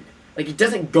 10:10. Like, it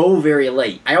doesn't go very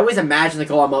late. I always imagine,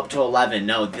 like, oh, I'm up till 11.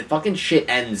 No, the fucking shit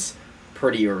ends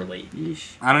pretty early.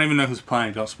 yeesh. I don't even know who's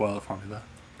playing. Don't spoil it for me, though.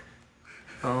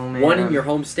 Oh, man. One in your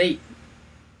home state.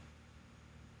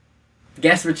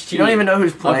 Guess which team You don't even know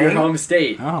who's of playing? your home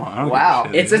state. Oh, I don't Wow.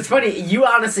 give a shit, It's funny. You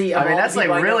honestly... I of mean, all that's the like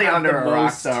people I know really have under the a rock,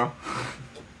 most- though.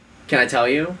 Can I tell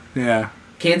you? Yeah.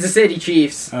 Kansas City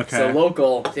Chiefs. Okay. So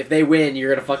local. If they win, you're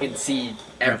going to fucking see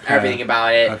Okay. everything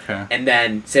about it. Okay. And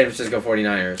then San Francisco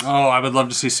 49ers. Oh, I would love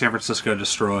to see San Francisco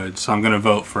destroyed, so I'm going to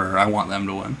vote for I want them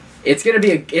to win. It's gonna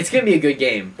be a good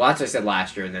game. Well, that's what I said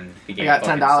last year, and then the I game. got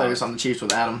fucking $10 sucked. on the Chiefs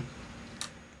with Adam.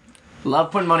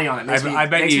 Love putting money on it. Makes I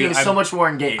bet makes you- me I- so much more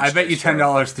engaged. I bet you Sure.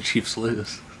 $10 the Chiefs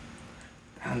lose.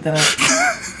 And then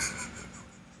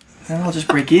I'll just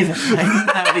break even.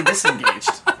 I'll be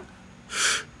disengaged.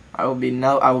 I will be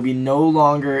no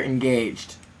longer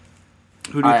engaged.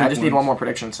 Who do you think I just need wins? one more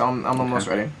prediction, so I'm almost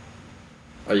ready.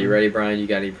 Are you ready, Brian? You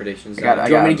got any predictions? I got it,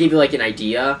 Do you want me it. to give you like an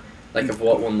idea, like of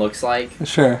what one looks like?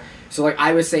 Sure. So like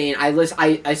I was saying,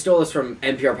 I stole this from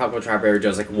NPR Pop Culture Happy Hour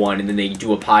does like one, and then they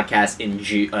do a podcast in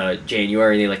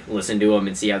January, and they like listen to them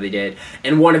and see how they did.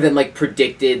 And one of them like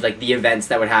predicted like the events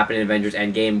that would happen in Avengers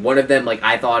Endgame. One of them like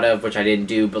I thought of, which I didn't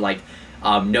do, but like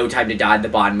No Time to Die, the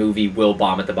Bond movie, will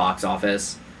bomb at the box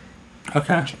office.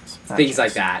 Okay. Things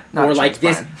like that. Not Or like chance,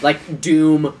 this, Brian. like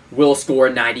Doom will score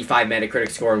a 95 Metacritic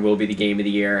score and will be the game of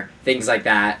the year. Things like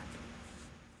that.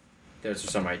 Those are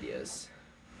some ideas.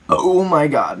 Oh my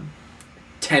god.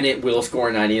 Tenet will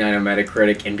score 99 on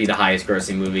Metacritic and be the highest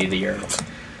grossing movie of the year.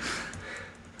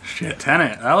 Shit,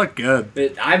 Tenet. That looked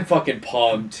good. I'm fucking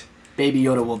pumped. Baby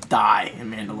Yoda will die in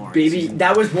Mandalorian. Baby, season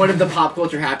that 2. was one of the Pop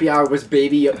Culture Happy Hour was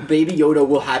Baby Yoda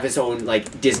will have his own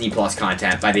like Disney Plus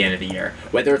content by the end of the year.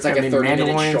 Whether it's like a 30-minute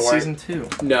Mandalorian short. season 2.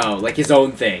 No, like his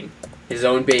own thing. His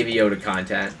own Baby Yoda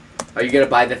content. Are you gonna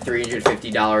buy the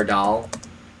 $350 doll?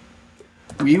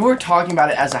 We were talking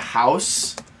about it as a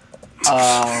house.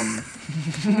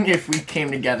 If we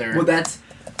came together. Well,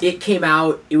 it came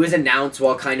out, it was announced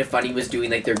while Kind of Funny was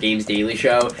doing like their Games Daily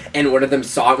show, and one of them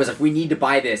saw it and was like, we need to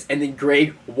buy this. And then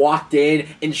Greg walked in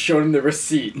and showed him the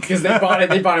receipt because they bought it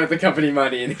with the company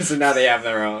money, and so now they have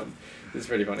their own. It's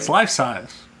pretty funny. It's life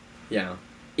size. Yeah.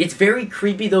 It's very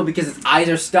creepy though because its eyes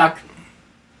are stuck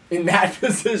in that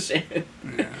position.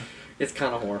 Yeah. It's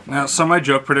kind of horrifying. Now, so my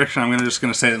joke prediction, I'm just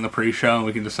going to say it in the pre-show, and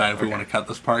we can decide if we want to cut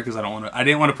this part, because I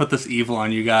didn't want to put this evil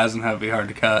on you guys and have it be hard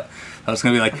to cut. I was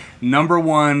going to be like, number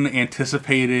one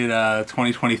anticipated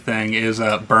 2020 thing is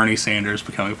Bernie Sanders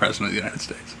becoming president of the United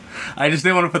States. I just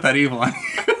didn't want to put that evil on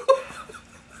you.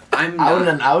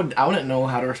 I wouldn't know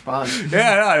how to respond.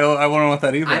 Yeah, I wouldn't want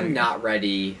that evil on I'm you. not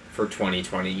ready for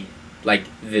 2020. Like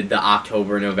the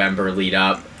October, November lead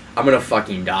up. I'm gonna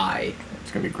fucking die.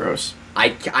 It's gonna be gross.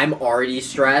 I'm already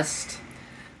stressed.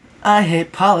 I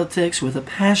hate politics with a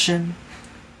passion.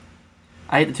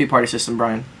 I hate the two-party system,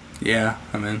 Brian. Yeah,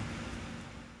 I mean...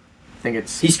 I think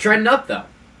it's He's trending up though.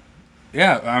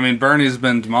 Yeah, I mean, Bernie's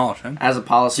been demolishing. as a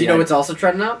policy. So you know what's also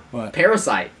trending up? What?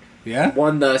 Parasite Yeah?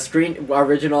 won the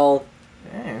original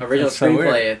That's so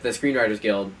screenplay at the Screenwriters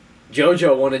Guild.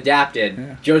 JoJo won adapted.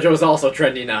 Yeah. JoJo is also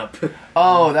trending up.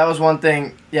 Oh, that was one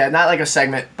thing. Yeah, not like a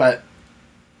segment, but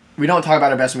we don't talk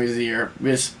about our best movies of the year.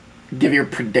 We just give your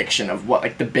prediction of what,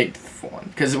 like, the big one.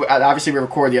 Because obviously we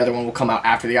record, the other one will come out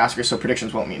after the Oscars, so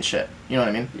predictions won't mean shit. You know what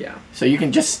I mean? Yeah. So you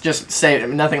can just say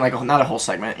nothing like, not a whole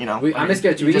segment, you know? I'm just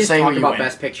going to we can just talk about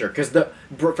Best Picture, because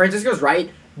Francisco's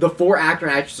right, the 4 actor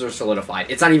and actresses are solidified.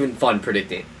 It's not even fun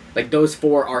predicting. Like, those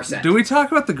 4 are set. Do we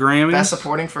talk about the Grammys? Best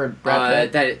supporting for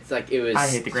Brad Pitt? It was I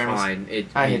hate the Grammys. fine.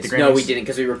 I hate the Grammys. No, we didn't,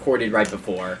 because we recorded right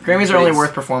before. Grammys are only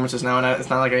worth performances now, and it's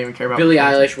not like I even care about Billie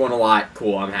Eilish won a lot.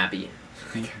 Cool, I'm happy.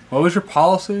 What was your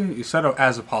policy? You said it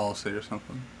as a policy or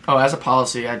something. Oh, as a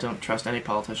policy, I don't trust any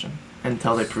politician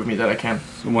until they prove me that I can.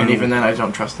 So and even then, I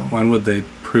don't trust them. When would they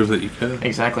prove that you could?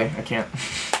 Exactly, I can't.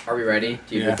 Are we ready?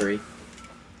 Do you agree?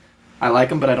 I like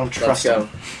them, but I don't trust Let's go.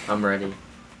 them. I'm ready.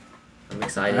 I'm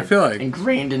excited. I feel like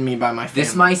Ingrained in me by my family.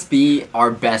 This might be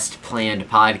our best planned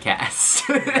podcast.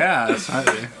 yeah, it's not.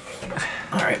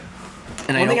 All right.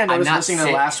 And One one thing I I'm noticed not listening to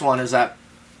sick. the last one is that,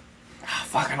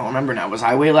 I don't remember now. Was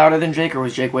I way louder than Jake, or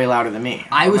was Jake way louder than me?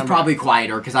 I don't was remember. probably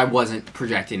quieter because I wasn't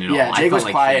projecting at all. Yeah, I Jake felt was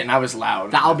like quiet shit. and I was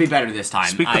loud. That'll be better this time.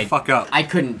 Speak the fuck up. I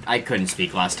couldn't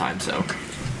speak last time, so.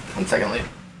 1 second late.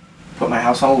 Put my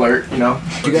house on alert, you know.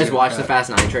 Did you guys watch the Fast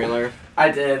 9 trailer? I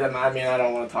did, and I mean, I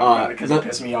don't want to talk about it because it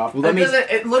pissed me off. let me-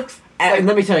 It looked. And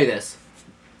let me tell you this.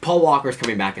 Paul Walker's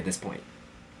coming back at this point.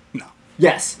 No.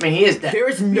 Yes. I mean, he is dead. There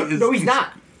is no... No, he's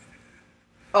not.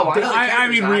 Oh, I know. the I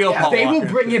character's mean, not, real yeah. Paul They will Walker.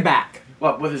 bring him back.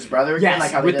 What, with his brother again? Yes,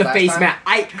 like how they with did the last face time?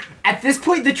 mask. At this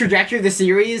point, the trajectory of the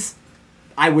series,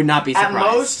 I would not be At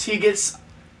surprised. most, he gets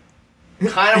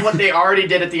kind of what they already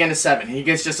did at the end of 7. He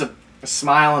gets just a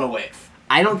smile and a wave.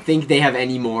 I don't think they have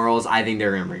any morals. I think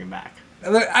they're going to bring him back.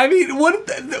 I mean, what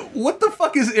the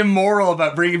fuck is immoral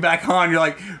about bringing back Han? You're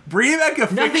like, bringing back a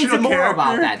Nothing's fictional immoral character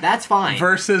about that. That's fine.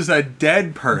 versus a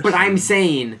dead person. But I'm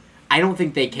saying, I don't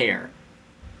think they care.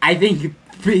 I think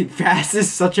Fast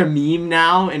is such a meme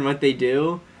now in what they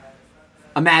do.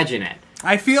 Imagine it.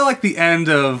 I feel like the end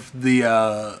of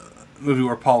the movie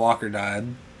where Paul Walker died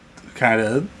kind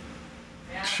of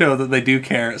show that they do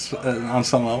care on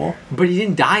some level. But he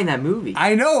didn't die in that movie.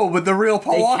 I know, but the real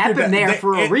Paul They Walker kept him there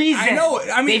for a reason. I know.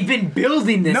 I mean, they've been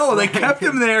building this. no, they for- kept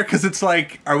him there because it's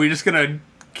like, are we just gonna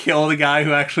kill the guy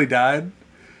who actually died?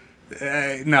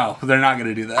 No, they're not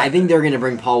gonna do that. I think they're gonna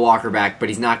bring Paul Walker back, but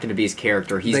he's not gonna be his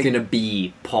character. He's They- gonna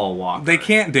be Paul Walker. They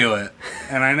can't do it,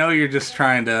 and I know you're just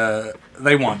trying to.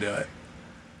 They won't do it.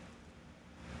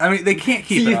 I mean, they can't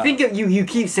keep So it you up. think you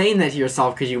keep saying that to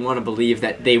yourself because you want to believe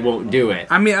that they won't do it.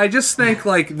 I mean, I just think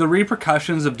like the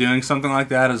repercussions of doing something like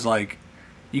that is like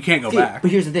you can't go See, back. But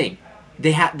here's the thing: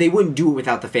 they wouldn't do it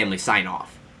without the family sign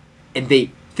off, and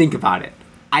they think about it.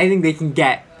 I think they can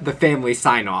get the family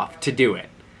sign off to do it.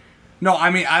 No,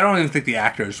 I mean, I don't even think the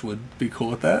actors would be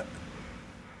cool with that.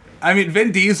 I mean,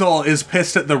 Vin Diesel is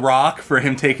pissed at The Rock for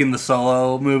him taking the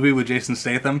Solo movie with Jason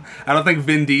Statham. I don't think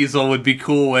Vin Diesel would be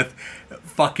cool with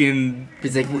fucking...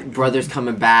 He's like, brother's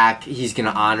coming back. He's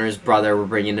gonna honor his brother. We're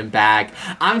bringing him back.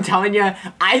 I'm telling you,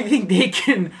 I think they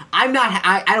can.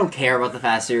 I don't care about the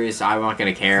Fast series, so I'm not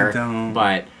gonna care. Don't.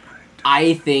 But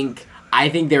I think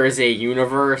there is a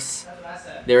universe.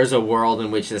 There's a world in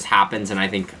which this happens, and I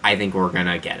think we're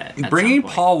gonna get it. at Bringing some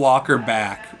point. Paul Walker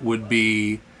back would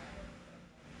be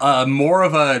more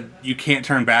of a you can't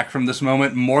turn back from this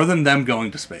moment, more than them going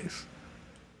to space.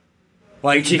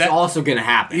 Like Which is also gonna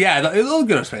happen. yeah, it'll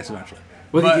go to space eventually.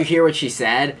 Well, But- did you hear what she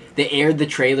said? They aired the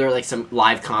trailer at, like, some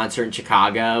live concert in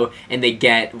Chicago, and they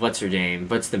get what's her name?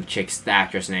 What's the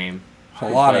actress name? A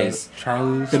lot of plays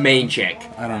Charlie's. the main chick.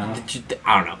 I don't know.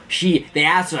 I don't know. They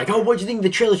asked her, like, "Oh, what'd you think of the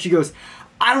trailer?" She goes,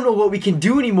 "I don't know what we can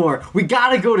do anymore. We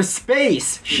gotta go to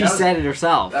space." She That was- said it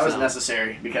herself. That was so.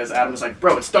 necessary because Adam was like,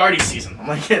 "Bro, it's Darty season." I'm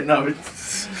like, yeah, "No,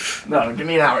 no, give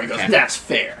me an hour." He goes, Okay. "That's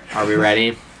fair." Are we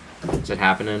ready? Is it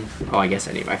happening? Oh, I guess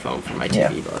I need my phone for my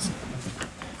TV buzz.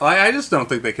 I just don't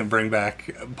think they can bring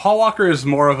back... Paul Walker is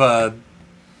more of a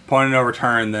point of no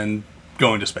return than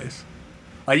going to space.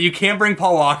 Like, you can't bring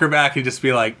Paul Walker back and just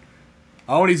be like,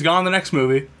 oh, and he's gone the next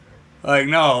movie. Like,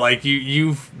 no, like,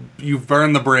 you've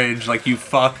burned the bridge. Like, you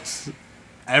fucked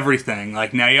everything.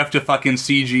 Like, now you have to fucking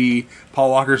CG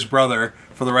Paul Walker's brother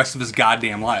for the rest of his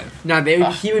goddamn life. No,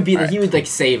 he would be. Alright. He would like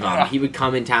save him. He would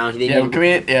come in town.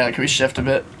 Yeah, can we shift a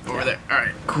bit over there? All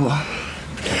right, cool.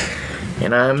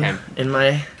 And I'm Okay. in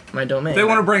my domain. They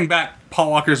want to bring back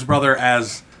Paul Walker's brother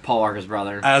as Paul Walker's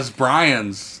brother.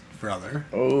 Brian's brother.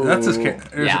 Oh. That's his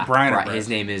character. Yeah, Is it Brian or Bri- Brian? his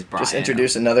name is Brian. just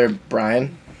introduce another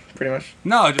Brian, pretty much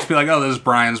No, just be like, oh, this is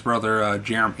Brian's brother,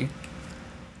 Jeremy.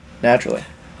 naturally.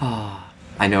 Oh,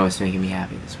 I know it's making me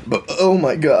happy this week. But oh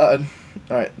my god!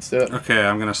 All right, let's do it. Okay,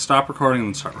 I'm gonna stop recording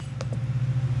and start.